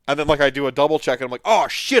 And then, like, I do a double check and I'm like, oh,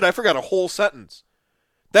 shit, I forgot a whole sentence.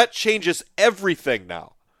 That changes everything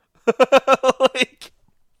now.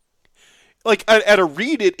 like at a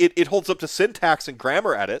read, it holds up to syntax and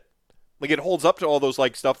grammar edit. Like, it holds up to all those,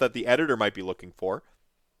 like, stuff that the editor might be looking for.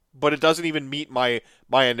 But it doesn't even meet my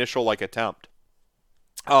initial, like, attempt.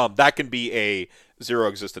 That can be a zero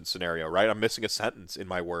existence scenario, right? I'm missing a sentence in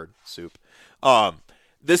my word soup.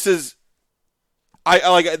 This is, I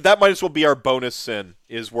like, that might as well be our bonus sin,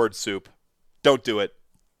 is word soup. Don't do it.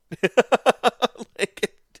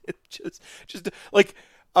 Like, just like,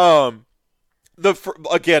 again,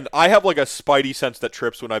 I have like a spidey sense that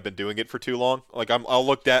trips when I've been doing it for too long. Like, I'll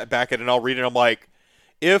look back at it and I'll read it and I'm like,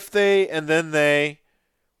 if they, and then they,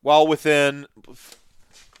 while within,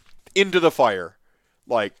 into the fire.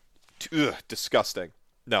 Like, disgusting.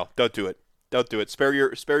 No, don't do it. Don't do it. Spare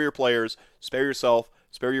your players, spare yourself,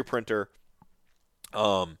 spare your printer.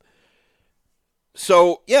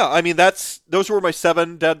 So yeah, I mean, those were my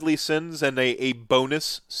 7 deadly sins and a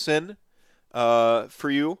bonus sin for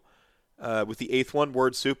you with the 8th one,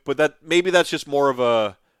 word soup. But maybe that's just more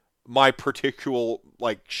of my particular,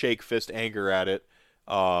 like, shake fist anger at it.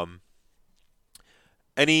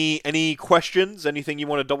 Any questions? Anything you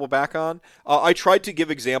want to double back on? I tried to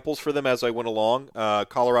give examples for them as I went along.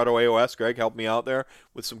 Colorado AOS, Greg, helped me out there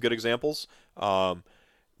with some good examples.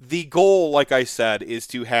 The goal, like I said, is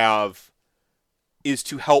to help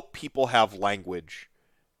people have language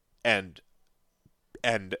and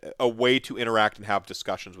a way to interact and have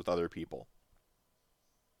discussions with other people.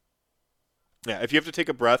 Yeah, if you have to take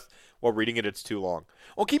a breath while reading it, it's too long.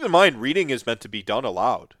 Well, keep in mind, reading is meant to be done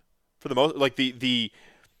aloud. For the most, like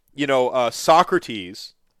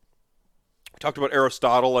Socrates. We talked about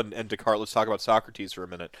Aristotle and Descartes. Let's talk about Socrates for a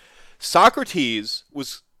minute. Socrates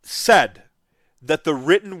said that the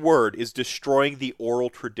written word is destroying the oral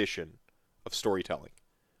tradition of storytelling.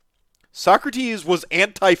 Socrates was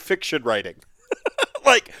anti-fiction writing.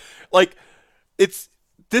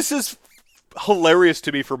 This is hilarious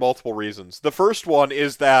to me for multiple reasons. The first one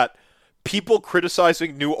is that people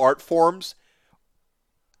criticizing new art forms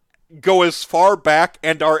go as far back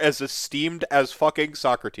and are as esteemed as fucking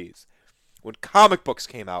Socrates. When comic books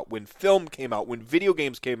came out, when film came out, when video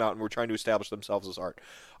games came out and were trying to establish themselves as art.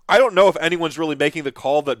 I don't know if anyone's really making the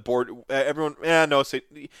call that board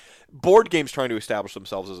games trying to establish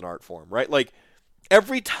themselves as an art form, right? Like,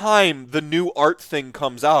 every time the new art thing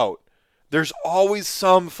comes out, there's always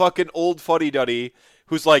some fucking old fuddy-duddy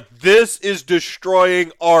who's like, this is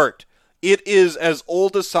destroying art. It is as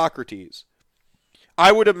old as Socrates.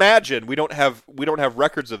 I would imagine, we don't have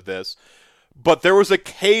records of this, but there was a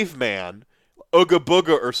caveman, Ooga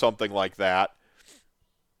Booga or something like that.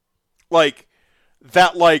 Like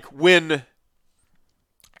when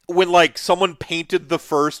like someone painted the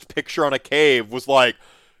first picture on a cave was like,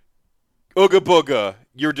 Ooga Booga,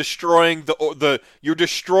 You're destroying you're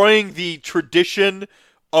destroying the tradition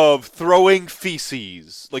of throwing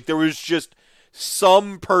feces. Like there was just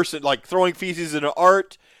some person like throwing feces in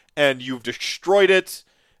art, and you've destroyed it.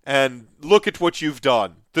 And look at what you've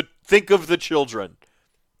done. Think of the children.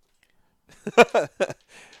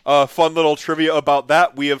 Fun little trivia about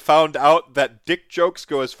that. We have found out that dick jokes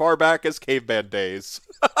go as far back as caveman days.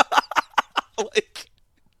 like,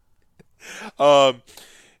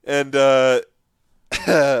 and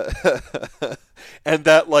and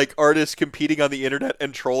that like artists competing on the internet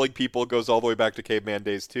and trolling people goes all the way back to caveman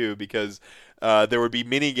days too, because there would be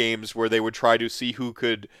mini games where they would try to see who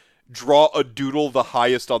could draw a doodle the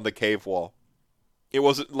highest on the cave wall. It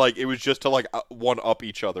wasn't like it was just to like one up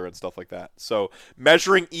each other and stuff like that. So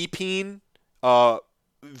measuring epeen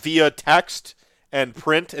via text and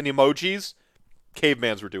print and emojis,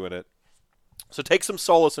 cavemans were doing it. So take some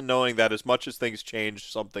solace in knowing that as much as things change,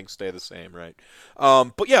 some things stay the same, right?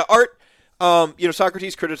 But yeah, art.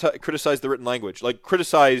 Socrates criticized the written language, like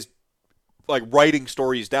criticized like writing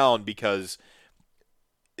stories down, because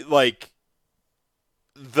like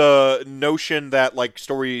the notion that like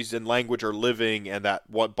stories and language are living, and that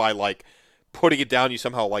what by like putting it down you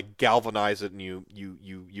somehow like galvanize it and you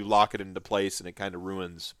lock it into place, and it kind of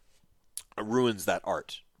ruins that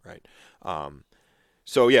art, right?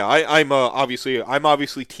 So yeah, I'm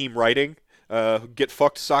obviously team writing. Get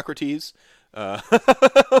fucked, Socrates. But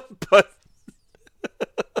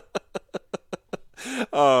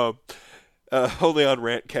only on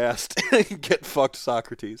Rantcast. Get fucked,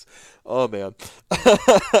 Socrates. Oh man.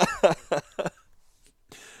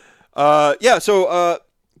 Yeah. So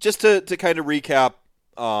just to kind of recap.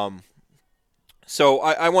 So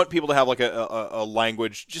I want people to have like a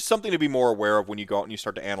language, just something to be more aware of when you go out and you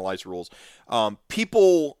start to analyze rules.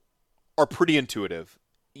 People are pretty intuitive.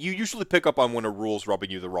 You usually pick up on when a rule's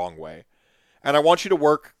rubbing you the wrong way. And I want you to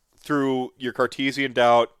work through your Cartesian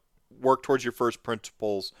doubt, work towards your first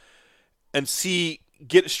principles, and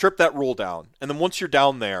strip that rule down. And then once you're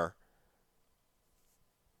down there,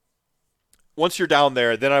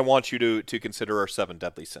 then I want you to consider our 7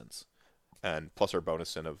 deadly sins. And plus our bonus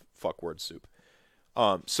sin of fuck word soup.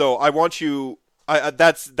 So I want you.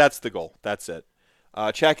 That's the goal. That's it.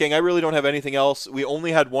 Chat gang, I really don't have anything else. We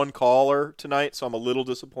only had one caller tonight, so I'm a little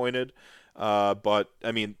disappointed. But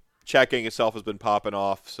I mean, chat gang itself has been popping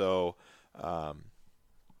off, so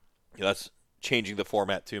that's changing the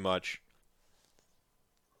format too much.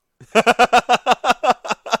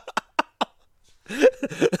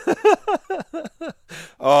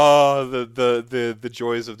 Oh, the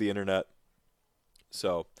joys of the internet.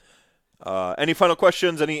 So. Any final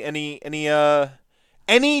questions? Any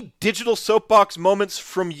digital soapbox moments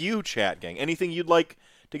from you, chat gang? Anything you'd like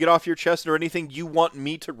to get off your chest, or anything you want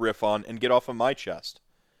me to riff on and get off of my chest?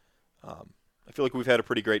 I feel like we've had a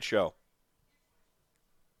pretty great show.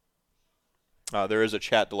 There is a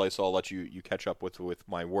chat delay, so I'll let you catch up with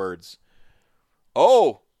my words.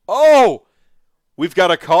 Oh! We've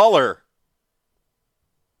got a caller.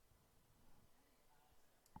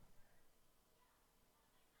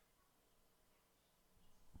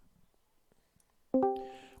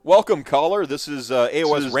 Welcome, caller. This is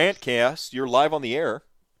AOS Rantcast. You're live on the air.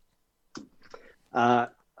 Hi.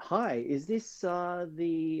 Is this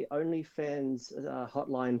the OnlyFans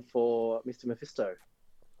hotline for Mr. Mephisto?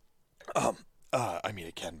 I mean,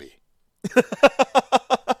 it can be.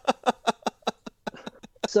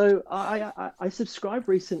 So I subscribed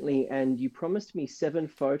recently, and you promised me 7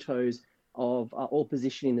 photos of all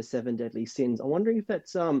positioning the 7 deadly sins. I'm wondering if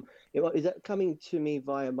that's is that coming to me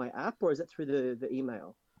via my app, or is that through the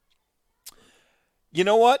email? You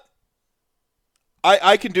know what?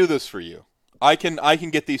 I can do this for you. I can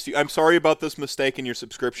get these to you. I'm sorry about this mistake in your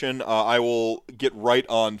subscription. I will get right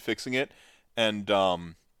on fixing it. And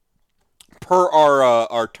per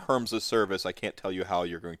our terms of service, I can't tell you how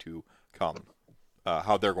you're going to come.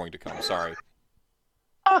 How they're going to come. Sorry.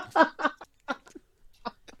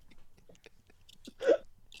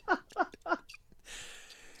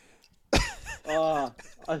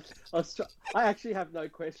 I actually have no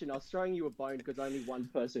question. I was throwing you a bone because only one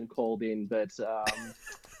person called in, but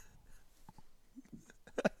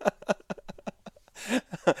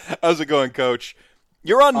how's it going, Coach?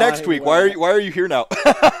 You're on next week. Why are you here now?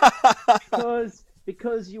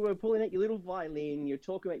 because you were pulling out your little violin. You're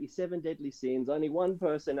talking about your 7 deadly sins. Only one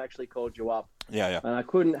person actually called you up. Yeah. And I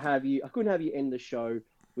couldn't have you end the show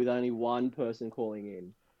with only one person calling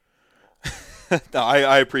in. No,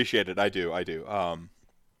 I appreciate it. I do.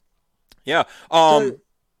 Yeah. While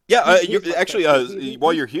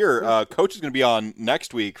you're here, Coach is going to be on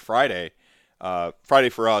next week, Friday. Friday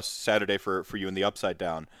for us, Saturday for you in the Upside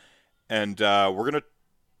Down, and we're going to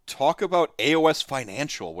talk about AOS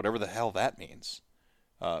Financial, whatever the hell that means.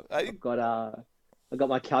 I've got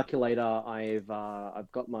my calculator. I've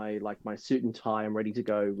got my suit and tie. I'm ready to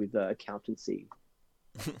go with accountancy.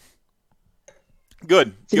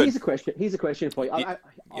 Good. So good. Here's a question for you.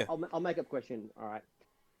 Yeah. I'll make up a question. All right.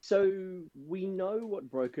 So we know what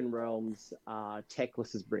Broken Realms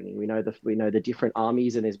Teclis is bringing. We know the different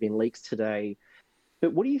armies, and there's been leaks today.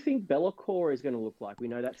 But what do you think Be'lakor is going to look like? We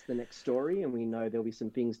know that's the next story, and we know there'll be some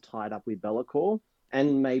things tied up with Be'lakor,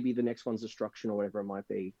 and maybe the next one's Destruction or whatever it might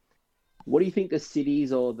be. What do you think the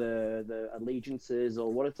cities or the allegiances,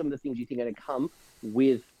 or what are some of the things you think are going to come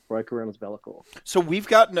with Broken Realms Be'lakor? So we've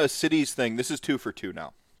gotten a cities thing. This is 2 for 2 now.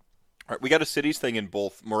 All right, we got a cities thing in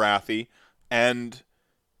both Morathi and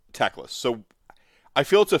Teclis. So I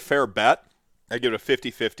feel it's a fair bet. I give it a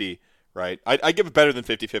 50-50, right? I give it better than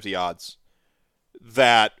 50-50 odds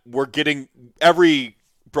that we're getting every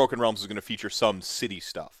Broken Realms is going to feature some city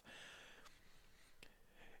stuff.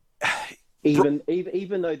 Even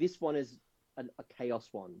though this one is a chaos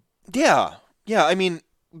one. Yeah. I mean,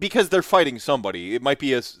 because they're fighting somebody, it might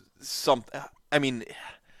be I mean,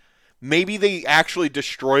 maybe they actually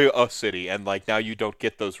destroy a city and like now you don't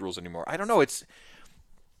get those rules anymore. I don't know. It's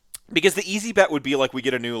because the easy bet would be like we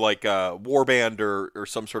get a new like warband or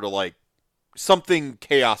some sort of like something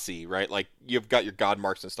chaosy, right? Like you've got your god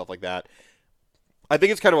marks and stuff like that. I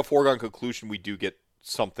think it's kind of a foregone conclusion we do get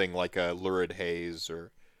something like a Lurid Haze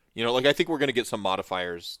or, like I think we're going to get some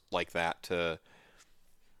modifiers like that to...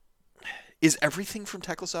 Is everything from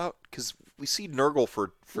Teclis out? Because we see Nurgle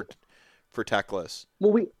for Teclis.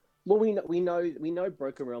 We know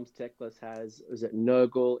Broken Realms Teclis has, is it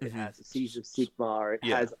Nurgle, it has the Siege of Sigmar, it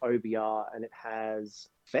has OBR, and it has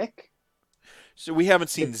Feck. So we haven't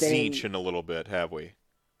seen Tzeentch in a little bit, have we?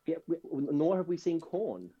 Yeah, nor have we seen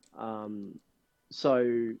Khorne.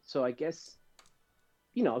 So I guess,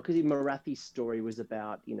 because Morathi's story was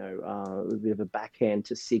about, a bit of a backhand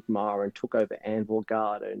to Sigmar and took over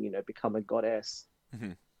Anvilgard and, become a goddess.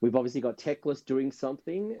 Mm-hmm. We've obviously got Teclis doing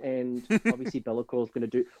something, and obviously Be'lakor's going to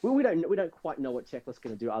do. Well, we don't quite know what Teclis is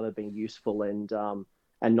going to do other than being useful and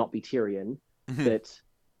not be Tyrion. Mm-hmm. But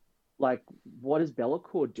like, what is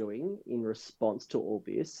Be'lakor doing in response to all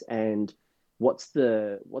this, and what's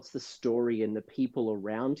the story and the people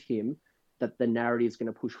around him that the narrative is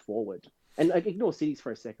going to push forward? And like, ignore cities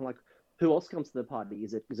for a second. Like, who else comes to the party?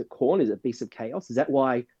 Is it Khorne? Is it Beast of Chaos? Is that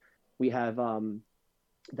why we have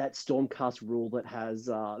that Stormcast rule that has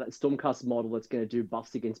that Stormcast model that's going to do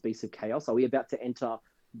buffs against Beast of Chaos? Are we about to enter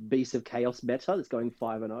Beast of Chaos meta that's going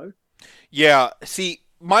 5-0? Yeah. See,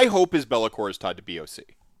 my hope is Be'lakor is tied to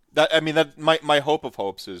BOC. My hope of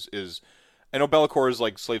hopes is I know Be'lakor is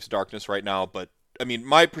like Slaves of Darkness right now, but I mean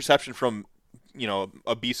my perception from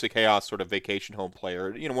a Beast of Chaos sort of vacation home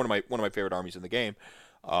player, one of my favorite armies in the game,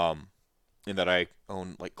 in that I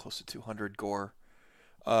own like close to 200 gore,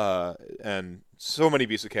 and so many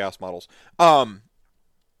Beast of Chaos models.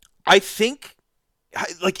 I think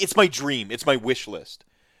like it's my dream, it's my wish list.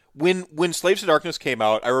 When Slaves of Darkness came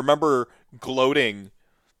out, I remember gloating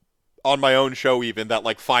on my own show even that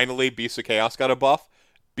like finally Beast of Chaos got a buff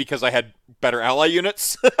because I had better ally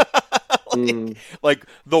units. Like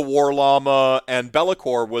the War Llama and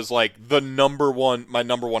Be'lakor was like my number one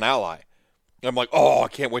ally. And I'm like, oh, I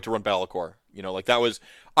can't wait to run Be'lakor. Like that was,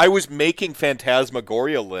 I was making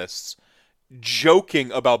Phantasmagoria lists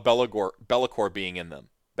joking about Be'lakor being in them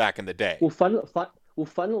back in the day. Well,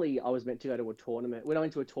 funnily, I was meant to go to a tournament. When I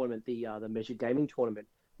went to a tournament, the Measured Gaming tournament,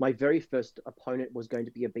 my very first opponent was going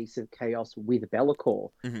to be a Beast of Chaos with Be'lakor.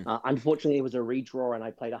 Mm-hmm. Unfortunately, it was a redraw, and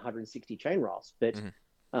I played 160 Chain Rasp. But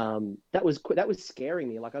that was scaring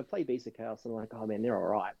me. Like, I played Beast of Chaos, and I'm like, oh man, they're all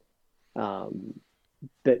right.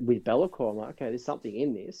 But with Be'lakor, I'm like, okay, there's something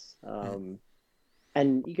in this.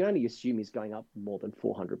 And you can only assume he's going up more than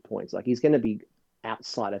 400 points. Like, he's going to be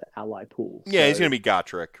outside of ally pools. Yeah, he's going to be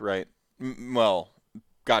Gotrek, right?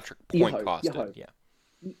 Gotrek point costed. Yeah.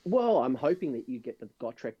 Well, I'm hoping that you get the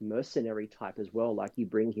Gotrek mercenary type as well. Like, you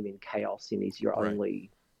bring him in Chaos, and he's your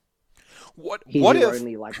only.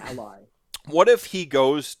 Only like ally. What if he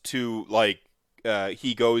goes to like out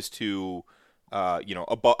of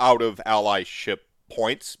allyship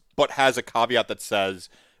points, but has a caveat that says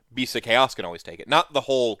Beasts of Chaos can always take it, not the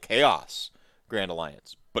whole Chaos Grand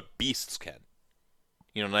Alliance, but Beasts can.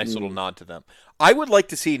 Nice little nod to them. I would like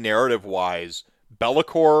to see narrative-wise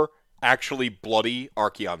Be'lakor actually bloody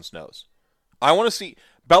Archaon's nose. I want to see...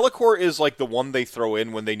 Be'lakor is like the one they throw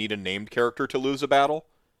in when they need a named character to lose a battle,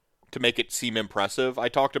 to make it seem impressive. I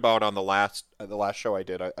talked about on the last show I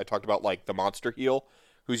did, I talked about like the monster heel,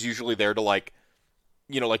 who's usually there to like,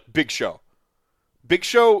 like big show. Big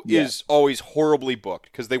Show Yeah. is always horribly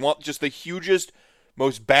booked because they want just the hugest,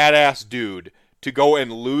 most badass dude to go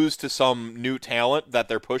and lose to some new talent that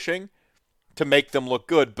they're pushing to make them look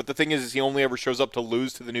good. But the thing is he only ever shows up to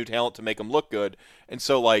lose to the new talent to make him look good. And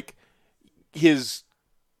so, like, his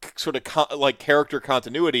sort of like character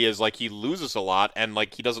continuity is like he loses a lot and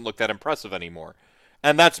like he doesn't look that impressive anymore.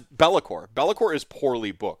 And that's Be'lakor. Be'lakor is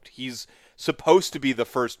poorly booked. He's supposed to be the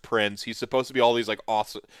first prince. He's supposed to be all these like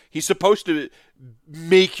awesome. He's supposed to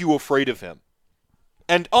make you afraid of him.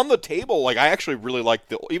 And on the table, like I actually really like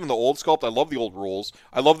even the old sculpt. I love the old rules.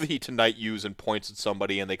 I love that he tonight use and points at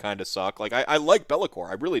somebody and they kind of suck. Like I like Be'lakor.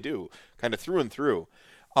 I really do, kind of through and through.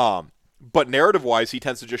 But narrative wise, he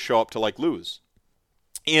tends to just show up to like lose.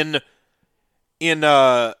 In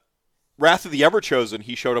Wrath of the Everchosen,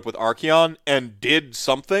 he showed up with Archaon and did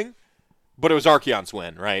something, but it was Archaon's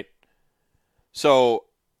win, right? So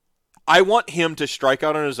I want him to strike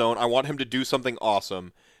out on his own. I want him to do something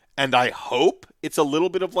awesome. And I hope it's a little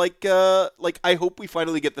bit of like I hope we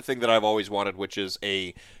finally get the thing that I've always wanted, which is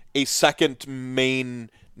a second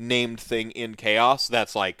main named thing in Chaos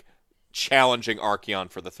that's like challenging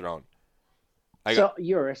Archaon for the throne. So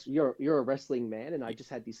you're a wrestling man, and I just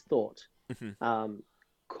had this thought.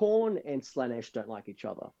 Khorne and Slaanesh don't like each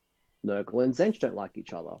other. Nurgle and Tzeentch don't like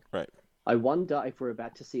each other. Right. I wonder if we're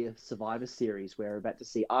about to see a Survivor Series where we're about to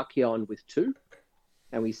see Archaon with 2,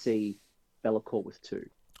 and we see Be'lakor with 2.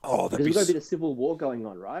 Oh, because we've got a bit of civil war going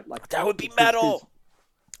on, right? Like that would be metal.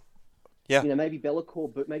 Yeah. You know, maybe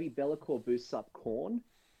Be'lakor boosts up Khorne,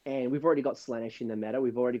 and we've already got Slaanesh in the meta.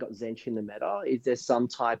 We've already got Tzeentch in the meta. Is there some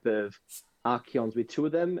type of Archaons with 2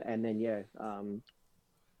 of them, and then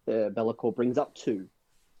Be'lakor brings up 2?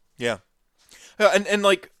 Yeah, and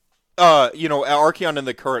like Archaon in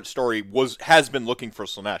the current story has been looking for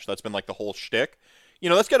Slaanesh. That's been like the whole shtick.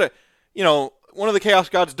 That's gotta one of the Chaos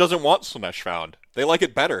Gods doesn't want Slaanesh found. They like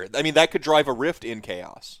it better. I mean, that could drive a rift in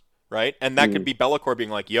Chaos, right? And that could be Be'lakor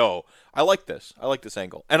being like, "Yo, I like this. I like this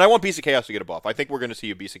angle, and I want Beast of Chaos to get a buff. I think we're going to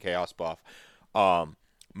see a Beast of Chaos buff."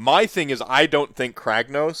 My thing is, I don't think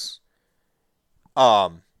Kragnos.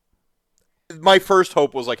 My first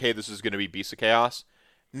hope was like, "Hey, this is going to be Beast of Chaos."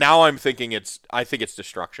 Now I'm thinking I think it's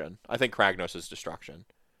destruction. I think Kragnos is destruction.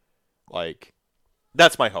 Like,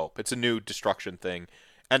 that's my hope. It's a new destruction thing.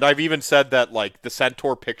 And I've even said that, like, the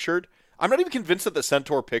Centaur pictured, I'm not even convinced that the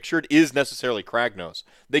Centaur pictured is necessarily Kragnos.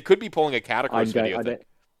 They could be pulling a Catacross video thing.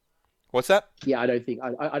 What's that? Yeah, I don't think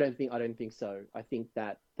so. I think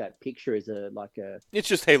that picture is it's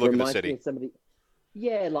just, hey, look at the city.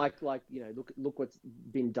 Look what's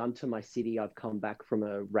been done to my city. I've come back from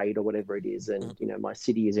a raid or whatever it is, and my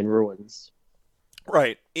city is in ruins.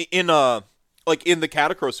 Right. In the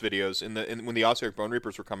Catacross videos, when the Ossiarch Bone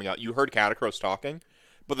Reapers were coming out, you heard Catacross talking,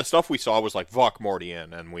 but the stuff we saw was like Vok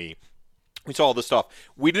Mortian, and we saw all this stuff.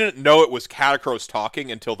 We didn't know it was Catacross talking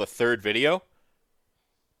until the 3rd video.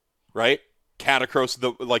 Right? Catacross,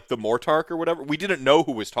 the Mortarch or whatever. We didn't know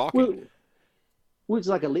who was talking. Well, it's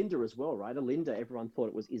like Alinda as well, right? Alinda, everyone thought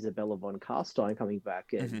it was Isabella von Carstein coming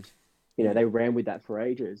back, and they ran with that for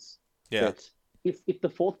ages. Yeah. But if the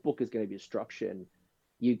 4th book is going to be Destruction,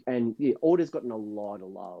 Order's gotten a lot of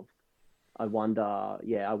love. I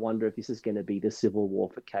wonder if this is going to be the civil war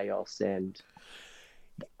for Chaos, and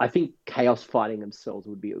I think Chaos fighting themselves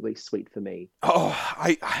would be at least sweet for me. Oh,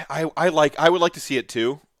 I would like to see it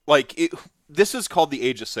too. Like this is called the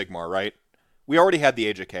Age of Sigmar, right? We already had the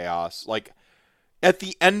Age of Chaos. Like, at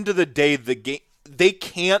the end of the day, the game, they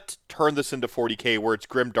can't turn this into 40k where it's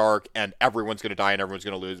grim dark and everyone's going to die and everyone's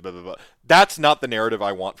going to lose, blah, blah, blah. That's not the narrative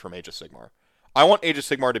I want from Age of Sigmar. I want Age of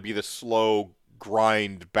Sigmar to be the slow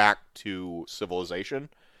grind back to civilization.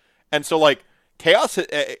 And so, like, Chaos,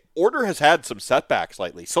 Order has had some setbacks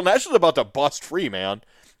lately. Slaanesh is about to bust free, man.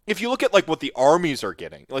 If you look at, like, what the armies are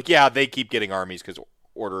getting, like, yeah, they keep getting armies because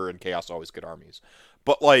Order and Chaos always get armies.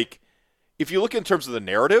 But, like, if you look in terms of the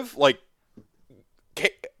narrative, like,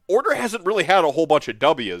 Order hasn't really had a whole bunch of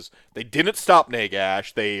W's. They didn't stop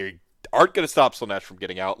Nagash. They aren't going to stop Slaanesh from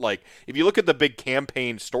getting out. Like, if you look at the big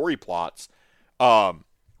campaign story plots,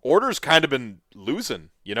 Order's kind of been losing,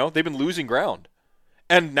 They've been losing ground.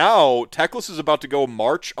 And now, Teclis is about to go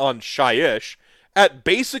march on Shyish at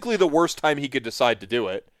basically the worst time he could decide to do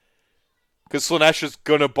it. Because Slaanesh is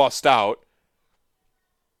going to bust out.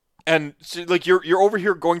 And, so, like, you're over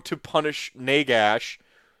here going to punish Nagash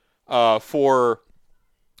for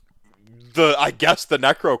the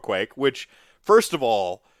Necroquake, which, first of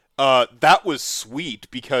all, that was sweet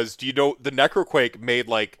because, the Necroquake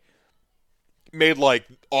made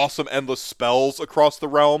awesome endless spells across the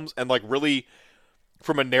realms, and like really,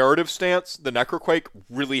 from a narrative stance, the Necroquake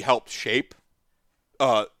really helped shape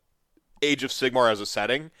Age of Sigmar as a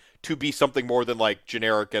setting to be something more than like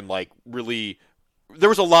generic and like really. There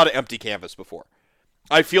was a lot of empty canvas before.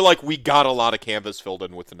 I feel like we got a lot of canvas filled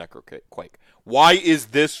in with the Necroquake. Why is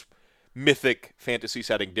this mythic fantasy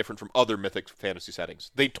setting different from other mythic fantasy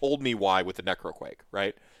settings? They told me why with the Necroquake,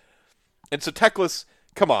 right? And so Teclis,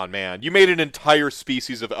 come on, man. You made an entire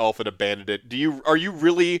species of elf and abandoned it. Are you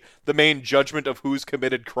really the main judgment of who's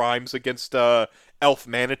committed crimes against elf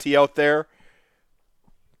manatee out there?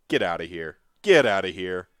 Get out of here. Get out of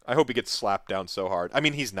here. I hope he gets slapped down so hard. I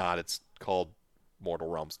mean, he's not. It's called Mortal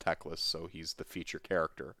Realms Teclis, so he's the feature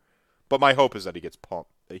character. But my hope is that he gets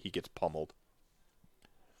pummeled.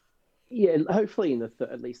 Yeah, hopefully in the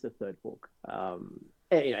at least the third book.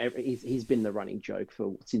 He's been the running joke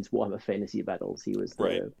since Warhammer Fantasy Battles. He was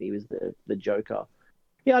the Joker.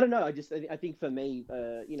 Yeah, I don't know. I think for me,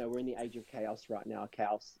 we're in the age of chaos right now.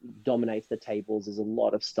 Chaos dominates the tables. There's a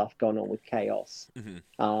lot of stuff going on with chaos.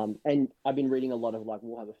 Mm-hmm. And I've been reading a lot of like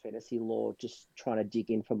Warhammer Fantasy lore, just trying to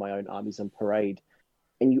dig in for my own armies on parade.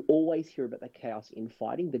 And you always hear about the chaos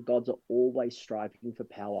infighting. The gods are always striving for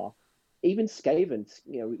power. Even Skaven,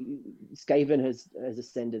 Skaven has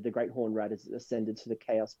ascended. The Great Horn Rat has ascended to the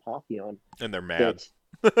Chaos Pantheon, and they're mad.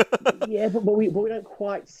 Yeah, but we don't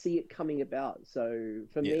quite see it coming about. So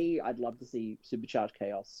for me, I'd love to see supercharged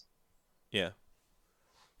chaos. Yeah.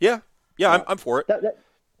 I'm for it. That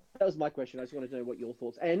was my question. I just wanted to know what your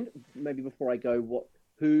thoughts, and maybe before I go,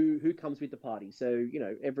 who comes with the party. So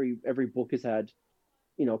every book has had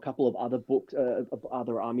a couple of other books,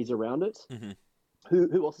 other armies around it. Mm-hmm.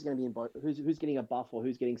 Who else is going to be in who's getting a buff or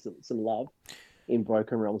who's getting some love in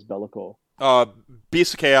Broken Realms Be'lakor?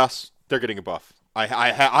 Beasts of Chaos, they're getting a buff.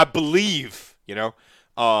 I believe,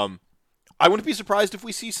 I wouldn't be surprised if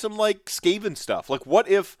we see some like Skaven stuff. Like, what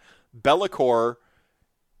if Be'lakor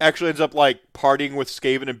actually ends up like partying with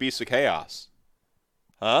Skaven and Beasts of Chaos?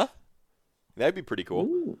 Huh? That'd be pretty cool.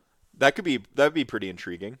 Ooh. That'd be pretty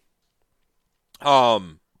intriguing.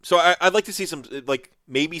 So I'd like to see some, like,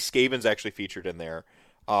 maybe Skaven's actually featured in there.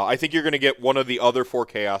 I think you're going to get one of the other 4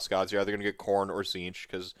 Chaos Gods. You're either going to get Khorne or Tzeentch,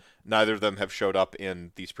 because neither of them have showed up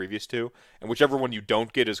in these previous 2. And whichever one you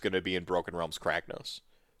don't get is going to be in Broken Realms Kragnos.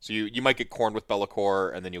 So you might get Khorne with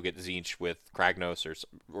Be'lakor, and then you'll get Tzeentch with Kragnos,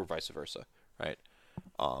 or vice versa, right?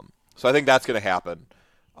 So I think that's going to happen.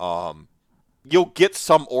 You'll get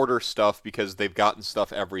some Order stuff, because they've gotten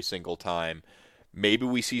stuff every single time. Maybe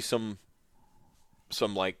we see some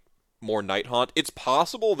like more Nighthaunt. It's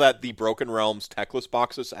possible that the Broken Realms Teclis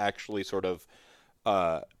boxes actually sort of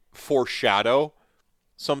foreshadow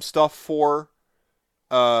some stuff for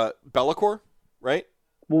Be'lakor, right?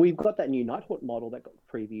 Well, we've got that new Nighthaunt model that got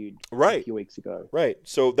previewed a few weeks ago. Right.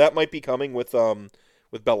 So that might be coming with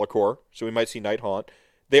Be'lakor. So we might see Nighthaunt.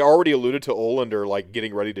 They already alluded to Olander like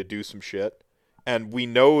getting ready to do some shit, and we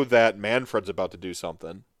know that Manfred's about to do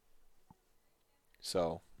something.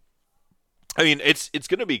 So I mean, it's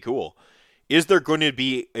going to be cool. Is there going to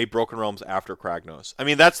be a Broken Realms after Kragnos? I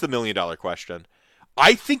mean, that's the $1 million question.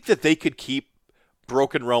 I think that they could keep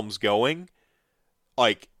Broken Realms going.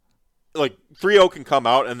 Like 3.0 can come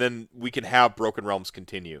out, and then we can have Broken Realms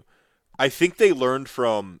continue. I think they learned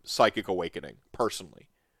from Psychic Awakening, personally.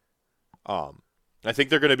 I think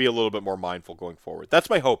they're going to be a little bit more mindful going forward. That's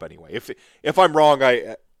my hope, anyway. If I'm wrong,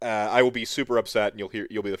 I will be super upset, and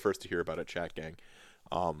you'll be the first to hear about it, chat gang.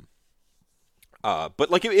 But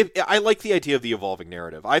like, I like the idea of the evolving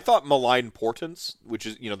narrative. I thought Malign Portents, which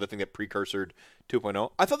is the thing that precursored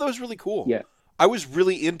 2.0, I thought that was really cool. Yeah, I was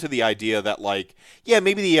really into the idea that like,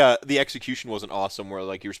 maybe the execution wasn't awesome, where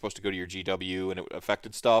like you were supposed to go to your GW and it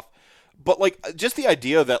affected stuff, but like just the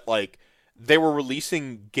idea that like they were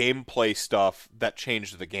releasing gameplay stuff that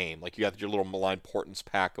changed the game. Like you had your little Malign Portents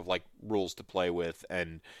pack of like rules to play with,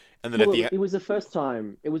 and then at the end, it was the first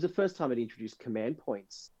time it introduced command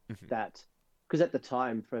points. Mm-hmm. That. Because at the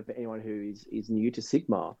time, for anyone who is new to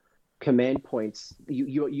Sigmar, command points,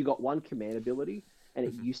 you got one command ability, and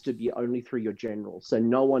it used to be only through your general. So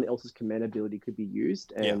no one else's command ability could be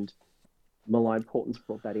used, and Malign Portents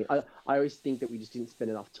brought that in. I always think that we just didn't spend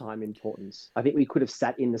enough time in Portents. I think we could have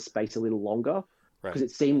sat in the space a little longer, because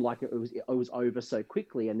it seemed like it was over so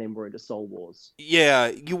quickly, and then we're into Soul Wars. Yeah,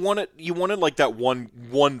 you wanted like that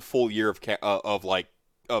one full year of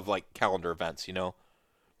calendar events,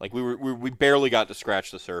 Like we barely got to scratch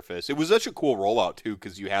the surface. It was such a cool rollout too,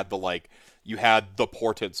 because you had the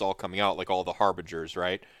portents all coming out, like all the harbingers,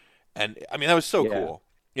 right? And I mean that was so cool.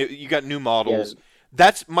 You got new models. Yeah.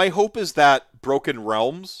 That's my hope, is that Broken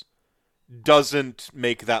Realms doesn't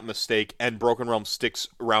make that mistake, and Broken Realms sticks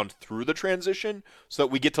around through the transition, so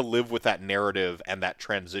that we get to live with that narrative and that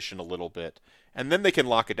transition a little bit, and then they can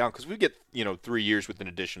lock it down because we get 3 years with an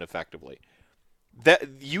addition effectively.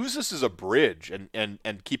 That use this as a bridge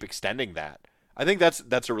and keep extending that. I think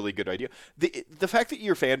that's a really good idea. The fact that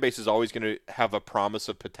your fan base is always going to have a promise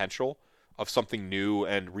of potential of something new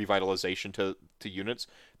and revitalization to units,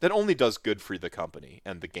 that only does good for the company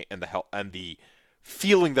and the game and the health and the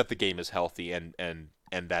feeling that the game is healthy and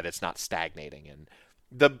that it's not stagnating. And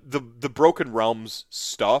the Broken Realms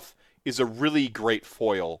stuff is a really great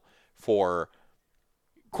foil for,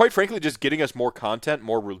 quite frankly, just getting us more content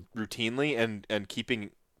more routinely and keeping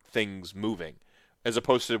things moving, as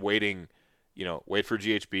opposed to waiting, wait for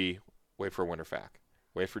GHB, wait for Winterfell,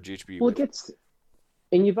 wait for GHB. Well, it gets,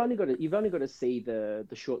 and you've only got to see the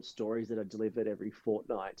short stories that are delivered every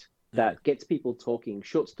fortnight that gets people talking.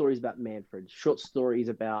 Short stories about Mannfred, short stories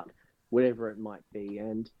about whatever it might be.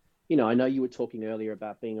 And I know you were talking earlier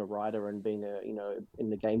about being a writer and being in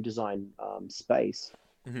the game design space.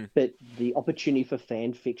 Mm-hmm. But the opportunity for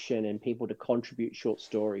fan fiction and people to contribute short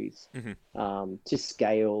stories, to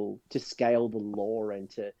scale the lore and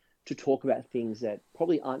to talk about things that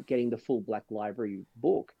probably aren't getting the full Black Library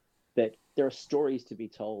book, but there are stories to be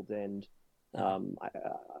told. And I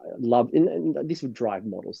love, and this would drive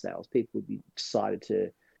model sales. People would be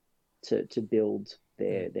excited to build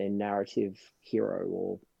their narrative hero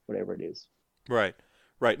or whatever it is. Right.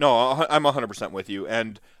 No, I'm 100% with you.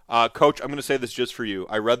 And Coach, I'm going to say this just for you.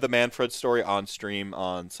 I read the Mannfred story on stream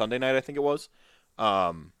on Sunday night, I think it was.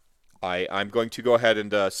 I'm going to go ahead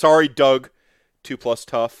and sorry, Doug, 2+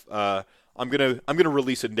 tough. I'm gonna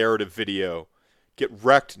release a narrative video. Get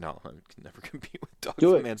wrecked. No, I can never compete with Doug.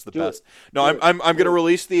 The man's the best. No, I'm gonna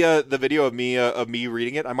release the video of me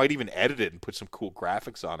reading it. I might even edit it and put some cool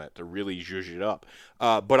graphics on it to really zhuzh it up.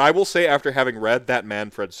 But I will say, after having read that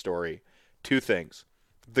Mannfred story, 2 things.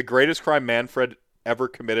 The greatest crime Mannfred ever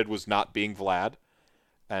committed was not being Vlad,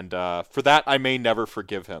 and for that I may never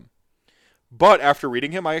forgive him. But after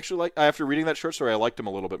reading him, after reading that short story, I liked him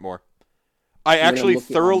a little bit more. I actually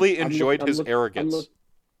thoroughly enjoyed his arrogance.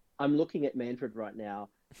 I'm looking at Mannfred right now.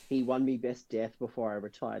 He won me best death before I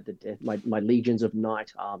retired my Legions of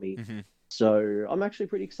Night army. Mm-hmm. So I'm actually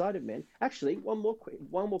pretty excited, man. Actually, one more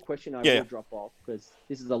question I will drop off, because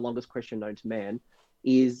this is the longest question known to man,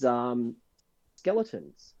 is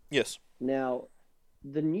skeletons. Yes. Now,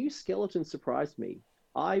 the new skeleton surprised me.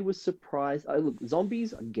 I was surprised. Look,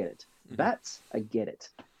 zombies, I get it. Bats, I get it.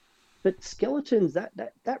 But skeletons,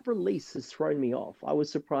 that release has thrown me off. I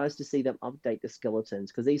was surprised to see them update the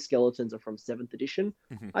skeletons, because these skeletons are from 7th edition.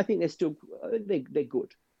 Mm-hmm. I think they're still they're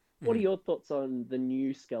good. What are your thoughts on the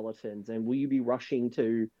new skeletons, and will you be rushing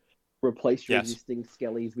to replace your existing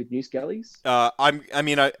skellies with new skellies? I'm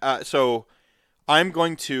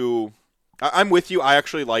with you. I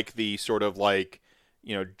actually like the sort of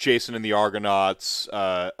Jason and the Argonauts,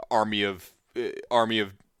 Army of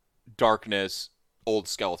Darkness, old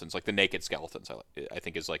skeletons, like the naked skeletons. I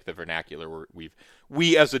think is like the vernacular where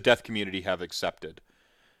we as a death community have accepted.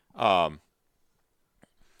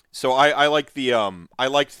 So I like those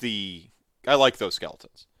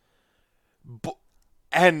skeletons.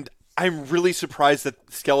 And I'm really surprised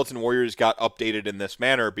that Skeleton Warriors got updated in this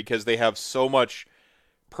manner, because they have so much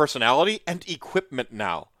personality and equipment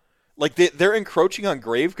now. Like they're encroaching on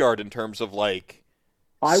Graveguard in terms of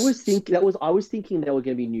I was thinking they were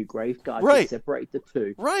going to be new Graveguards to separate the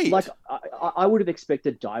two. Right. Like I would have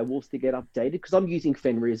expected direwolves to get updated, because I'm using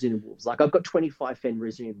Fenrisian wolves. Like I've got 25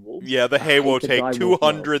 Fenrisian wolves. Yeah, the Haywo take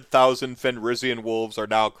 200,000 Fenrisian wolves are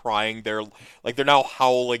now crying. They're now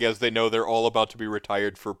howling as they know they're all about to be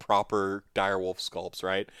retired for proper direwolf sculpts.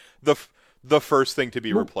 Right. The first thing to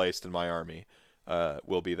be replaced in my army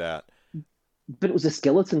will be that. But it was the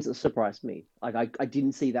skeletons that surprised me. Like I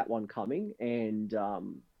didn't see that one coming, and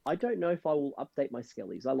I don't know if I will update my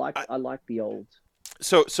skellies. I like the old.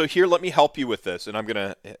 So here, let me help you with this, and I'm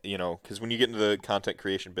gonna, because when you get into the content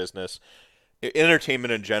creation business,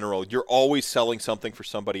 entertainment in general, you're always selling something for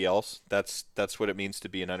somebody else. That's what it means to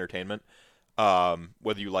be in entertainment,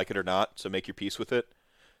 whether you like it or not. So make your peace with it.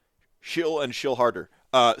 Shill and shill harder.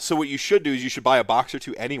 So what you should do is you should buy a box or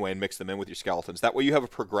 2 anyway and mix them in with your skeletons. That way you have a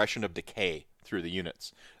progression of decay through the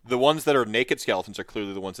units. The ones that are naked skeletons are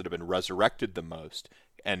clearly the ones that have been resurrected the most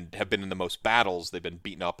and have been in the most battles. They've been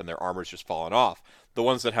beaten up and their armor's just fallen off. The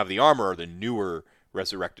ones that have the armor are the newer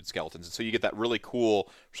resurrected skeletons. And so you get that really cool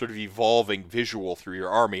sort of evolving visual through your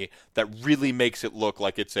army that really makes it look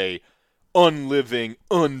like it's a unliving,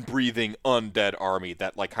 unbreathing, undead army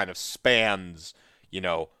that kind of spans,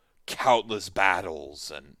 countless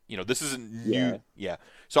battles, and this isn't new. Yeah.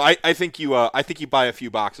 So I think you buy a few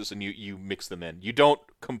boxes and you mix them in. You don't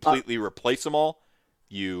completely replace them all.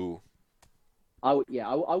 I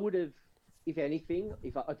would have if anything,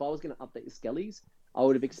 if I was going to update the Skellies, I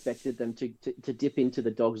would have expected them to dip into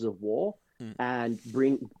the Dogs of War and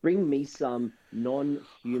bring me some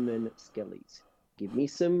non-human Skellies. Give me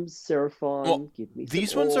some Seraphon. Well, Give me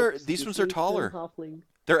these some ones are orcs, these give ones are me some taller. halfling.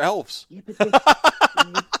 They're elves. Yeah,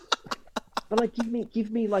 but like,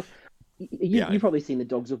 give me like. Yeah. You've probably seen the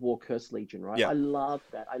Dogs of War Curse Legion, right? Yeah. I loved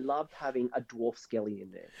that. I loved having a dwarf skelly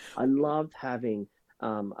in there. I loved having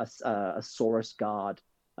a Saurus guard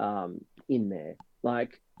in there.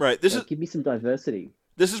 Like, Right. give me some diversity.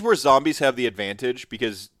 This is where zombies have the advantage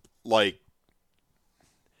because, like,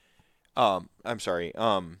 I'm sorry,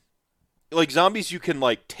 like zombies, you can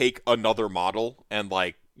like take another model and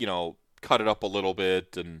like cut it up a little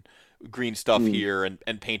bit and green stuff here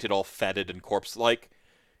and paint it all fetid and corpse like.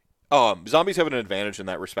 Zombies have an advantage in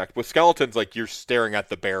that respect. With skeletons, like you're staring at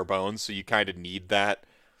the bare bones, so you kind of need that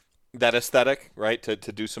aesthetic, right, to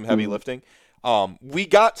do some heavy lifting. We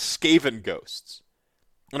got Skaven ghosts,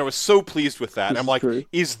 and I was so pleased with that. I'm like,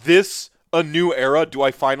 is this a new era? Do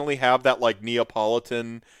I finally have that like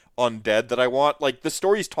Neapolitan undead that I want? Like the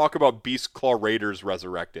stories talk about Beast Claw Raiders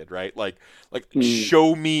resurrected, right? Like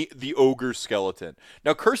show me the ogre skeleton.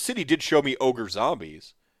 Now Cursed City did show me ogre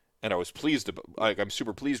zombies, and I was pleased about. Like I'm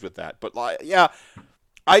super pleased with that. But yeah,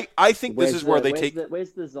 I think this is where they take.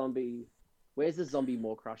 Where's the zombie? Where's the zombie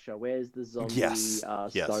Maw Crusher? Where's the zombie Yes.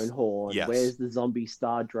 Stonehorn? Yes. Where's the zombie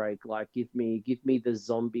Star Drake? Like, give me the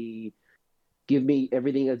zombie. Give me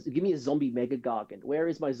everything. Give me a zombie Mega Gargant. Where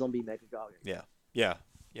is my zombie Mega Gargant? Yeah.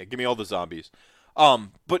 Give me all the zombies.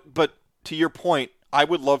 But to your point, I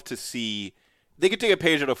would love to see. They could take a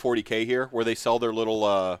page out of 40K here, where they sell their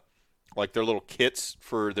little their little kits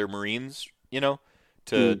for their Marines.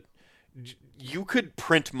 You could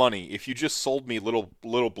print money if you just sold me little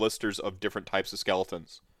blisters of different types of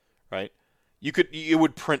skeletons, right? It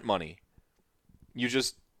would print money. You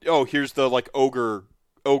just here's the like ogre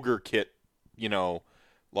kit,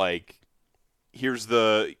 like here's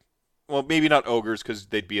the maybe not ogres because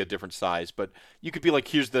they'd be a different size, but you could be like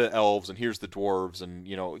here's the elves and here's the dwarves and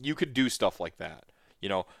you could do stuff like that.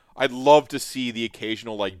 I'd love to see the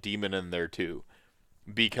occasional like demon in there too,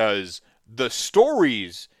 because the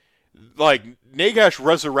stories. Like, Nagash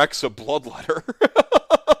resurrects a bloodletter.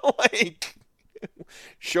 Like,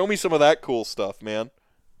 show me some of that cool stuff, man.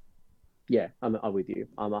 Yeah, I'm with you.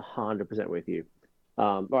 I'm 100% with you.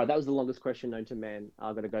 All right, that was the longest question known to man.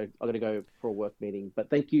 I gotta go for a work meeting. But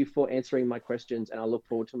thank you for answering my questions, and I look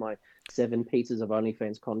forward to my 7 pieces of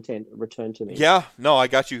OnlyFans content returned to me. Yeah, no, I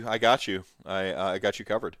got you. I got you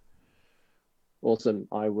covered. Awesome.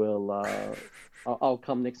 I will. I'll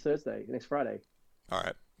come next Friday. All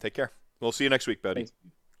right. Take care. We'll see you next week, buddy. Thanks.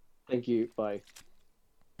 Thank you. Bye.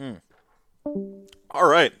 All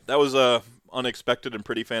right. That was unexpected and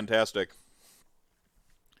pretty fantastic.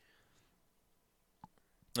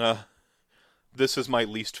 This is my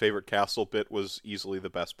least favorite castle bit was easily the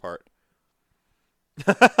best part.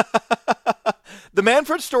 The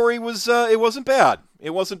Mannfred story was it wasn't bad.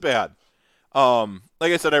 It wasn't bad.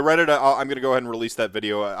 Like I said, I read it. I'm going to go ahead and release that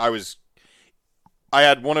video. I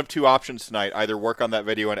had one of two options tonight: either work on that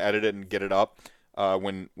video and edit it and get it up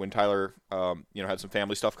when Tyler had some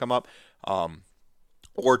family stuff come up,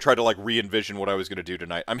 or try to like re-envision what I was going to do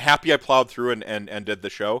tonight. I'm happy I plowed through and did the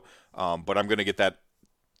show, but I'm going to get that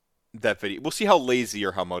video. We'll see how lazy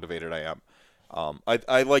or how motivated I am.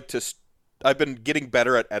 I like to. I've been getting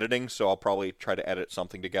better at editing, so I'll probably try to edit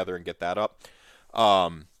something together and get that up.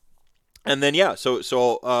 And then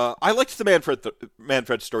so I liked the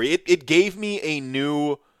Mannfred story. It gave me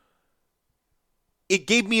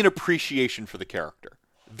an appreciation for the character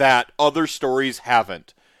that other stories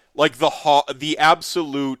haven't. Like the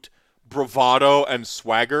absolute bravado and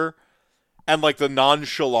swagger, and like the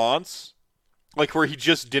nonchalance, like where he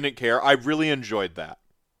just didn't care. I really enjoyed that.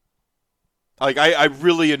 Like I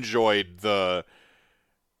really enjoyed the.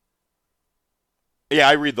 Yeah,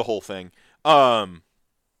 I read the whole thing.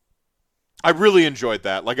 I really enjoyed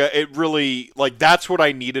that. Like it really that's what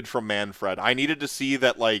I needed from Mannfred. I needed to see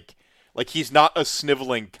that like he's not a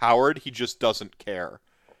sniveling coward. He just doesn't care.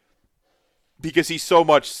 Because he so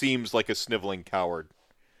much seems like a sniveling coward.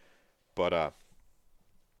 But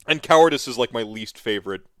and cowardice is like my least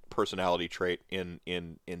favorite personality trait in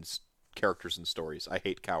characters and stories. I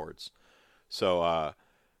hate cowards. So I'm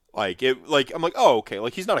like, oh, okay,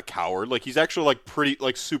 like he's not a coward. Like he's actually like pretty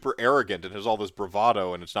like super arrogant and has all this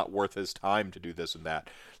bravado, and it's not worth his time to do this and that.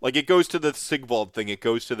 Like it goes to the Sigvald thing, it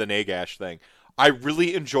goes to the Nagash thing. I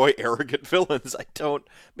really enjoy arrogant villains. I don't.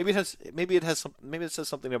 Maybe it says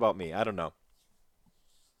something about me. I don't know.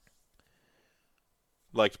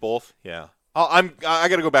 Liked both, yeah. I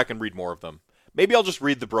gotta go back and read more of them. Maybe I'll just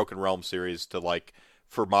read the Broken Realm series to like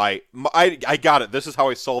for I got it. This is how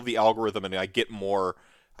I solve the algorithm, and I get more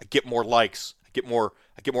likes. I get more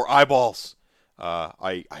eyeballs.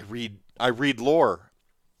 I read lore.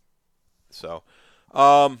 So,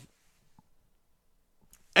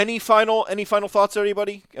 any final thoughts,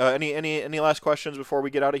 anybody? Any last questions before we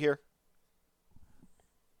get out of here?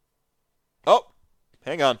 Oh,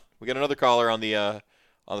 hang on. We got another caller on the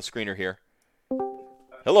screener here.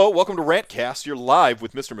 Hello, welcome to Rantcast. You're live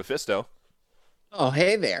with Mr. Mephisto. Oh,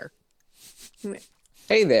 hey there.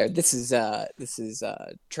 Hey there. This is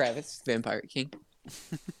Travis, Vampire King.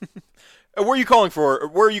 Where are you calling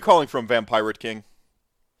from, Vampire King?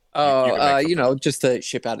 Oh, just to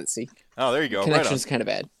ship out at sea. Oh, there you go. Connection's kind of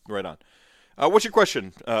bad. Right on. What's your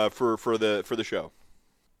question for the show?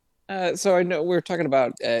 So I know we're talking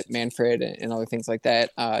about Manfred and other things like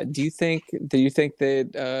that. Do you think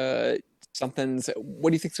that what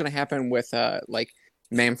do you think's going to happen with like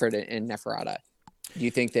Manfred and Neferata? Do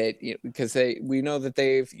you think that because we know that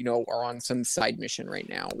they've are on some side mission right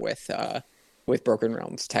now with Broken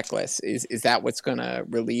Realms Techless, is that what's going to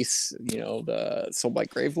release the Soulblight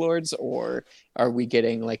Gravelords, or are we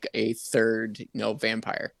getting like a third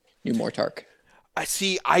vampire, new Mortarch?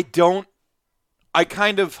 I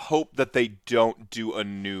kind of hope that they don't do a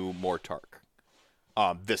new Mortarch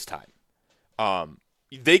this time.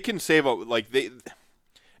 They can save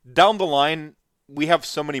down the line. We have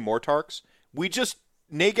so many Mortarchs.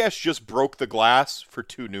 Nagash just broke the glass for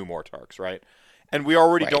 2 new Mortarchs, right? And we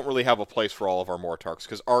already don't really have a place for all of our Mortarchs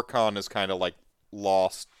because Archon is kind of like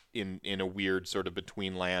lost in a weird sort of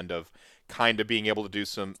between land of kind of being able to do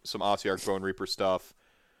some Ossiarch Bone Reaper stuff.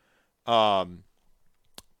 Like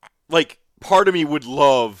part of me would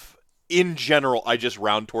love, in general, I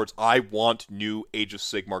want new Age of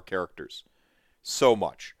Sigmar characters so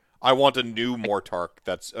much. I want a new Mortarch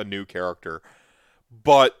that's a new character.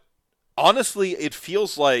 But honestly, it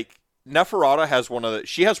feels like Neferata has one of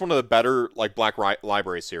the better like Black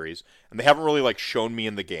Library series, and they haven't really like shown me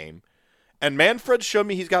in the game. And Manfred showed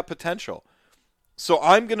me he's got potential. So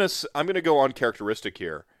I'm gonna go on characteristic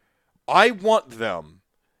here. I want them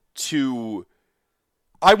to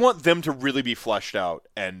really be fleshed out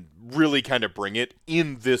and really kind of bring it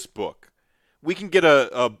in this book. We can get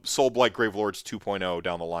a Soulblight Gravelords 2.0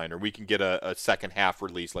 down the line, or we can get a second half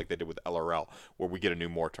release like they did with LRL, where we get a new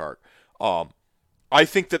Mortarch. I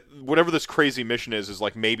think that whatever this crazy mission is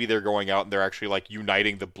like maybe they're going out and they're actually like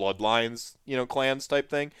uniting the bloodlines, clans type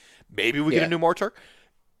thing. Maybe we get a new Mortarch.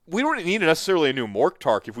 We don't need necessarily a new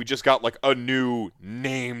Mortarch if we just got like a new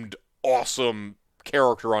named awesome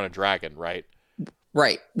character on a dragon, right?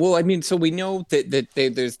 Right. Well, I mean, so we know that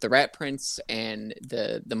there's the Rat Prince and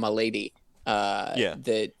the Milady.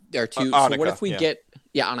 That are two. Annika, so what if we get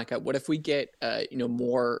Annika? What if we get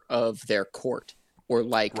more of their court or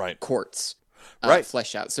like courts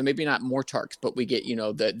flesh out? So maybe not Mortarchs, but we get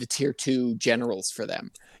the tier 2 generals for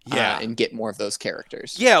them. And get more of those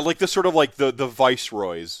characters. Yeah, like the sort of like the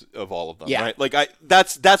viceroys of all of them. Right. Like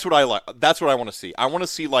that's what I like. That's what I want to see. I want to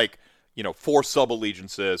see like 4 sub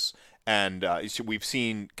allegiances, and we've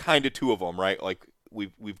seen kind of 2 of them. Right. Like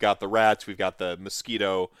we've got the rats, we've got the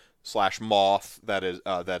mosquito/moth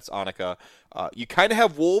that's Annika. You kind of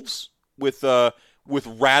have wolves with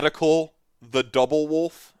Radical the double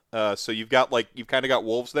wolf. So you've kind of got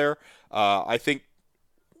wolves there. I think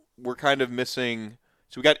we're kind of missing.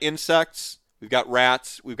 So we got insects, we've got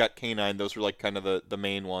rats, we've got canine. Those are like kind of the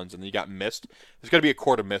main ones, and then you got mist. There's got to be a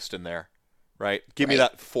court of mist in there, right? Give me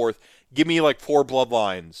that fourth. Give me like 4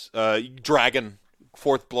 bloodlines. Dragon.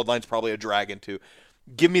 4th bloodline's probably a dragon too.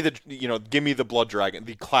 Give me the blood dragon,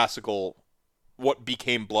 the classical, what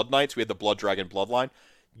became Blood Knights. We had the blood dragon bloodline.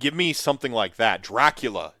 Give me something like that.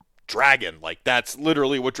 Dracula, dragon, like that's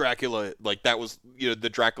literally what Dracula, like that was, the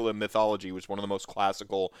Dracula mythology was one of the most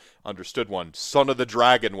classical understood ones. Son of the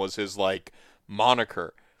Dragon was his like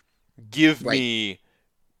moniker. Give me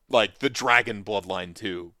like the dragon bloodline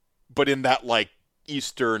too, but in that like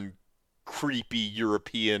Eastern creepy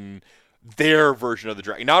European, their version of the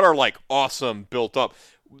dragon, not our like awesome built up.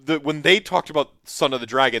 When they talked about Son of the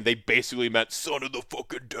Dragon, they basically meant son of the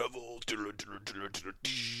fucking devil.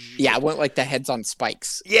 Yeah, I want like the heads on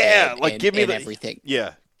spikes. Yeah, give me that everything.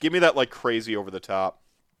 Yeah, give me that like crazy over the top.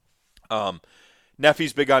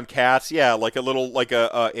 Neffy's big on cats. Yeah, like a little like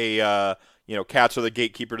a cats are the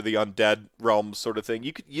gatekeeper to the undead realm sort of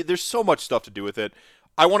thing. There's so much stuff to do with it.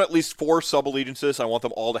 I want at least 4 sub allegiances. I want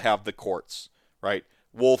them all to have the courts, right?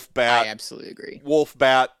 Wolf, bat. I absolutely agree. Wolf,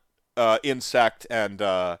 bat, insect, and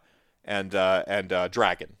and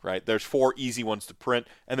Dragon, right? There's 4 easy ones to print,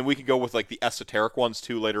 and then we can go with like the esoteric ones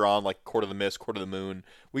too later on, like Court of the Mist, Court of the Moon.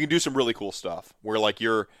 We can do some really cool stuff where like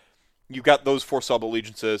you've got those 4 sub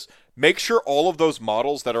allegiances. Make sure all of those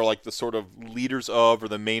models that are like the sort of leaders of or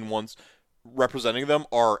the main ones representing them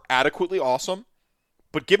are adequately awesome.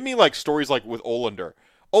 But give me like stories like with Olander.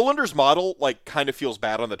 Olander's model like kind of feels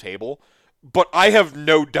bad on the table, but I have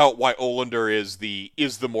no doubt why Olander is the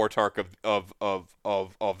Mortarch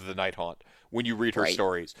of the Night Haunt when you read her Right.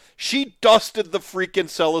 stories. She dusted the freaking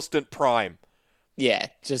Celestant Prime. Yeah,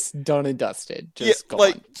 just done and dusted. Just gone.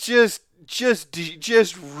 like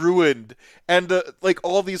just ruined. And like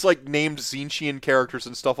all these like named Zinchian characters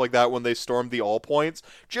and stuff like that when they stormed the All Points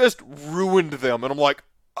just ruined them. And I'm like,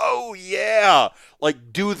 oh yeah,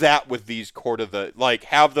 like do that with these Court of the, like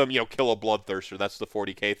have them kill a Bloodthirster. That's the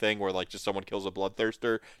 40k thing where like just someone kills a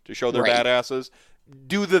Bloodthirster to show they're Right. badasses.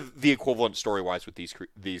 Do the equivalent story wise with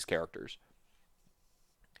these characters.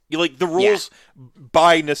 Like the rules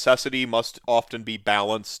by necessity must often be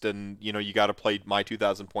balanced, and you got to play my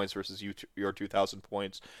 2,000 points versus your 2,000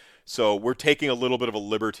 points. So we're taking a little bit of a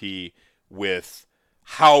liberty with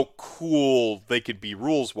how cool they could be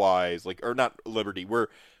rules wise, like, or not liberty.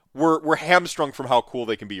 We're hamstrung from how cool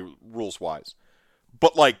they can be rules wise,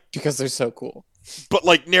 but like Because they're so cool.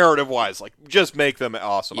 narrative wise, like just make them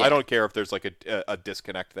awesome. Yeah. I don't care if there's like a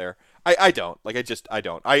disconnect there. I don't like. I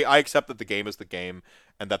don't. I accept that the game is the game,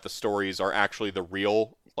 and that the stories are actually the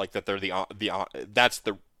real, like that they're that's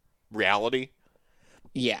the reality.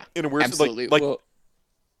 Yeah, In a weird absolutely. like Well,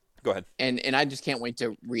 go ahead. and I just can't wait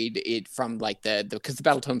to read it from like the because the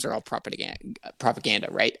battle tomes are all propaganda,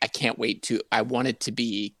 right? I can't wait to. I want it to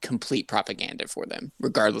be complete propaganda for them,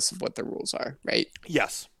 regardless of what the rules are, right?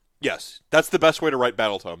 Yes. That's the best way to write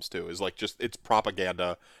battle tomes too. Is like just it's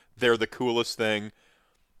propaganda. They're the coolest thing,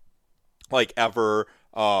 like ever.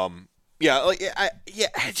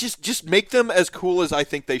 Just make them as cool as I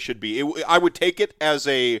think they should be. I would take it as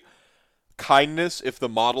a kindness if the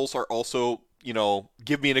models are also,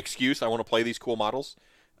 give me an excuse. I want to play these cool models.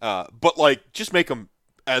 But like, just make them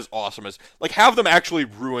as awesome as, like, have them actually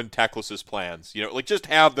ruin Teclis's plans. Like just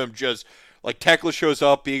have them just, like, Teclis shows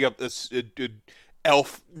up being a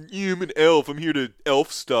elf, human elf. I'm here to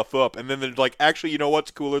elf stuff up. And then they're like, actually, you know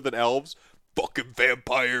what's cooler than elves? Fucking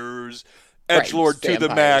vampires. Right, Edgelord to the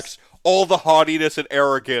vampires. max. All the haughtiness and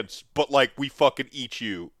arrogance, but like we fucking eat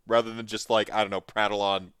you, rather than just like, I don't know, prattle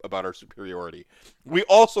on about our superiority. We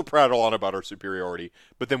also prattle on about our superiority,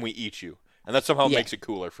 but then we eat you, and that somehow Yeah. makes it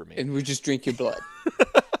cooler for me. And we just drink your blood.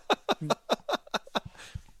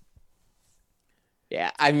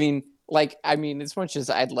 Yeah, I mean, as much as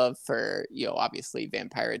I'd love for obviously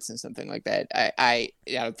vampires and something like that, I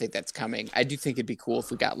don't think that's coming. I do think it'd be cool if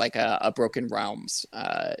we got like a Broken Realms,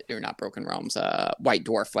 or not Broken Realms, White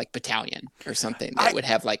Dwarf like battalion or something that would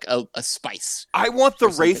have like a spice. I want the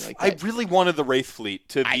or something Wraith. like I that. really wanted the Wraith fleet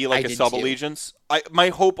to be I like a did sub too. allegiance. My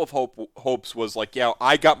hope of hopes was like, yeah,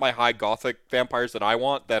 I got my high Gothic vampires that I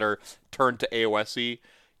want that are turned to AOSE.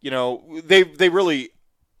 They really.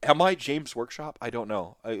 Am I James Workshop? I don't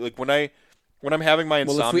know. When I'm having my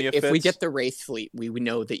Well, insomnia if we fits, get the Wraith fleet, we would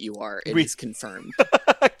know that you are. It is confirmed.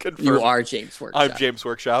 confirmed. You are James Workshop. I'm James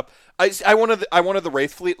Workshop. I wanted the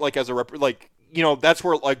Wraith fleet like as a that's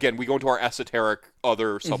where again we go into our esoteric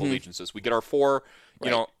other sub allegiances. We get our 4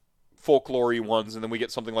 Right. folklory ones, and then we get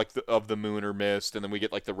something like of the Moon or Mist, and then we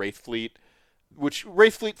get like the Wraith fleet, which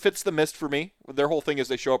Wraith fleet fits the Mist for me. Their whole thing is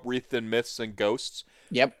they show up wreathed in mists and ghosts.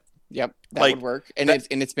 Yep, that Like, would work, and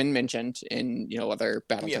it's been mentioned in other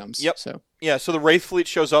battle Yeah, tomes. yep. So Yeah, so the Wraith fleet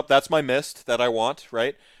shows up. That's my Mist that I want,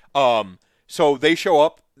 right? So they show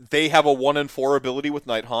up. They have a 1 in 4 ability with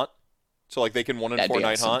Night Haunt. So like they can 1 in That'd 4 be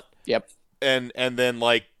Night awesome. Haunt. Yep. And then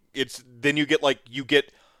like you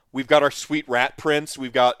get we've got our sweet Rat Prince.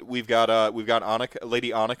 We've got Annika,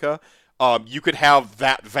 Lady Annika. You could have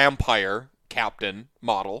that vampire captain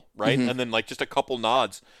model, right? Mhm. And then like just a couple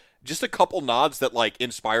nods that like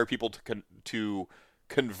inspire people to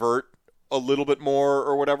convert a little bit more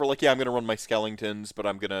or whatever. Like, yeah, I'm gonna run my skeletons, but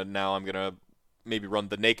I'm gonna maybe run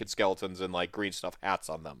the naked skeletons and like green stuff hats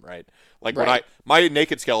on them, right? Like Right. my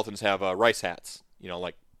naked skeletons have rice hats,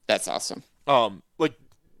 like That's awesome. like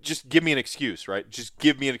just give me an excuse, right? Just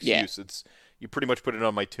give me an Yeah. excuse. It's you pretty much put it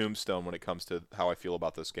on my tombstone when it comes to how I feel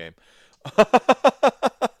about this game.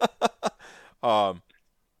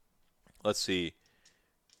 Let's see.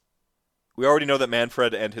 We already know that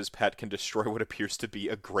Manfred and his pet can destroy what appears to be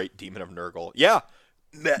a great demon of Nurgle. Yeah.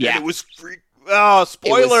 Yeah. And it was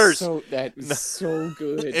spoilers. That was so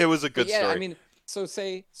good. It was a good But yeah, story. I mean,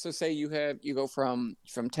 say you go from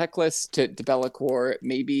Teclis to Be'lakor.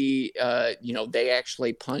 Maybe they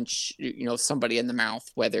actually punch somebody in the mouth,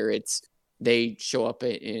 whether it's they show up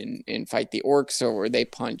and fight the orcs, or they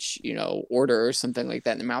punch Order or something like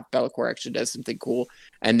that in the mouth. Be'lakor actually does something cool,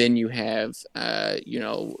 and then you have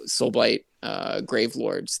Soulblight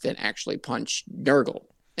Gravelords that actually punch Nurgle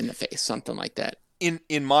in the face, something like that.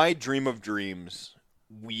 In my dream of dreams,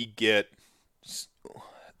 we get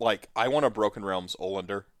like, I want a Broken Realms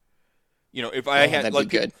Olander. If I had that'd like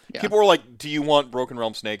be good. Yeah. people were like, "Do you want Broken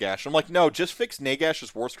Realms Nagash?" I'm like, "No, just fix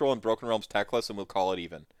Nagash's War Scroll and Broken Realms Teclis, and we'll call it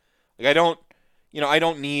even." Like, I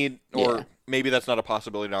don't need, or Yeah. maybe that's not a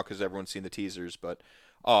possibility now because everyone's seen the teasers, but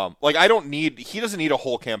like, I don't need. He doesn't need a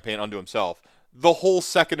whole campaign unto himself. The whole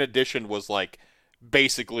second edition was like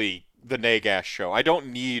basically the Nagash show. I don't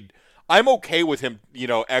need. I'm okay with him,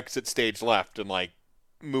 exit stage left and like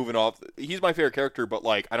moving off. He's my favorite character, but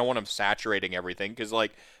like, I don't want him saturating everything because,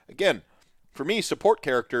 like, again, for me, support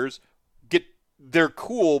characters they're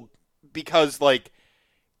cool because, like,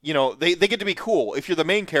 they get to be cool. If you're the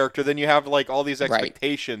main character, then you have like all these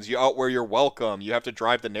expectations. You out where you're welcome. You have to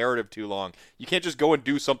drive the narrative too long. You can't just go and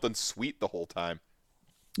do something sweet the whole time.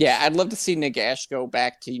 Yeah, I'd love to see Nagash go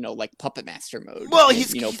back to like Puppet Master mode. Well, and,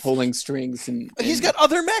 he's pulling strings and he's got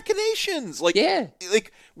other machinations. Like, yeah,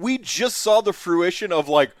 like we just saw the fruition of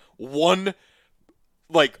like one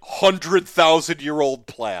 100,000-year-old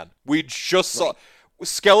plan. We just saw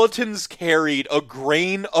skeletons carried a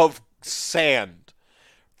grain of sand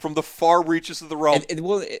from the far reaches of the realm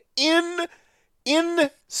in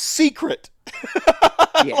secret.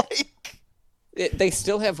 Yeah. They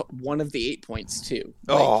still have one of the 8 points too.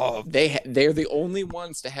 Oh. They're the only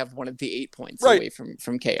ones to have one of the 8 points Right. away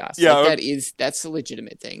from chaos. Yeah, Like, that's a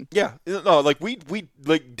legitimate thing. Yeah, no, like we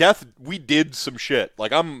like Death. We did some shit.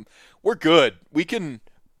 Like, we're good. We can.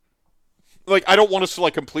 Like, I don't want us to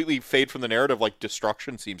like completely fade from the narrative like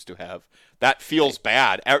Destruction seems to have. That feels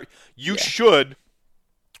bad. You should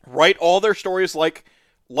write all their stories like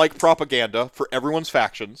propaganda for everyone's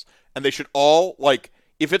factions, and they should all like.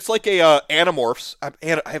 If it's like a Animorphs, I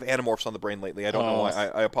have Animorphs on the brain lately. I don't know why.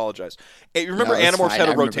 I apologize. Hey, you remember Animorphs had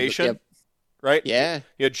a rotation, right? Yeah.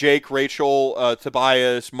 You had Jake, Rachel,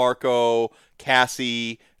 Tobias, Marco,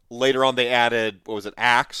 Cassie. Later on, they added, what was it,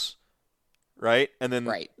 Axe, right? And then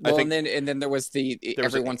Well, I think and then there was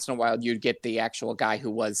every once in a while you'd get the actual guy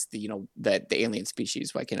who was the alien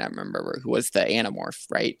species. Why can't I remember who was the Animorph,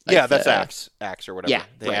 right? Like yeah, that's Axe or whatever. Yeah,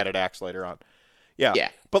 they added Axe later on. Yeah. Yeah.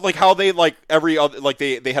 But like how they like every other like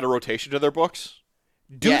they had a rotation to their books.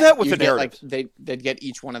 Do that with the narrative. They'd get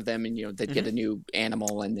each one of them, and they'd get a new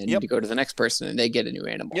animal, and then Yep. you go to the next person, and they get a new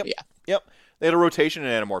animal. Yep. Yeah. Yep. They had a rotation in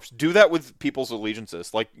Animorphs. Do that with people's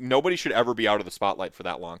allegiances. Like, nobody should ever be out of the spotlight for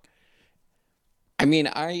that long. I mean,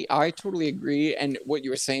 I totally agree. And what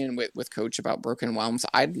you were saying with Coach about Broken Realms,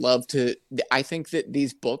 I'd love to. I think that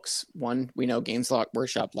these books, we know Games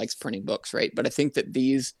Workshop likes printing books, right? But I think that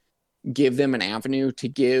these give them an avenue to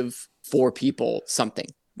give 4 people something,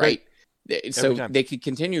 right? So they could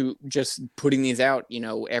continue just putting these out,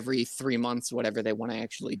 every 3 months, whatever they want to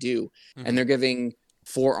actually do. Mm-hmm. And they're giving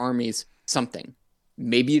 4 armies something.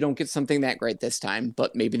 Maybe you don't get something that great this time,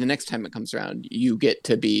 but maybe the next time it comes around, you get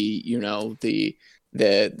to be,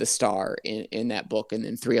 the star in that book, and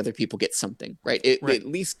then 3 other people get something, right? It at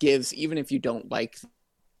least gives, even if you don't like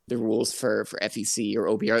the rules for FEC or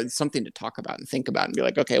OBR, something to talk about and think about and be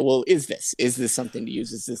like, okay, well, is this something to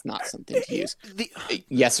use? Is this not something to use?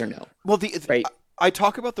 Yes or no? Well, right. I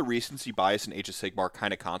talk about the recency bias in Age of Sigmar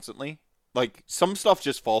kind of constantly. Like, some stuff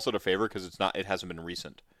just falls out of favor because it hasn't been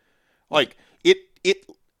recent. Like,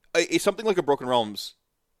 it's something like a Broken Realms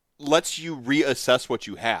lets you reassess what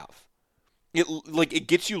you have. It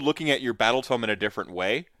gets you looking at your battle tome in a different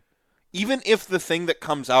way. Even if the thing that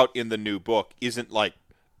comes out in the new book isn't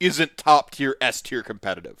top tier, S tier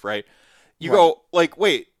competitive, right? You go like,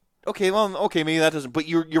 wait, okay, maybe that doesn't. But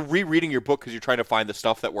you're rereading your book because you're trying to find the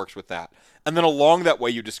stuff that works with that, and then along that way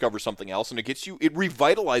you discover something else, and it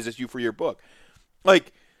revitalizes you for your book.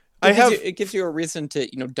 Like, it gives you a reason to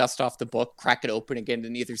dust off the book, crack it open again,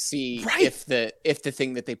 and either see if the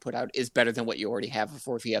thing that they put out is better than what you already have,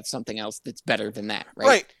 or if you have something else that's better than that, right?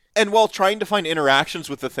 Right. And while trying to find interactions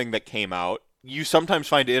with the thing that came out, you sometimes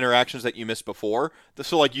find interactions that you missed before.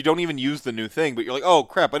 So, like, you don't even use the new thing, but you're like, oh,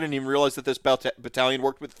 crap, I didn't even realize that this battalion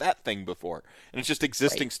worked with that thing before. And it's just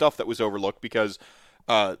existing stuff that was overlooked because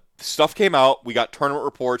stuff came out, we got tournament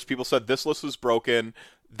reports, people said this list was broken,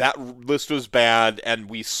 that list was bad, and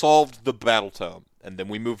we solved the battle tome. And then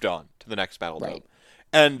we moved on to the next battle tome.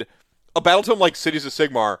 And a battle tome like Cities of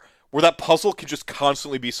Sigmar, where that puzzle can just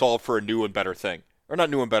constantly be solved for a new and better thing. or not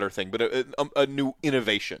new and better thing, but a new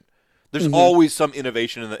innovation. There's Mhm. always some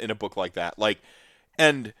innovation in a book like that. Like,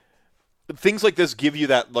 and things like this give you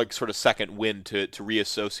that like sort of second wind to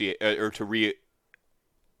reassociate or to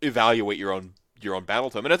evaluate your own battle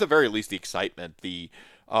tome, and at the very least, the excitement, the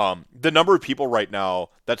number of people right now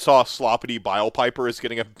that saw Sloppity Bile Piper is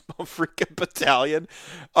getting a freaking battalion,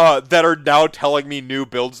 that are now telling me new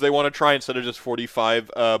builds they want to try instead of just 45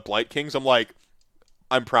 Blight Kings. I'm like,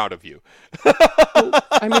 I'm proud of you. Well,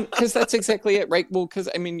 I mean, because that's exactly it, right? Well, because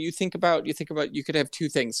I mean, you think about you could have two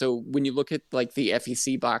things. So when you look at like the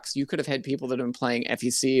FEC box, you could have had people that have been playing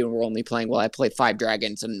FEC and were only playing, well, I play 5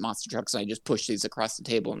 dragons and monster trucks, and I just push these across the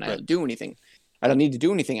table, and I don't do anything. I don't need to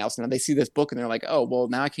do anything else. Now they see this book and they're like, oh, well,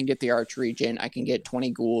 now I can get the archery gen, I can get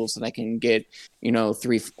 20 ghouls, and I can get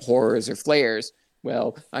 3 horrors or flares.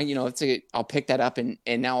 Well, I'll pick that up, and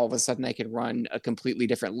now all of a sudden I could run a completely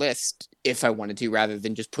different list if I wanted to, rather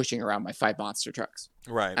than just pushing around my 5 monster trucks.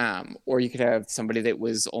 Right. Or you could have somebody that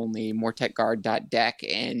was only Mortek Guard deck,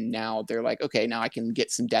 and now they're like, okay, now I can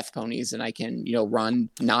get some death ponies, and I can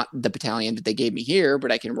run not the battalion that they gave me here,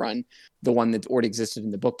 but I can run the one that already existed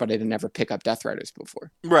in the book, but I didn't ever pick up Death Riders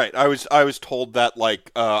before. Right. I was told that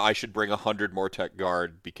like I should bring 100 Mortek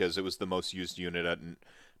Guard because it was the most used unit at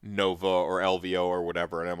Nova or LVO or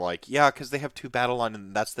whatever, and I'm like, yeah, because they have 2 battle line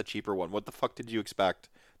and that's the cheaper one. What the fuck did you expect?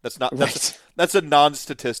 That's not that's a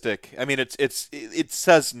non-statistic. I mean, it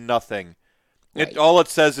says nothing. Right. All it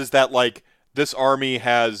says is that like this army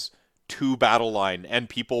has 2 battle line and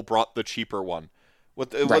people brought the cheaper one. What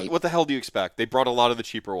the hell do you expect? They brought a lot of the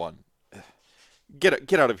cheaper one.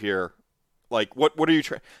 Get out of here. Like what are you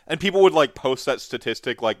trying? And people would like post that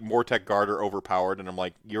statistic like Mortek Guard are overpowered, and I'm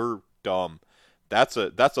like, you're dumb. That's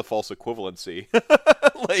a false equivalency.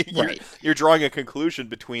 Like you're drawing a conclusion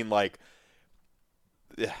between like.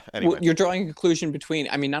 Anyway. Well, you're drawing a conclusion between.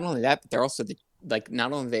 I mean, not only that, but they're also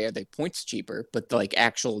not only are they points cheaper, but like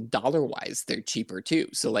actual dollar wise, they're cheaper too.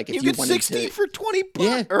 So like if you get wanted 60 to, for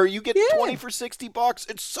 $20, or you get 20 for $60.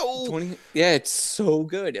 It's so 20. Yeah, it's so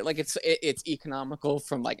good. Like it's economical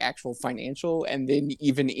from like actual financial, and then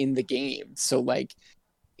even in the game. So like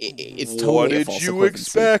it's totally. What a did false you equivalency.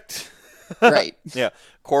 expect? Right. Yeah.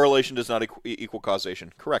 Correlation does not equal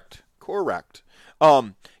causation. Correct.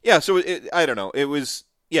 Yeah. So I don't know. It was.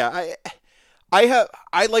 Yeah.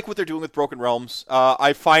 I like what they're doing with Broken Realms.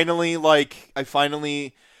 I finally let go.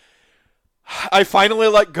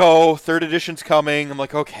 3rd edition's coming. I'm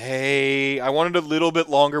like, okay. I wanted a little bit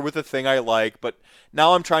longer with a thing I like, but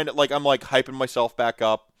now I'm trying to I'm hyping myself back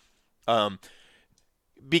up.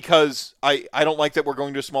 Because I don't like that we're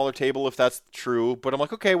going to a smaller table if that's true, but I'm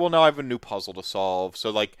like, okay, well now I have a new puzzle to solve.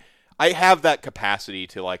 So like I have that capacity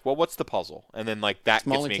to like, well, what's the puzzle? And then like that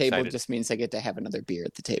smaller gets me table excited. just means I get to have another beer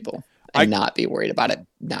at the table and not be worried about it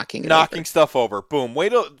knocking over. Stuff over. Boom. Way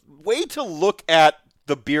to look at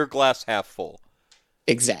the beer glass half full.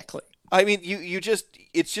 Exactly. I mean,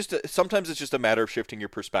 sometimes it's just a matter of shifting your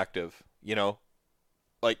perspective,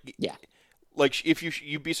 Like yeah. Like if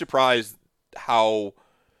you'd be surprised how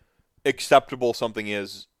acceptable something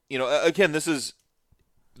is. Again, this is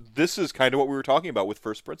kind of what we were talking about with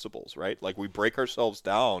first principles, right? Like we break ourselves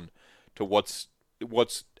down to what's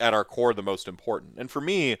at our core the most important. And for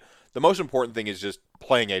me, the most important thing is just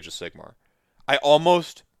playing Age of Sigmar. I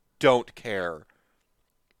almost don't care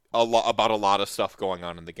about a lot of stuff going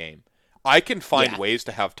on in the game. I can find ways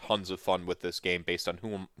to have tons of fun with this game based on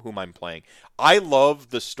whom I'm playing. I love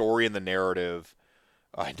the story and the narrative.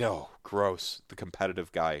 I know, gross. The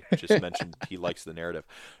competitive guy just mentioned he likes the narrative.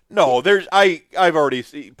 No, I've already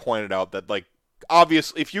pointed out that like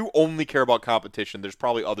obviously if you only care about competition, there's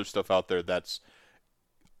probably other stuff out there that's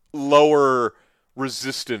lower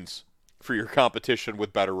resistance for your competition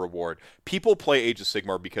with better reward. People play Age of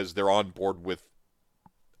Sigmar because they're on board with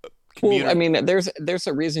community. Well, I mean, there's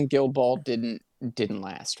a reason Guild Ball didn't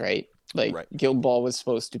last, right? Like Guild Ball was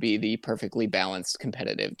supposed to be the perfectly balanced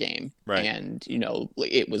competitive game, right? And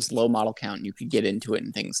it was low model count, and you could get into it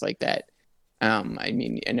and things like that. I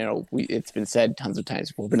mean, it's been said tons of times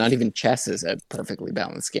before, but not even chess is a perfectly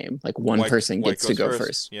balanced game. Like one person gets to go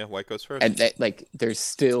first. Yeah, white goes first. And there's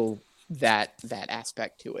still that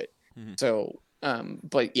aspect to it. Mm-hmm. So,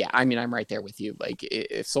 but yeah, I mean, I'm right there with you. Like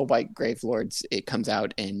if Soulblight Gravelords it comes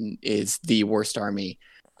out and is the worst army,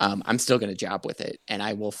 I'm still going to job with it, and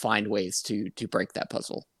I will find ways to break that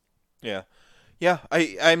puzzle. Yeah.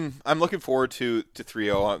 I'm looking forward to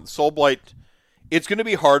 3.0. Soulblight. It's going to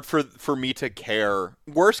be hard for me to care.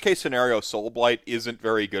 Worst case scenario, Soulblight isn't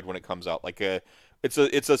very good when it comes out. Like it's a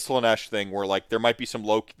Slaanesh thing where like there might be some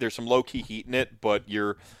low key heat in it, but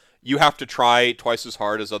you're you have to try twice as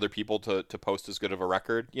hard as other people to post as good of a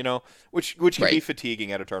record, which can be Right.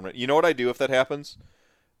 fatiguing at a tournament. You know what I do if that happens?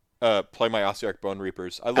 Play my Ossiarch Bone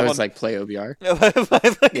Reapers. I was like, play OBR.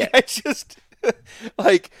 Yeah. I just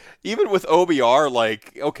like, even with OBR,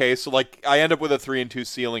 like, okay, so like I end up with a 3-2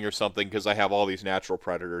 ceiling or something because I have all these natural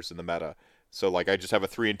predators in the meta. So like I just have a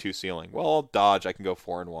 3-2 ceiling. Well, I'll dodge. I can go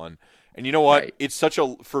 4-1. And you know what? Right. It's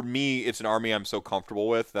for me, it's an army I'm so comfortable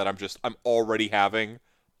with that I'm already having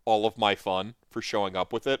all of my fun for showing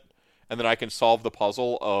up with it, and then I can solve the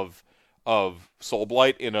puzzle of Soul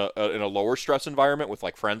Blight in a lower stress environment with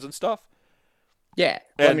like friends and stuff. Yeah.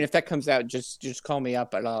 Well, I And- mean, if that comes out, just call me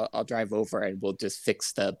up and I'll drive over and we'll just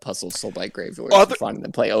fix the puzzle Soulblight Gravelord for fun and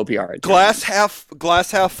then play OBR. Glass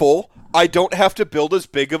half full. I don't have to build as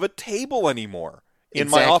big of a table anymore in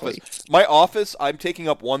my office. My office, I'm taking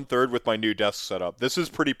up 1/3 with my new desk setup. This is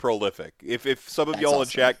pretty prolific. If some of That's y'all in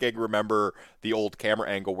awesome. chat gang remember the old camera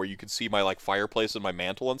angle where you could see my like fireplace and my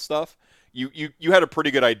mantle and stuff, you had a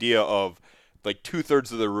pretty good idea of like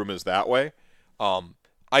 2/3 of the room is that way.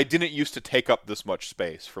 I didn't used to take up this much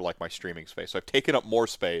space for like my streaming space. So I've taken up more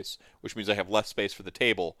space, which means I have less space for the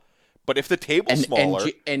table. But if the table's smaller,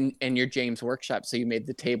 and your James Workshop, so you made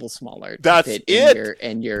the table smaller. To That's fit it.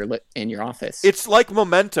 In your office. it's like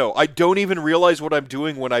Memento. I don't even realize what I'm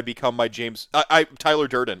doing when I become my James. Tyler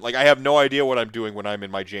Durden. Like I have no idea what I'm doing when I'm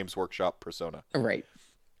in my James Workshop persona. Right.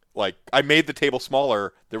 Like I made the table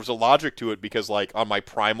smaller. There was a logic to it because like on my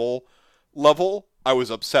primal level, I was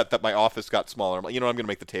upset that my office got smaller. I'm like, I'm going to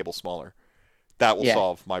make the table smaller. That will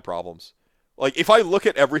solve my problems. Like if I look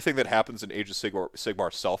at everything that happens in Age of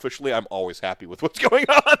Sigmar selfishly, I'm always happy with what's going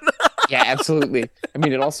on. Yeah, absolutely. I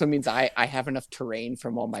mean, it also means I have enough terrain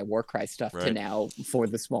from all my Warcry stuff to Right. now for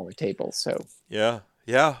the smaller table. So Yeah.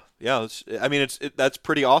 That's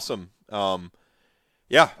pretty awesome.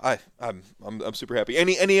 Yeah, I'm super happy.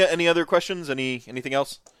 Any other questions? Anything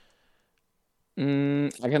else?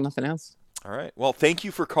 I got nothing else. All right. Well, thank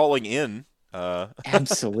you for calling in.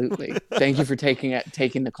 Absolutely. Thank you for taking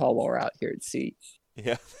the call while we're out here at sea.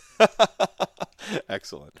 Yeah.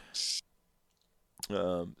 Excellent.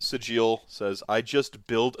 Sigil says, I just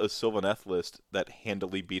build a Sylvaneth list that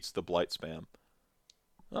handily beats the Blight spam.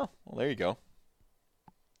 Oh, well, there you go.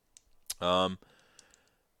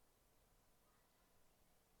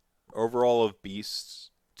 Overhaul of Beasts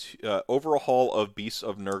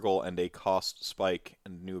of Nurgle and a cost spike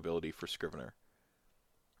and new ability for Scrivener.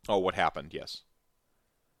 Oh, what happened? Yes.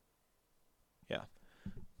 Yeah.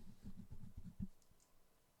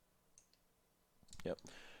 Yep.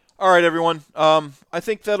 All right, everyone. I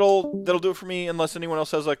think that'll do it for me. Unless anyone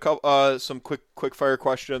else has some quick fire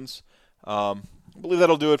questions. I believe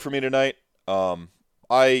that'll do it for me tonight.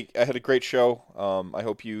 I had a great show. I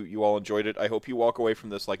hope you all enjoyed it. I hope you walk away from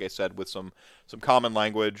this, like I said, with some common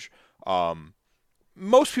language.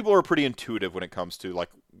 Most people are pretty intuitive when it comes to like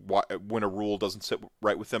when a rule doesn't sit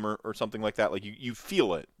right with them or something like that. Like you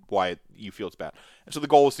feel it, why you feel it's bad. And so the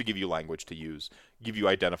goal is to give you language to use, give you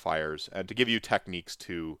identifiers, and to give you techniques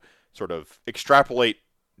to sort of extrapolate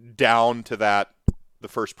down to the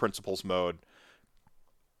first principles mode,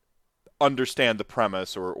 understand the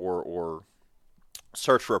premise or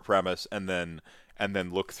search for a premise, and then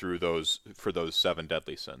look through those 7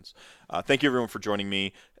 deadly sins. Thank you everyone for joining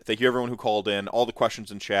me. Thank you everyone who called in, all the questions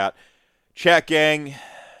in chat. Chat gang,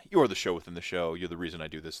 you are the show within the show. You're the reason I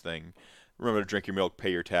do this thing. Remember to drink your milk,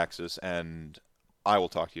 pay your taxes, and I will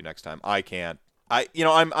talk to you next time.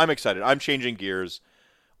 I'm excited. I'm changing gears.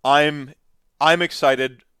 I'm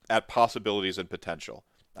excited at possibilities and potential.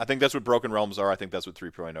 I think that's what Broken Realms are. I think that's what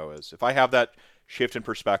 3.0 is. If I have that shift in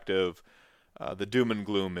perspective, the doom and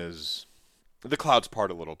gloom is the clouds part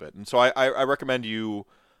a little bit. And so I recommend you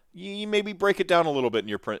maybe break it down a little bit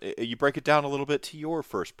you break it down a little bit to your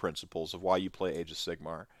first principles of why you play Age of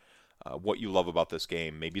Sigmar, what you love about this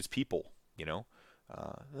game. Maybe it's people,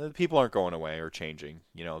 the people aren't going away or changing.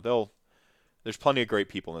 There's plenty of great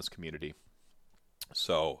people in this community.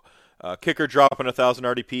 So, Kicker dropping 1,000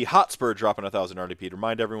 RDP, Hotspur dropping 1,000 RDP to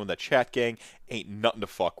remind everyone that Chat Gang ain't nothing to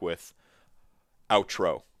fuck with.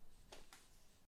 Outro.